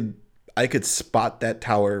I could spot that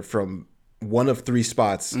tower from one of 3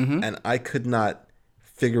 spots, mm-hmm. and I could not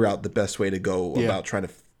figure out the best way to go about trying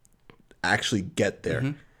to actually get there.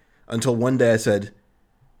 Mm-hmm. Until one day I said,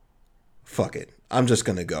 fuck it. I'm just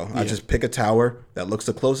going to go. Yeah. I just pick a tower that looks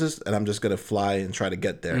the closest, and I'm just going to fly and try to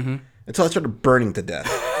get there. Mm-hmm. Until I started burning to death.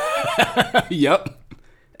 Yep.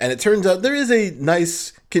 And it turns out there is a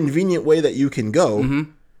nice, convenient way that you can go, mm-hmm.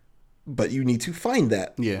 but you need to find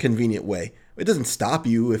that convenient way. It doesn't stop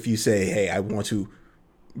you if you say, hey, I want to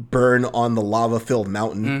burn on the lava-filled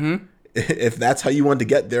mountain. Mm-hmm. If that's how you want to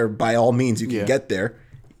get there, by all means, you can get there.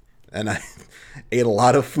 And I ate a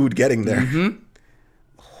lot of food getting there. Mm-hmm.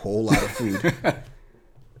 A whole lot of food.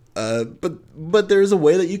 But there's a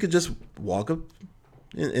way that you could just walk up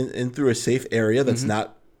in through a safe area that's mm-hmm.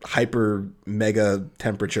 not hyper mega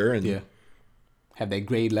temperature and have that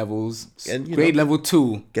grade levels and grade level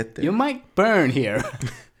 2 get there. You might burn here.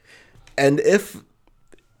 And if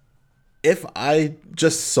I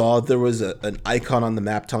just saw there was an icon on the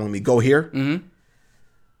map telling me go here, mm-hmm.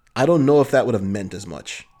 I don't know if that would have meant as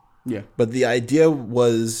much. Yeah. But the idea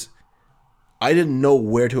was I didn't know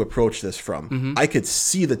where to approach this from. Mm-hmm. I could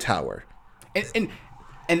see the tower.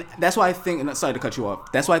 And that's why I think, and sorry to cut you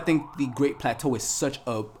off, that's why I think the Great Plateau is such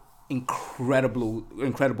a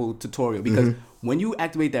incredible tutorial. Because mm-hmm. when you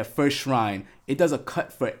activate that first shrine, it does a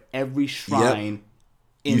cut for every shrine.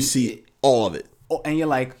 Yep. You see all of it. And you're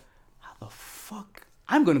like, how the fuck?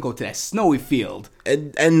 I'm going to go to that snowy field.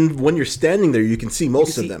 And when you're standing there, you can see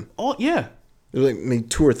most of them. Oh, yeah. There's like maybe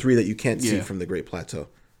 2 or 3 that you can't see from the Great Plateau.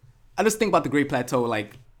 I just think about the Great Plateau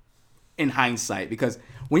like in hindsight, because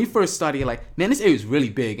when you first started, you're like, man, this area is really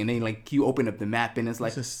big. And then like you open up the map and it's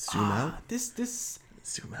like, just zoom out. This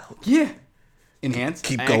zoom out. Yeah. Enhance.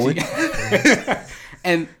 Keep going.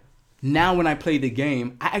 And now when I play the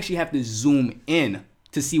game, I actually have to zoom in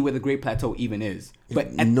to see where the Great Plateau even is.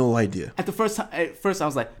 But no idea. At first I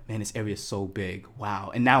was like, man, this area is so big.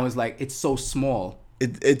 Wow. And now it's like, it's so small.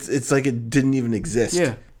 It's like it didn't even exist.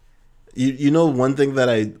 Yeah. You know, one thing that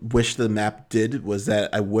I wish the map did was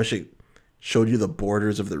that I wish it showed you the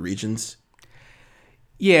borders of the regions.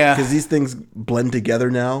 Yeah. Because these things blend together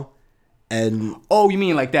now. And oh, you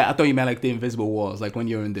mean like that? I thought you meant like the invisible walls. Like when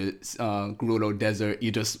you're in the Gerudo Desert,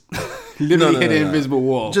 you just literally hit an invisible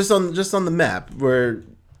wall. Just on the map where,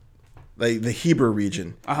 like the Heber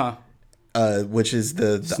region, which is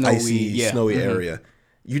the snowy, icy, snowy mm-hmm. area.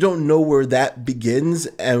 You don't know where that begins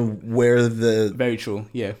and where the very true,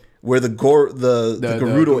 where the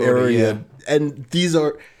Gerudo area, and these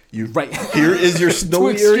are. Right. Here is your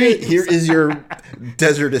snowy area. Here is your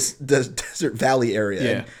desert valley area. Yeah.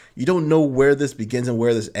 And you don't know where this begins and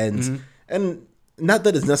where this ends. Mm-hmm. And not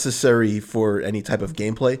that it's necessary for any type of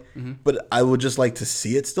gameplay, mm-hmm. but I would just like to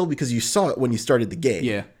see it still because you saw it when you started the game.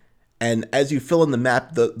 Yeah. And as you fill in the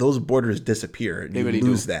map, those borders disappear. And they you really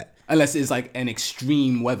lose do. that. Unless it's like an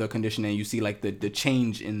extreme weather condition and you see like the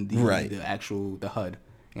change in the the HUD. And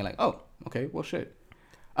you're like, oh, okay, well shit.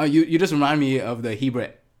 You just remind me of the Hebrew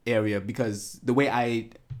area, because the way I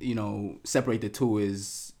separate the two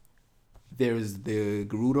is there's the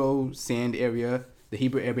Gerudo sand area, the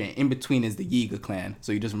Hebrew area, and in between is the Yiga clan.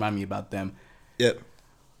 So you just remind me about them. Yep.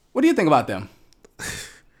 What do you think about them?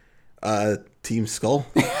 Team Skull.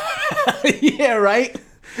 Yeah, right.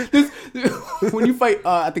 When you fight,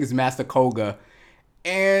 I think it's Master Koga,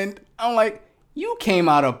 and I'm like, you came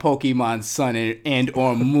out of Pokemon Sun and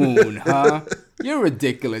or Moon, huh? You're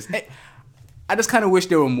ridiculous. I just kind of wish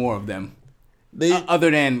there were more of them. Other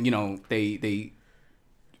than they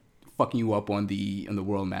fucking you up on the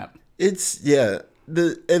world map. This is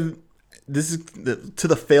to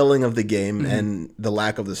the failing of the game and the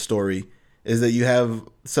lack of the story is that you have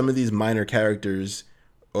some of these minor characters,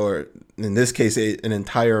 or in this case, an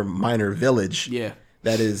entire minor village. Yeah.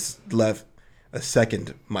 That is left, a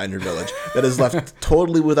second minor village that is left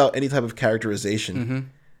totally without any type of characterization.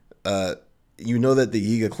 You know that the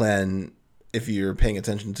Yiga clan, if you're paying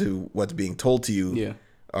attention to what's being told to you,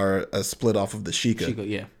 are a split off of the Sheikah.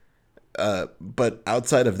 Yeah. But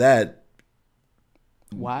outside of that,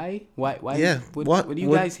 why? Yeah. What are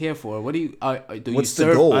you guys here for? What do you? Do you what's the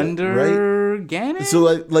serve goal, under Ganon?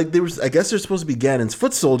 So I guess they're supposed to be Ganon's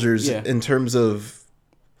foot soldiers in terms of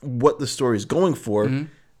what the story is going for,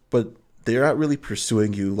 but they're not really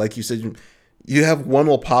pursuing you. Like you said, you have one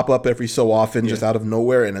will pop up every so often, just out of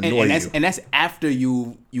nowhere, and annoy you. And that's after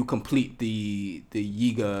you complete the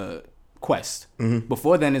Yiga quest.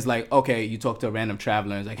 Before then, it's like, okay, you talk to a random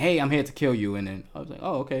traveler, and it's like, hey, I'm here to kill you, and then I was like,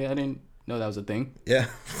 oh, okay, I didn't know that was a thing. Yeah,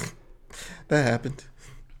 that happened.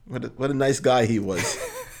 What a nice guy he was.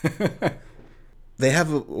 They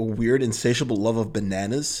have a weird, insatiable love of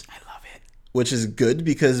bananas. I love it. Which is good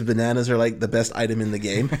because bananas are like the best item in the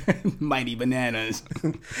game. Mighty bananas.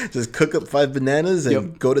 Just cook up 5 bananas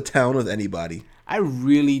and go to town with anybody. I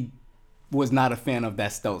really was not a fan of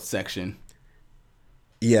that stealth section.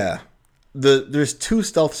 Yeah. There's 2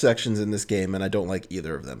 stealth sections in this game, and I don't like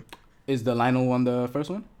either of them. Is the Lionel one the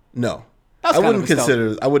first one? No. I wouldn't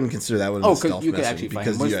consider that one a stealth because you could actually fight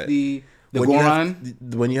him. What's the Goron?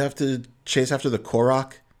 When you have to chase after the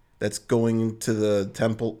Korok that's going to the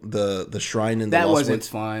temple, the shrine in the Lost Lost wasn't Woods.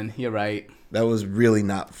 fun. You're right. That was really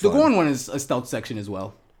not fun. The Goron one is a stealth section as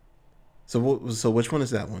well. So which one is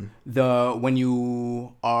that one? When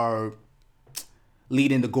you are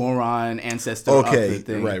leading the Goron ancestor up the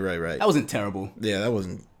thing. Right. That wasn't terrible. Yeah, that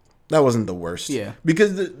wasn't the worst. Yeah.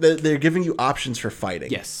 Because they're giving you options for fighting.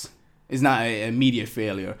 Yes. It's not an immediate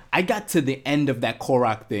failure. I got to the end of that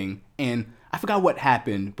Korok thing, and I forgot what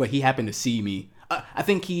happened, but he happened to see me. I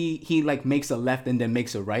think he like makes a left and then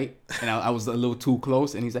makes a right, and I was a little too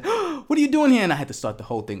close, and he's like, oh, what are you doing here? And I had to start the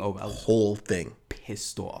whole thing over. I was whole thing.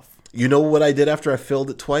 pissed off. You know what I did after I failed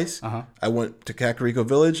it twice? I went to Kakariko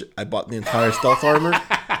Village. I bought the entire stealth armor.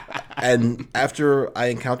 And after I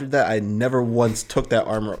encountered that, I never once took that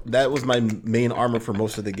armor. That was my main armor for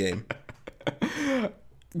most of the game.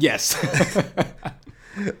 Yes.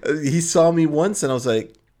 He saw me once, and I was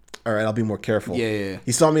like, all right, I'll be more careful. Yeah.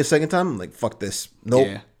 He saw me a second time. I'm like, fuck this. Nope.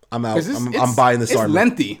 Yeah. I'm out. I'm buying this armor. It's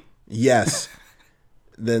lengthy. Yes.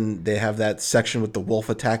 Then they have that section with the wolf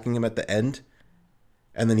attacking him at the end.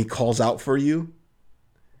 And then he calls out for you.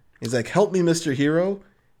 He's like, help me, Mr. Hero.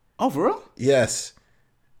 Oh, for real? Yes.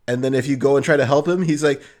 And then if you go and try to help him, he's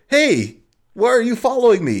like, hey, why are you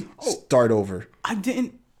following me? Start over. I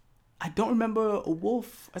don't remember a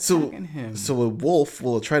wolf attacking him. So a wolf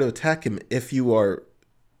will try to attack him if you are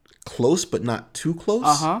close but not too close.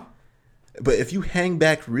 Uh-huh. But if you hang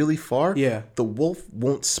back really far, the wolf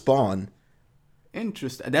won't spawn.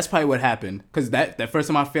 Interesting. That's probably what happened. Because that first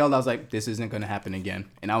time I failed, I was like, this isn't going to happen again.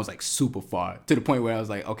 And I was like super far. To the point where I was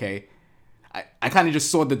like, okay. I kind of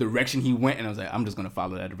just saw the direction he went, and I was like, I'm just going to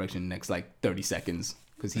follow that direction the next like 30 seconds.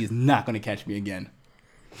 Because he's not going to catch me again.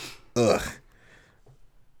 Ugh.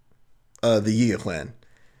 The Yiga clan.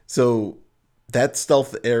 So that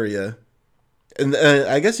stealth area, and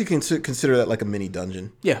I guess you can consider that like a mini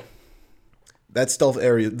dungeon. Yeah. That stealth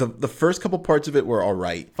area, the first couple parts of it were all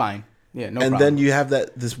right. Fine. Yeah, no and problem. then you have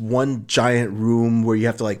this one giant room where you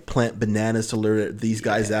have to like plant bananas to lure these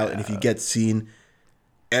guys out, and if you get seen,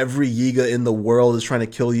 every Yiga in the world is trying to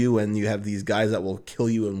kill you, and you have these guys that will kill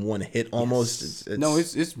you in one hit almost.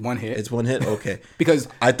 Yes. It's one hit. It's one hit? Okay. Because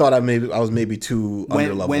I thought I was maybe too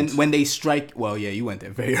underleveled. When they strike, well, yeah, you went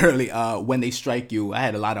there very early. When they strike you, I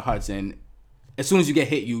had a lot of hearts, and as soon as you get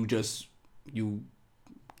hit, you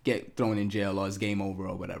get thrown in jail or it's game over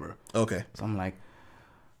or whatever. Okay. So I'm like,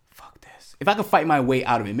 fuck this. If I could fight my way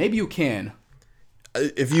out of it, maybe you can.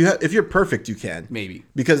 If you're perfect, you can Maybe.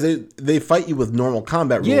 because they fight you with normal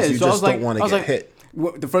combat rules. Yeah, You so I just was don't want to get hit.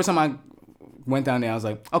 The first time I went down there, I was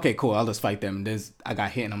like, okay, cool, I'll just fight them. I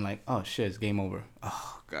got hit, and I'm like, oh shit, it's game over.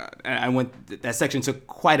 Oh god, and that section took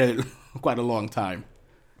quite a long time.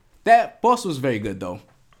 That boss was very good though.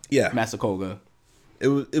 Yeah, Masakoga.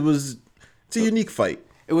 It's a unique fight.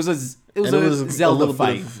 It was a Zelda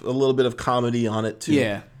fight. A little bit of comedy on it too.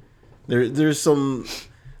 Yeah, there's some.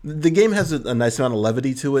 The game has a nice amount of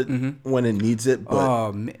levity to it when it needs it.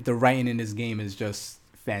 But the writing in this game is just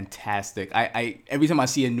fantastic. I every time I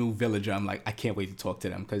see a new villager, I'm like, I can't wait to talk to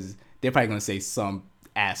them because they're probably gonna say some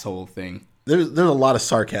asshole thing. There's a lot of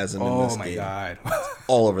sarcasm in this game. Oh my god,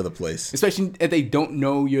 all over the place. Especially if they don't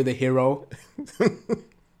know you're the hero.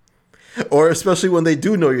 Or especially when they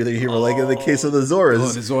do know you're the hero, like in the case of the Zoras. Oh,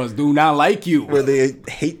 the Zoras do not like you. Where they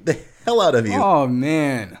hate the hell out of you. Oh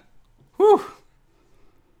man. Whew.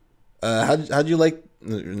 How'd you like?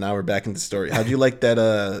 Now we're back into the story. How'd you like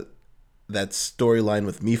that storyline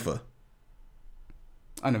with Mifa?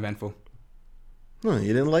 Uneventful. No,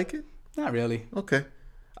 you didn't like it? Not really. Okay.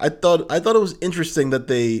 I thought it was interesting that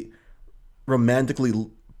they romantically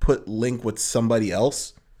put Link with somebody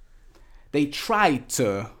else. They tried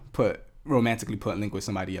to romantically put Link with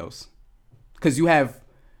somebody else, because you have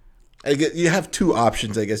two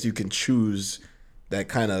options. I guess you can choose that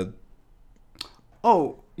kind of.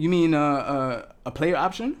 Oh, you mean a player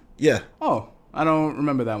option? Yeah. Oh, I don't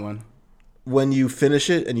remember that one. When you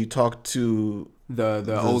finish it and you talk to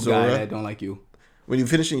the old Zora guy that don't like you. When you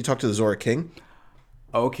finish and you talk to the Zora King.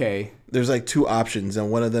 Okay. There's like two options,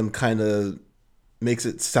 and one of them kind of makes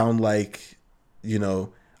it sound like,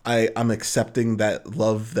 I'm accepting that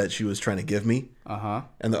love that she was trying to give me. Uh-huh.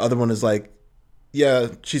 And the other one is like, yeah,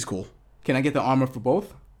 she's cool. Can I get the armor for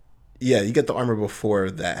both? Yeah, you get the armor before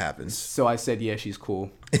that happens. So I said, yeah, she's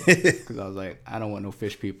cool. Because I was like, I don't want no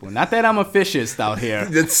fish people. Not that I'm a fishist out here.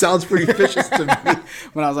 That sounds pretty fishish to me.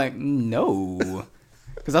 But I was like, no.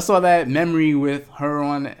 Because I saw that memory with her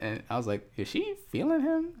on, and I was like, is she feeling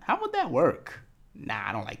him? How would that work? Nah,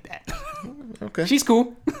 I don't like that. Okay. She's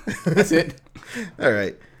cool. That's it. All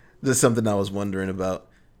right. This is something I was wondering about.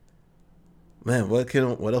 Man, what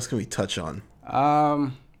else can we touch on?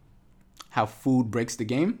 How food breaks the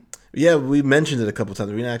game. Yeah, we mentioned it a couple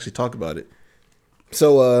times. We didn't actually talk about it.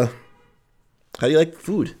 So, how do you like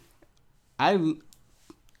food? The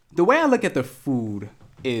way I look at the food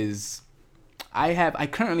is, I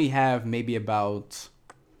currently have maybe about,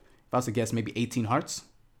 if I was to guess, maybe 18 hearts.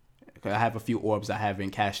 I have a few orbs I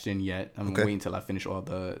haven't cashed in yet. I'm waiting until I finish all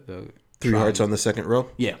the 3 hearts on the second row?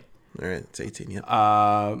 Yeah. All right, it's 18,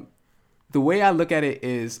 yeah. The way I look at it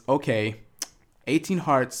is, okay, 18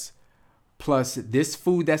 hearts plus this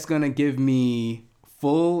food that's going to give me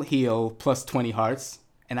full heal plus 20 hearts,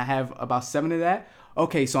 and I have about 7 of that.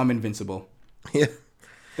 Okay, so I'm invincible. Yeah.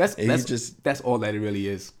 That's all that it really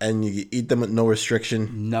is. And you eat them with no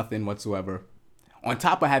restriction? Nothing whatsoever. On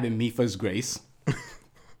top of having Mifa's Grace,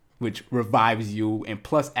 which revives you, and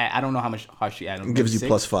plus, I don't know how much heart she added. It gives you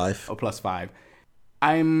 +5. Oh, +5.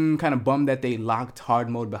 I'm kind of bummed that they locked hard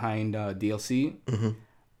mode behind DLC. Mm-hmm.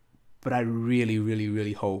 But I really, really,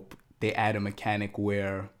 really hope they add a mechanic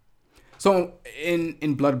where... So, in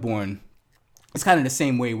Bloodborne, it's kind of the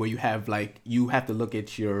same way where you have to look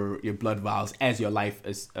at your blood vials as your life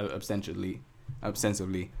is ostensibly.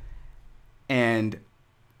 And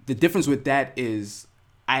the difference with that is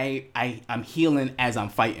I'm healing as I'm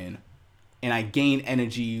fighting, and I gain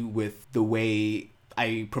energy with the way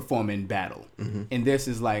I perform in battle. Mm-hmm. And this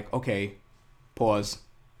is like, okay, pause,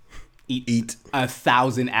 eat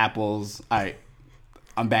 1,000 apples. All right,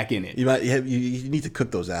 I'm back in it. You need to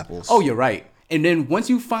cook those apples. Oh, you're right. And then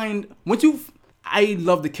I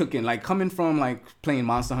love the cooking. Like, coming from like playing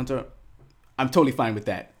Monster Hunter, I'm totally fine with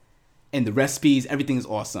that. And the recipes, everything is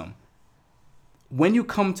awesome. When you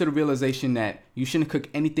come to the realization that you shouldn't cook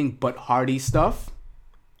anything but hearty stuff,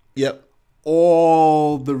 yep,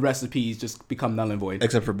 all the recipes just become null and void.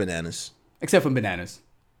 Except for bananas.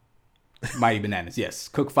 Mighty bananas, yes.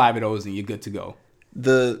 Cook 5 of those and you're good to go.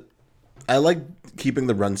 I like keeping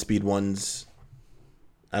the run speed ones.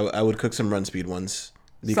 I would cook some run speed ones.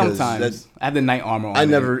 Because sometimes. I have the knight armor on.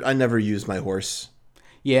 I never use my horse.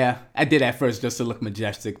 Yeah, I did at first just to look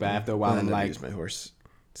majestic, but after a while I'm like... I use my horse.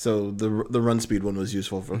 So the run speed one was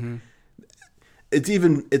useful for... Mm-hmm. It's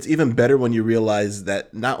even better when you realize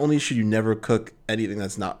that not only should you never cook anything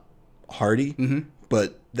that's not hearty, mm-hmm.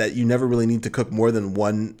 but that you never really need to cook more than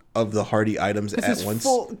one of the hearty items at once.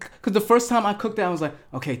 Because the first time I cooked that, I was like,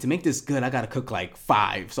 okay, to make this good, I got to cook like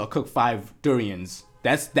 5. So I'll cook 5 durians.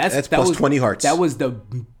 That plus 20 hearts. That was the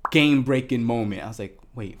game-breaking moment. I was like,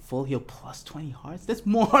 wait, full heal plus 20 hearts? That's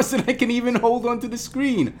more hearts than I can even hold onto the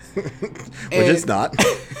screen. Which it's not.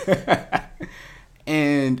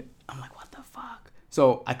 And I'm like, what the fuck?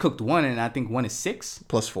 So I cooked one, and I think one is 6.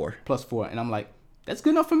 Plus 4. Plus 4. And I'm like, that's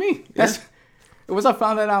good enough for me. That's once I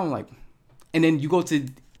found that out, I'm like, and then you go to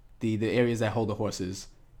the areas that hold the horses.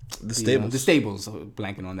 The stables. The stables,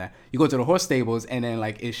 blanking on that. You go to the horse stables, and then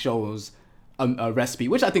like it shows a recipe,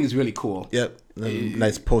 which I think is really cool. Yep.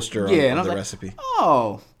 Nice poster on and I was the like, recipe.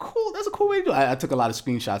 Oh, cool. That's a cool way to do it. I took a lot of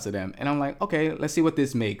screenshots of them, and I'm like, okay, let's see what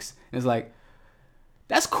this makes. And it's like,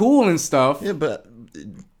 that's cool and stuff. Yeah, but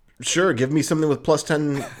sure, give me something with plus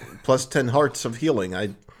 10 hearts of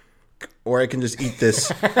healing. Or I can just eat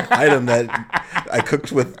this item that I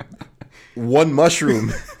cooked with one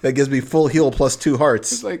mushroom that gives me full heal plus 2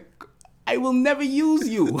 hearts. It's like, I will never use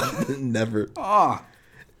you. Never.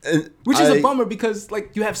 Which is a bummer, because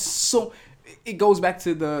like you have it goes back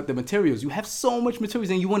to the materials. You have so much materials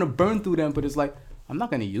and you want to burn through them, but it's like, I'm not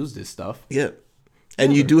going to use this stuff. Yeah.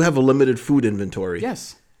 And you do have a limited food inventory.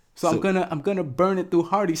 Yes. So I'm gonna burn it through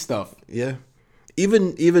hardy stuff. Yeah.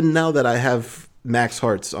 Even now that I have max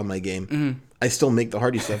hearts on my game, I still make the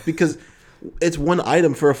hardy stuff because it's one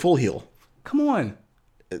item for a full heal. Come on.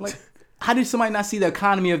 Like, how did somebody not see the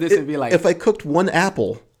economy of this and be like, if I cooked one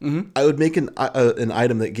apple, I would make an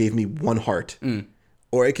item that gave me 1 heart.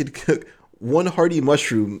 Or I could cook one hardy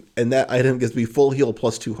mushroom and that item gives me full heal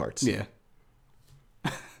plus 2 hearts. Yeah.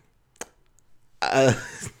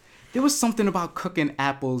 There was something about cooking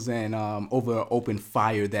apples and over an open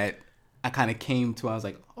fire that I kind of came to. I was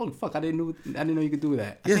like, "Oh fuck! I didn't know you could do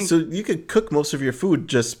that." So you could cook most of your food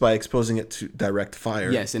just by exposing it to direct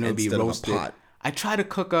fire. Yes, and it would be roasted. I tried to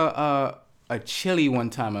cook a chili one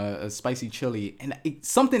time, a spicy chili, and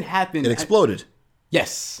something happened. It exploded.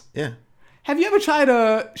 Yes. Yeah. Have you ever tried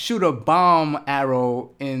to shoot a bomb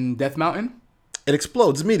arrow in Death Mountain? It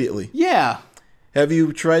explodes immediately. Yeah. Have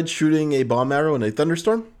you tried shooting a bomb arrow in a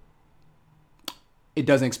thunderstorm? It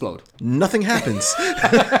doesn't explode. Nothing happens.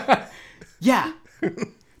 Yeah.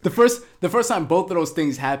 The first time both of those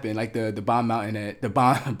things happened, like the bomb at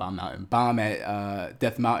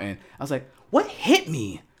Death Mountain, I was like, what hit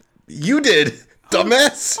me? You did,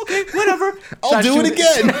 dumbass. Okay, whatever. I'll do it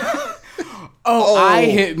again. I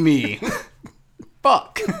hit me.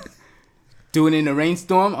 Fuck. Doing it in a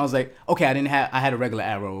rainstorm, I was like, okay, I had a regular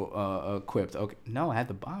arrow equipped. Okay, no, I had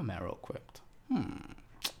the bomb arrow equipped.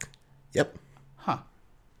 Yep. Huh.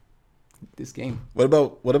 This game. What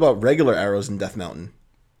about regular arrows in Death Mountain?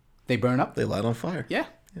 They burn up? They light on fire. Yeah.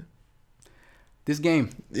 This game.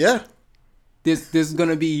 Yeah. There's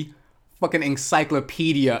gonna be fucking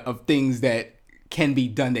encyclopedia of things that can be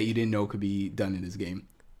done that you didn't know could be done in this game.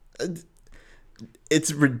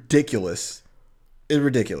 It's ridiculous. It's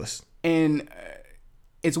ridiculous. And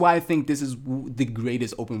it's why I think this is the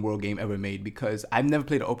greatest open world game ever made, because I've never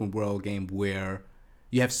played an open world game where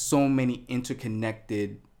you have so many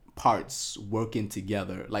interconnected parts working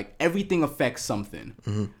together. Like, everything affects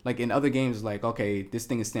something. Like in other games, like, okay, this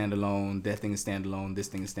thing is standalone, that thing is standalone, this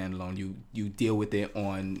thing is standalone. You deal with it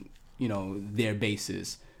on, their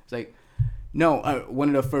basis. It's like, no,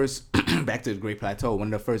 one of the first back to the Great Plateau,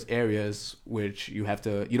 one of the first areas which you don't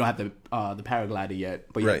have the paraglider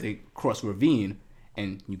yet, but you have to cross a ravine,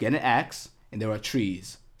 and you get an axe, and there are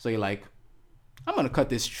trees. So you're like, I'm gonna cut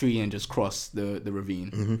this tree and just cross the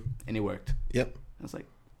ravine, and it worked. Yep. I was like,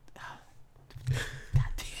 God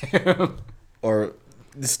damn. Or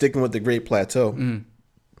sticking with the Great Plateau,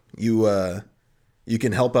 you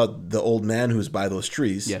can help out the old man who's by those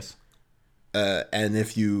trees. Yes. And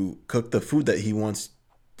if you cook the food that he wants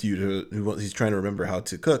you to, he's trying to remember how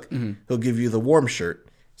to cook, he'll give you the warm shirt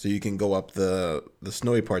so you can go up the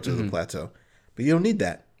snowy parts of the plateau. But you don't need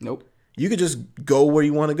that. Nope. You could just go where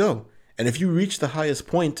you want to go. And if you reach the highest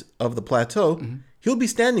point of the plateau, he'll be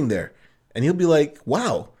standing there. And he'll be like,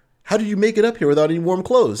 wow, how did you make it up here without any warm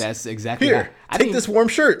clothes? That's exactly here. Take this warm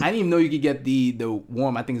shirt. I didn't even know you could get the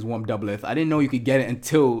warm, I think it's warm doubleth. I didn't know you could get it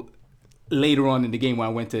until later on in the game when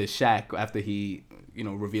I went to his shack after he,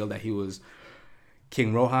 revealed that he was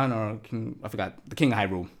King Rohan or King, I forgot, the King of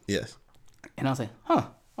Hyrule. Yes. And I was like, I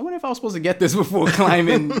wonder if I was supposed to get this before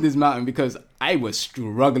climbing this mountain, because I was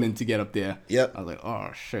struggling to get up there. Yep. I was like,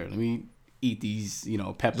 oh, shit, let me eat these,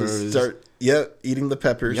 peppers. Just start, eating the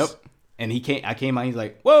peppers. Yep. And I came out, he's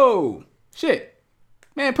like, whoa, shit,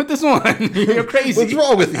 man, put this on. You're crazy. What's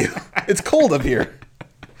wrong with you? It's cold up here.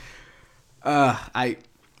 I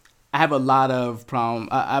have a lot of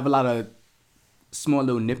I have a lot of small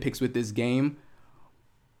little nitpicks with this game,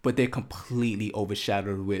 but they're completely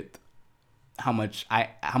overshadowed with how much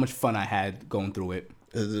fun I had going through it.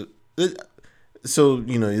 So,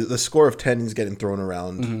 the score of 10 is getting thrown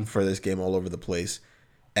around for this game all over the place.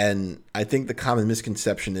 And I think the common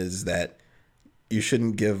misconception is that you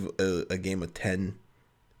shouldn't give a game a 10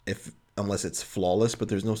 unless it's flawless, but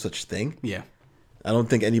there's no such thing. Yeah. I don't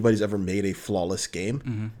think anybody's ever made a flawless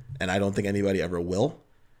game, and I don't think anybody ever will.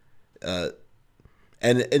 And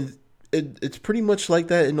it's pretty much like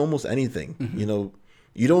that in almost anything.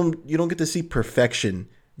 You don't get to see perfection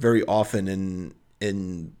very often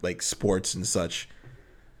in like sports and such,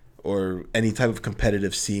 or any type of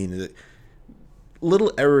competitive scene.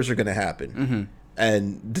 Little errors are going to happen,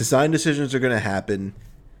 and design decisions are going to happen,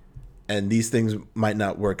 and these things might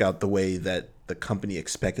not work out the way that the company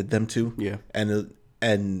expected them to. Yeah,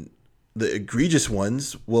 and the egregious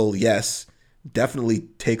ones will, yes, definitely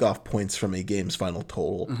take off points from a game's final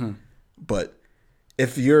total. But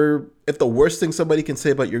if the worst thing somebody can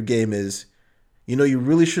say about your game is, you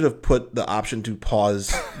really should have put the option to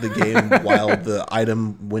pause the game while the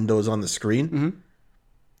item window is on the screen.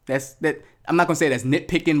 That's that. I'm not gonna say that's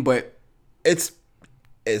nitpicking, but it's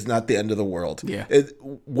not the end of the world. Yeah.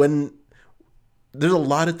 When there's a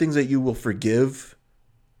lot of things that you will forgive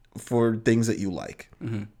for things that you like.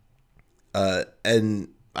 And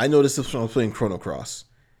I noticed this when I was playing Chrono Cross,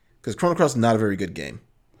 because Chrono Cross is not a very good game.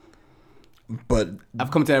 But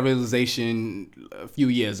I've come to that realization a few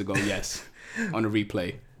years ago. Yes, on a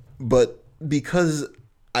replay. But because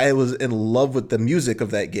I was in love with the music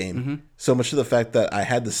of that game, so much to the fact that I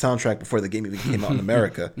had the soundtrack before the game even came out in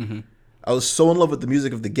America. I was so in love with the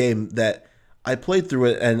music of the game that I played through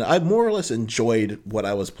it, and I more or less enjoyed what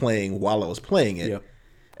I was playing while I was playing it. Yep.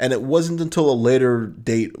 And it wasn't until a later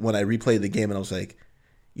date when I replayed the game and I was like,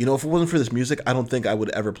 if it wasn't for this music, I don't think I would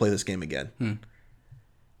ever play this game again.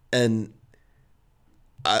 And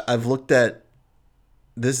I've looked at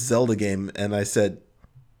this Zelda game and I said,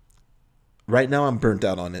 right now I'm burnt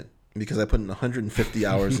out on it because I put in 150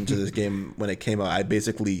 hours into this game when it came out. I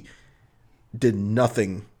basically did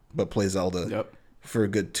nothing but play Zelda for a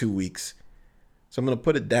good 2 weeks. So I'm going to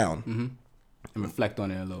put it down. And reflect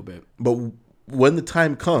on it a little bit. But when the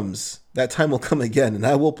time comes, that time will come again and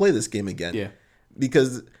I will play this game again. Yeah.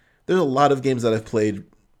 Because there's a lot of games that I've played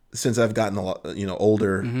since I've gotten a lot,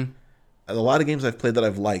 older. A lot of games I've played that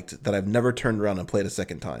I've liked that I've never turned around and played a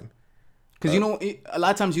second time. Because a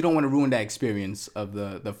lot of times you don't want to ruin that experience of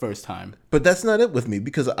the first time. But that's not it with me,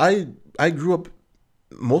 because I grew up,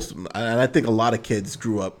 and I think a lot of kids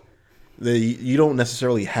grew up, you don't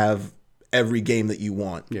necessarily have every game that you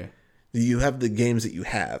want. Yeah. You have the games that you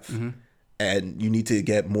have. And you need to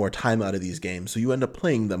get more time out of these games, so you end up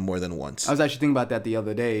playing them more than once. I was actually thinking about that the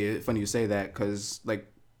other day. It's funny you say that, because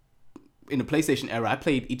like in the PlayStation era, I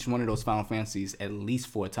played each one of those Final Fantasies at least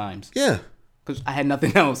 4 times. Yeah. Because I had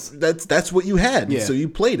nothing else. That's what you had. Yeah. So you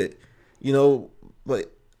played it. Like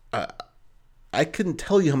I couldn't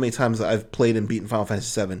tell you how many times I've played and beaten Final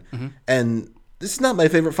Fantasy VII, and this is not my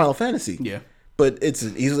favorite Final Fantasy. Yeah. But it's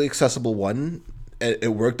an easily accessible one.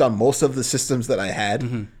 It worked on most of the systems that I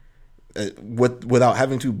had, without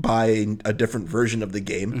having to buy a different version of the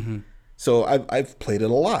game. So I've played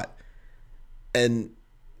it a lot, and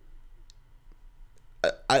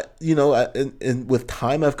and with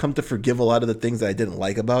time, I've come to forgive a lot of the things that I didn't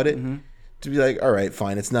like about it. To be like, all right,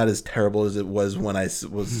 fine, it's not as terrible as it was when I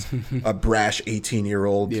was a brash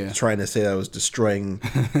 18-year-old trying to say I was destroying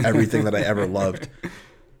everything that I ever loved.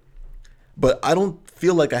 But I don't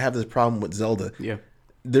feel like I have this problem with Zelda. Yeah,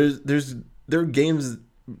 there are games,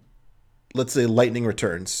 let's say Lightning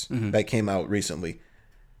Returns, that came out recently.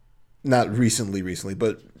 Not recently,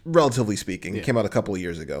 but relatively speaking, it came out a couple of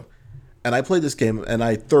years ago. And I played this game, and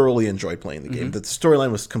I thoroughly enjoyed playing the game. The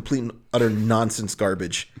storyline was complete and utter nonsense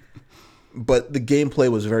garbage, but the gameplay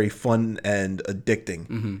was very fun and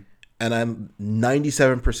addicting. And I'm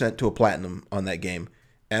 97% to a platinum on that game,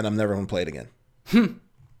 and I'm never going to play it again.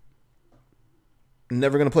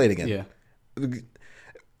 Never going to play it again. Yeah.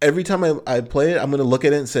 Every time I play it, I'm going to look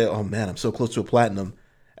at it and say, oh man, I'm so close to a platinum.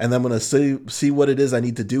 And then I'm going to see what it is I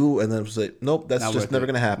need to do, and then say, nope, that's Not just worth never it.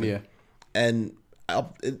 going to happen. Yeah. And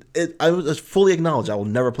I was fully acknowledge I will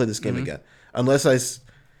never play this game again. Unless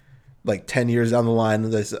like 10 years down the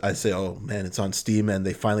line, I say, oh man, it's on Steam and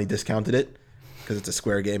they finally discounted it, because it's a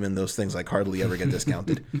Square game and those things like hardly ever get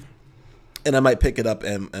discounted. And I might pick it up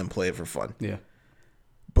and play it for fun. Yeah.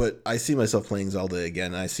 But I see myself playing Zelda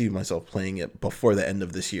again. I see myself playing it before the end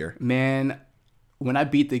of this year. Man, when I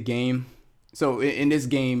beat the game, so in this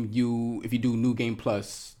game, if you do New Game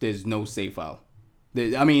Plus, there's no save file.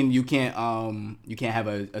 You can't have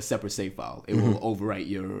a separate save file. It will overwrite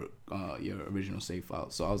your original save file.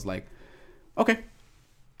 So I was like, okay,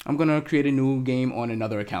 I'm gonna create a new game on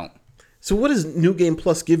another account. So what does New Game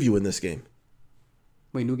Plus give you in this game?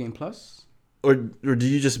 Wait, New Game Plus? Or do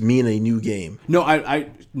you just mean a new game? No, I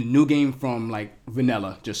new game from like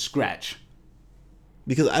vanilla, just scratch.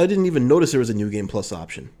 Because I didn't even notice there was a New Game Plus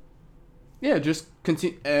option. Yeah, just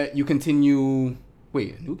continue. You continue.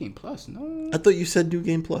 Wait, New Game Plus? No. I thought you said New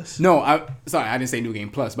Game Plus. No, I didn't say New Game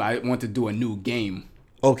Plus, but I want to do a new game.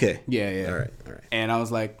 Okay. Yeah. All right. And I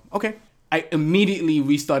was like, okay. I immediately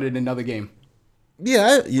restarted another game.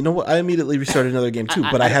 Yeah, you know what? I immediately restarted another game too,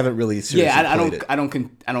 but I haven't really seriously played it. I don't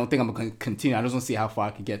think I'm gonna continue. I just want to see how far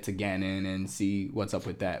I can get to Ganon and see what's up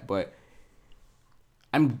with that. But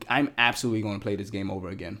I'm absolutely going to play this game over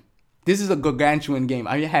again. This is a gargantuan game.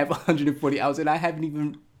 I have 140 hours and I haven't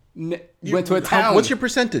even went to a town. What's your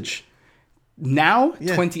percentage? Now,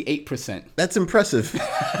 28%. That's impressive.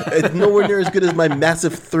 It's nowhere near as good as my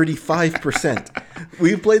massive 35%.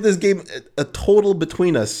 We've played this game a total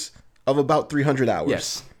between us of about 300 hours.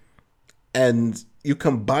 Yes. And you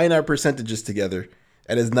combine our percentages together,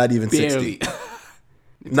 and it's not even Barely. 60.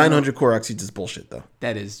 900 core oxygens is bullshit, though.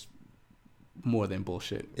 That is more than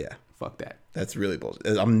bullshit. Yeah. Fuck that. That's really bullshit.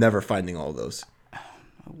 I'm never finding all of those. I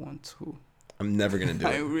want to. I'm never going to do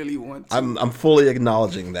it. I really want to. I'm fully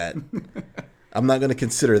acknowledging that. I'm not going to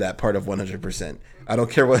consider that part of 100%. I don't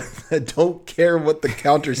care what the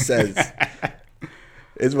counter says.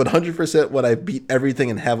 It's 100% when I beat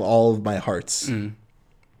everything and have all of my hearts.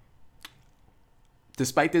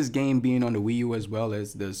 Despite this game being on the Wii U as well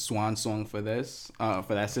as the swan song for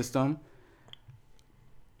that system,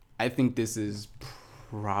 I think this is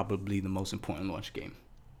probably the most important launch game.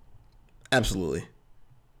 Absolutely.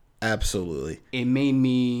 It made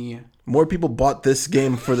me... More people bought this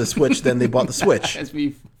game for the Switch than they bought the Switch. As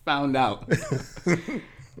we found out.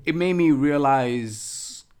 It made me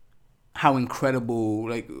realize how incredible...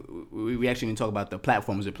 Like, we actually didn't talk about the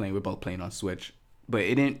platforms we're playing. We're both playing on Switch. But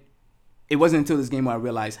it wasn't until this game where I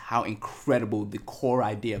realized how incredible the core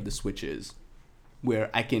idea of the Switch is.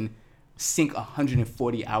 Where I can sink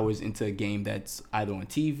 140 hours into a game that's either on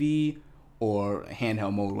TV or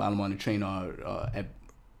handheld mode while I'm on the train or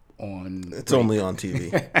on... It's only on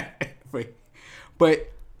TV.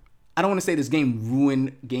 But I don't want to say this game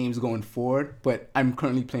ruined games going forward, but I'm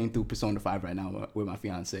currently playing through Persona 5 right now with my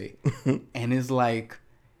fiance. And it's like,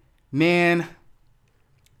 man,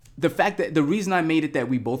 the fact that the reason I made it that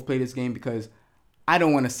we both play this game because I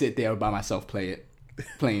don't want to sit there by myself playing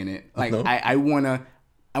it. Like no. I want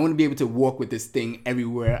to be able to walk with this thing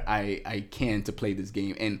everywhere I can to play this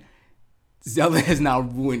game. And Zelda has now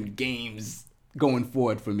ruined games going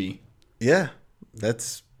forward for me. Yeah,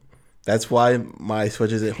 that's why my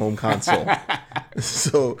Switch is a home console.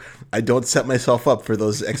 So I don't set myself up for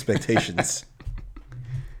those expectations.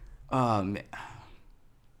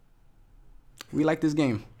 We like this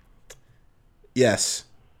game. Yes.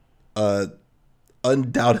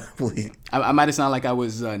 Undoubtedly. I might have sounded like I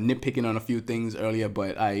was nitpicking on a few things earlier,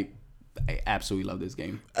 but I absolutely love this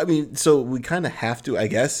game. I mean, so we kind of have to, I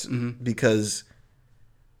guess, because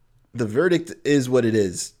the verdict is what it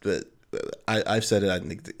is. But I've said it, I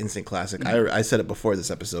think, the instant classic. I said it before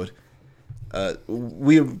this episode.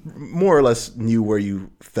 We more or less knew where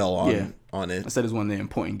you fell on it. I said it's one of the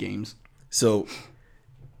important games. So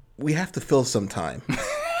we have to fill some time.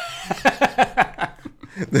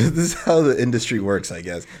 This is how the industry works, I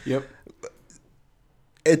guess. Yep.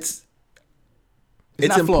 It's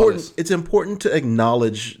not important. Flawless. It's important to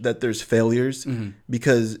acknowledge that there's failures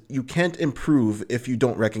because you can't improve if you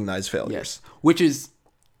don't recognize failures. Yes. Which is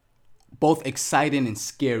both exciting and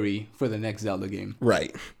scary for the next Zelda game.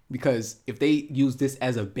 Right. Because if they use this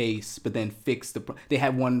as a base, but then fix they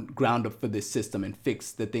have one ground up for this system and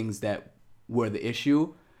fix the things that were the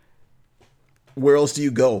issue. Where else do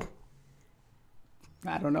you go?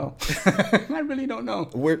 I don't know. I really don't know.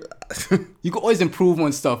 Where you can always improve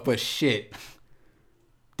on stuff, but shit.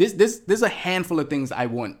 There's a handful of things I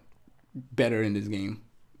want better in this game.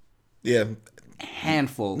 Yeah.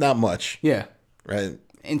 Handful. Not much. Yeah. Right.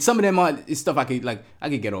 And some of them is stuff I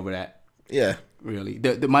could get over that. Yeah. Really.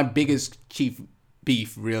 My biggest chief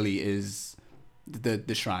beef really is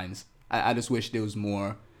the shrines. I just wish there was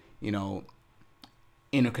more,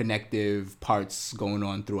 interconnective parts going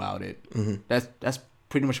on throughout it. That's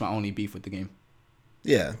pretty much my only beef with the game.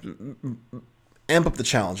 Yeah. Amp up the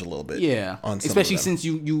challenge a little bit. Yeah. On some especially of them. since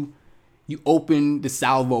you open the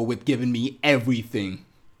salvo with giving me everything.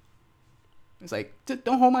 It's like,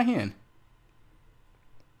 don't hold my hand.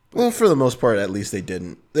 Well, for the most part, at least they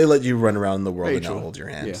didn't. They let you run around the world Very and true. not hold your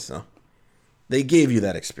hand. Yeah. So they gave you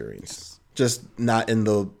that experience. Just not in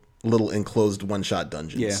the little enclosed one-shot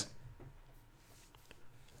dungeons. Yeah.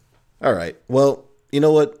 All right. Well, you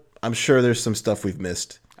know what? I'm sure there's some stuff we've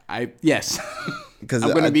missed. Yes. because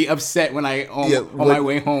I'm gonna be upset when on my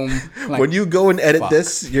way home. Like, when you go and edit fuck.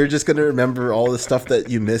 this, you're just gonna remember all the stuff that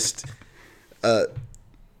you missed. But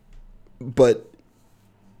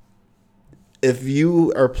if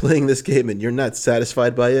you are playing this game and you're not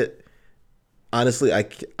satisfied by it, honestly,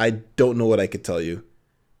 I don't know what I could tell you.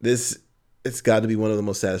 It's got to be one of the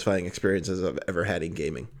most satisfying experiences I've ever had in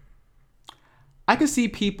gaming. I can see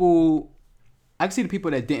the people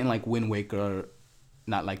that didn't like Wind Waker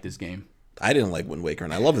not like this game. I didn't like Wind Waker,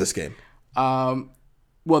 and I love this game.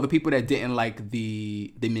 Well, the people that didn't like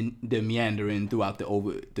the meandering throughout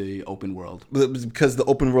the open world. Because the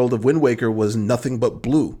open world of Wind Waker was nothing but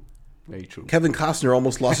blue. Very true. Kevin Costner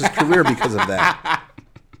almost lost his career because of that.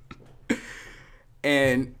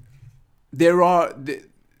 And there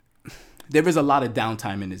is a lot of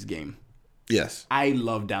downtime in this game. Yes. I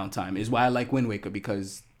love downtime. Is why I like Wind Waker,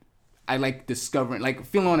 because I like discovering, like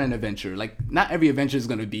feeling on an adventure. Like not every adventure is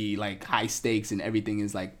gonna be like high stakes and everything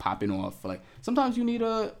is like popping off. Like sometimes you need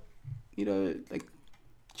to like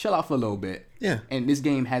chill out for a little bit. Yeah. And this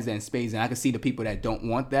game has that in spades, and I can see the people that don't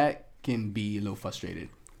want that can be a little frustrated.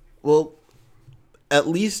 Well, at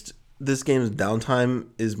least this game's downtime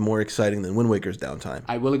is more exciting than Wind Waker's downtime.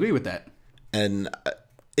 I will agree with that. And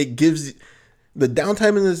it gives the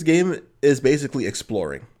downtime in this game is basically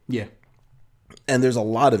exploring. Yeah. And there's a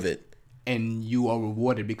lot of it. And you are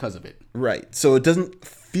rewarded because of it. Right. So it doesn't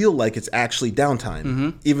feel like it's actually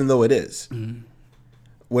downtime, even though it is.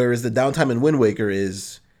 Whereas the downtime in Wind Waker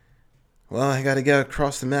is, well, I got to get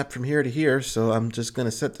across the map from here to here, so I'm just going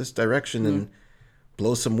to set this direction and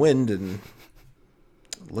blow some wind and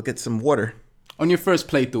look at some water. On your first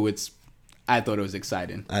playthrough, I thought it was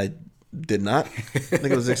exciting. I did not think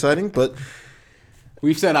it was exciting, but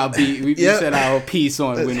we've said our said our piece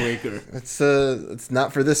on Wind Waker. It's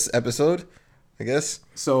not for this episode, I guess.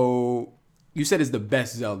 So you said it's the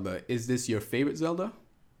best Zelda. Is this your favorite Zelda?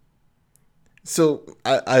 So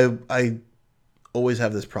I always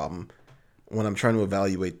have this problem when I'm trying to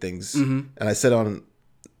evaluate things, and I said on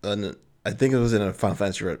I think it was in a Final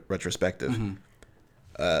Fantasy retrospective.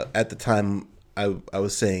 At the time, I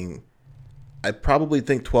was saying I probably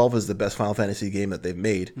think 12 is the best Final Fantasy game that they've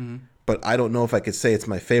made, but I don't know if I could say it's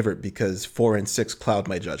my favorite because 4 and 6 cloud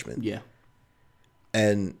my judgment. Yeah.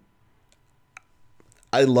 And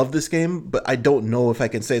I love this game, but I don't know if I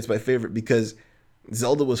can say it's my favorite because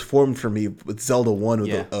Zelda was formed for me with Zelda 1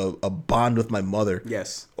 with a bond with my mother.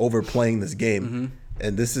 Yes. Over playing this game.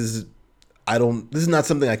 And this is not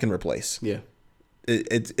something I can replace. Yeah.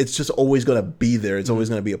 It's just always going to be there. It's always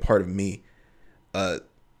going to be a part of me.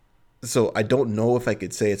 So I don't know if I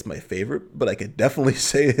could say it's my favorite, but I could definitely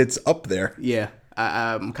say it's up there. Yeah.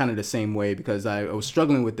 I'm kind of the same way because I was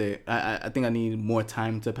struggling with it. I think I need more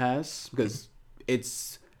time to pass because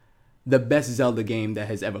it's the best Zelda game that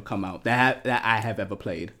has ever come out that I have ever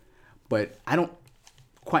played. But I don't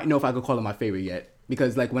quite know if I could call it my favorite yet.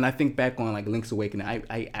 Because like when I think back on like Link's Awakening,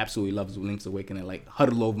 I absolutely love Link's Awakening. Like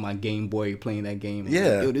huddle over my Game Boy playing that game.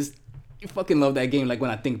 Yeah. Like, I fucking love that game. Like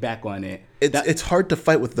when I think back on it, it's hard to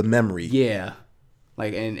fight with the memory. Yeah,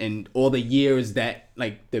 like and all the years that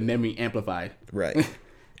like the memory amplified. Right.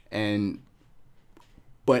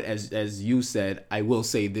 But as you said, I will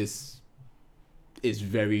say this is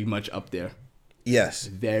very much up there. Yes.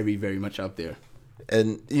 Very, very much up there.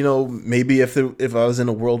 And, maybe if I was in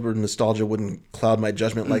a world where nostalgia wouldn't cloud my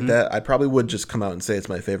judgment like that, I probably would just come out and say it's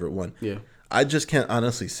my favorite one. Yeah. I just can't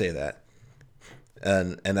honestly say that.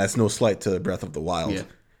 And that's no slight to Breath of the Wild. Yeah.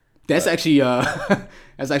 That's actually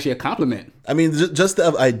a compliment. I mean, just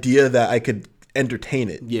the idea that I could entertain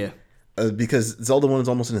it. Yeah. Because Zelda 1 is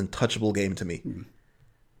almost an untouchable game to me.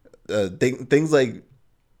 Things like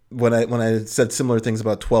when I said similar things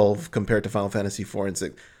about 12 compared to Final Fantasy 4 and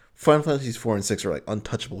 6. Final Fantasies 4 and 6 are like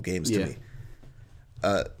untouchable games to me.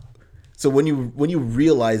 So when you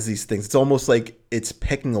realize these things, it's almost like it's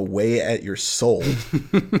pecking away at your soul.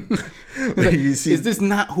 You see, is this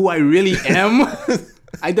not who I really am?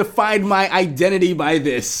 I defined my identity by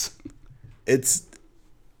this. It's.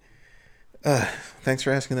 Thanks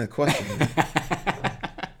for asking that question.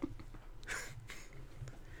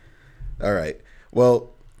 All right.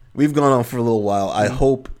 Well, we've gone on for a little while. I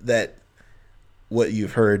hope that what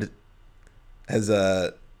you've heard has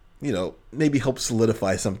maybe helped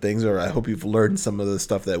solidify some things, or I hope you've learned some of the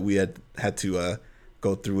stuff that we had to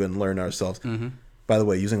go through and learn ourselves. By the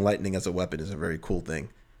way, using lightning as a weapon is a very cool thing,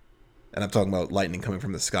 and I'm talking about lightning coming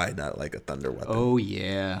from the sky, not like a thunder weapon. Oh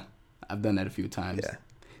yeah, I've done that a few times. Yeah.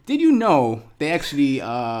 Did you know they actually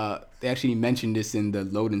mentioned this in the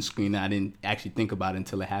loading screen? I didn't actually think about it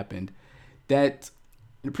until it happened. That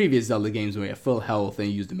in the previous Zelda games where you have full health and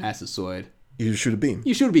you use the Master Sword, You shoot a beam.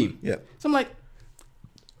 you shoot a beam. Yeah. So I'm like,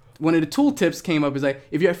 one of the tool tips came up is like,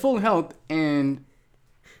 if you're at full health and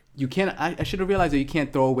you can't, I should have realized that you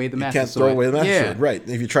can't throw away the Master Sword. You can't throw away the Master Sword, right.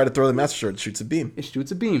 If you try to throw the Master Sword, it shoots a beam. It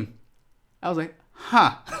shoots a beam. I was like,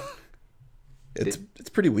 huh. It's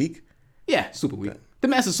pretty weak. Yeah, super weak. The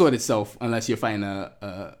Master Sword itself, unless you're fighting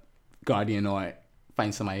a Guardian or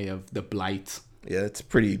find somebody of the Blight. Yeah, it's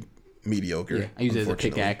pretty mediocre. Yeah, I use it as a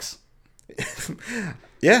pickaxe.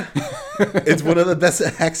 Yeah. It's one of the best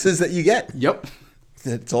axes that you get. Yep.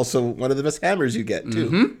 It's also one of the best hammers you get, too.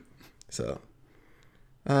 Mm-hmm. So,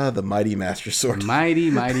 the Mighty Master Sword. Mighty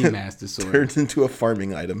Master Sword. Turns into a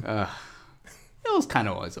farming item. It was kind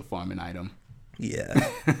of always a farming item. Yeah.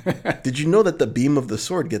 Did you know that the beam of the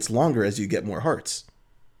sword gets longer as you get more hearts?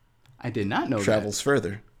 I did not know Travels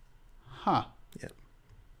further. Huh.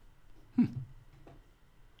 Yeah.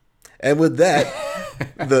 And with that,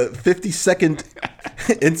 the 50-second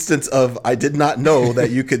instance of I did not know that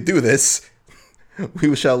you could do this,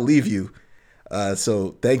 we shall leave you.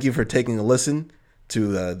 So thank you for taking a listen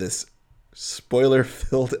to this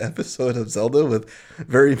spoiler-filled episode of Zelda with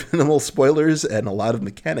very minimal spoilers and a lot of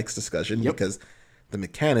mechanics discussion, because the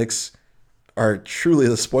mechanics are truly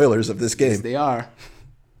the spoilers of this game. Yes, they are.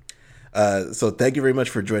 So thank you very much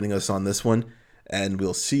for joining us on this one, and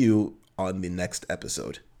we'll see you on the next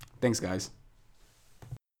episode. Thanks, guys.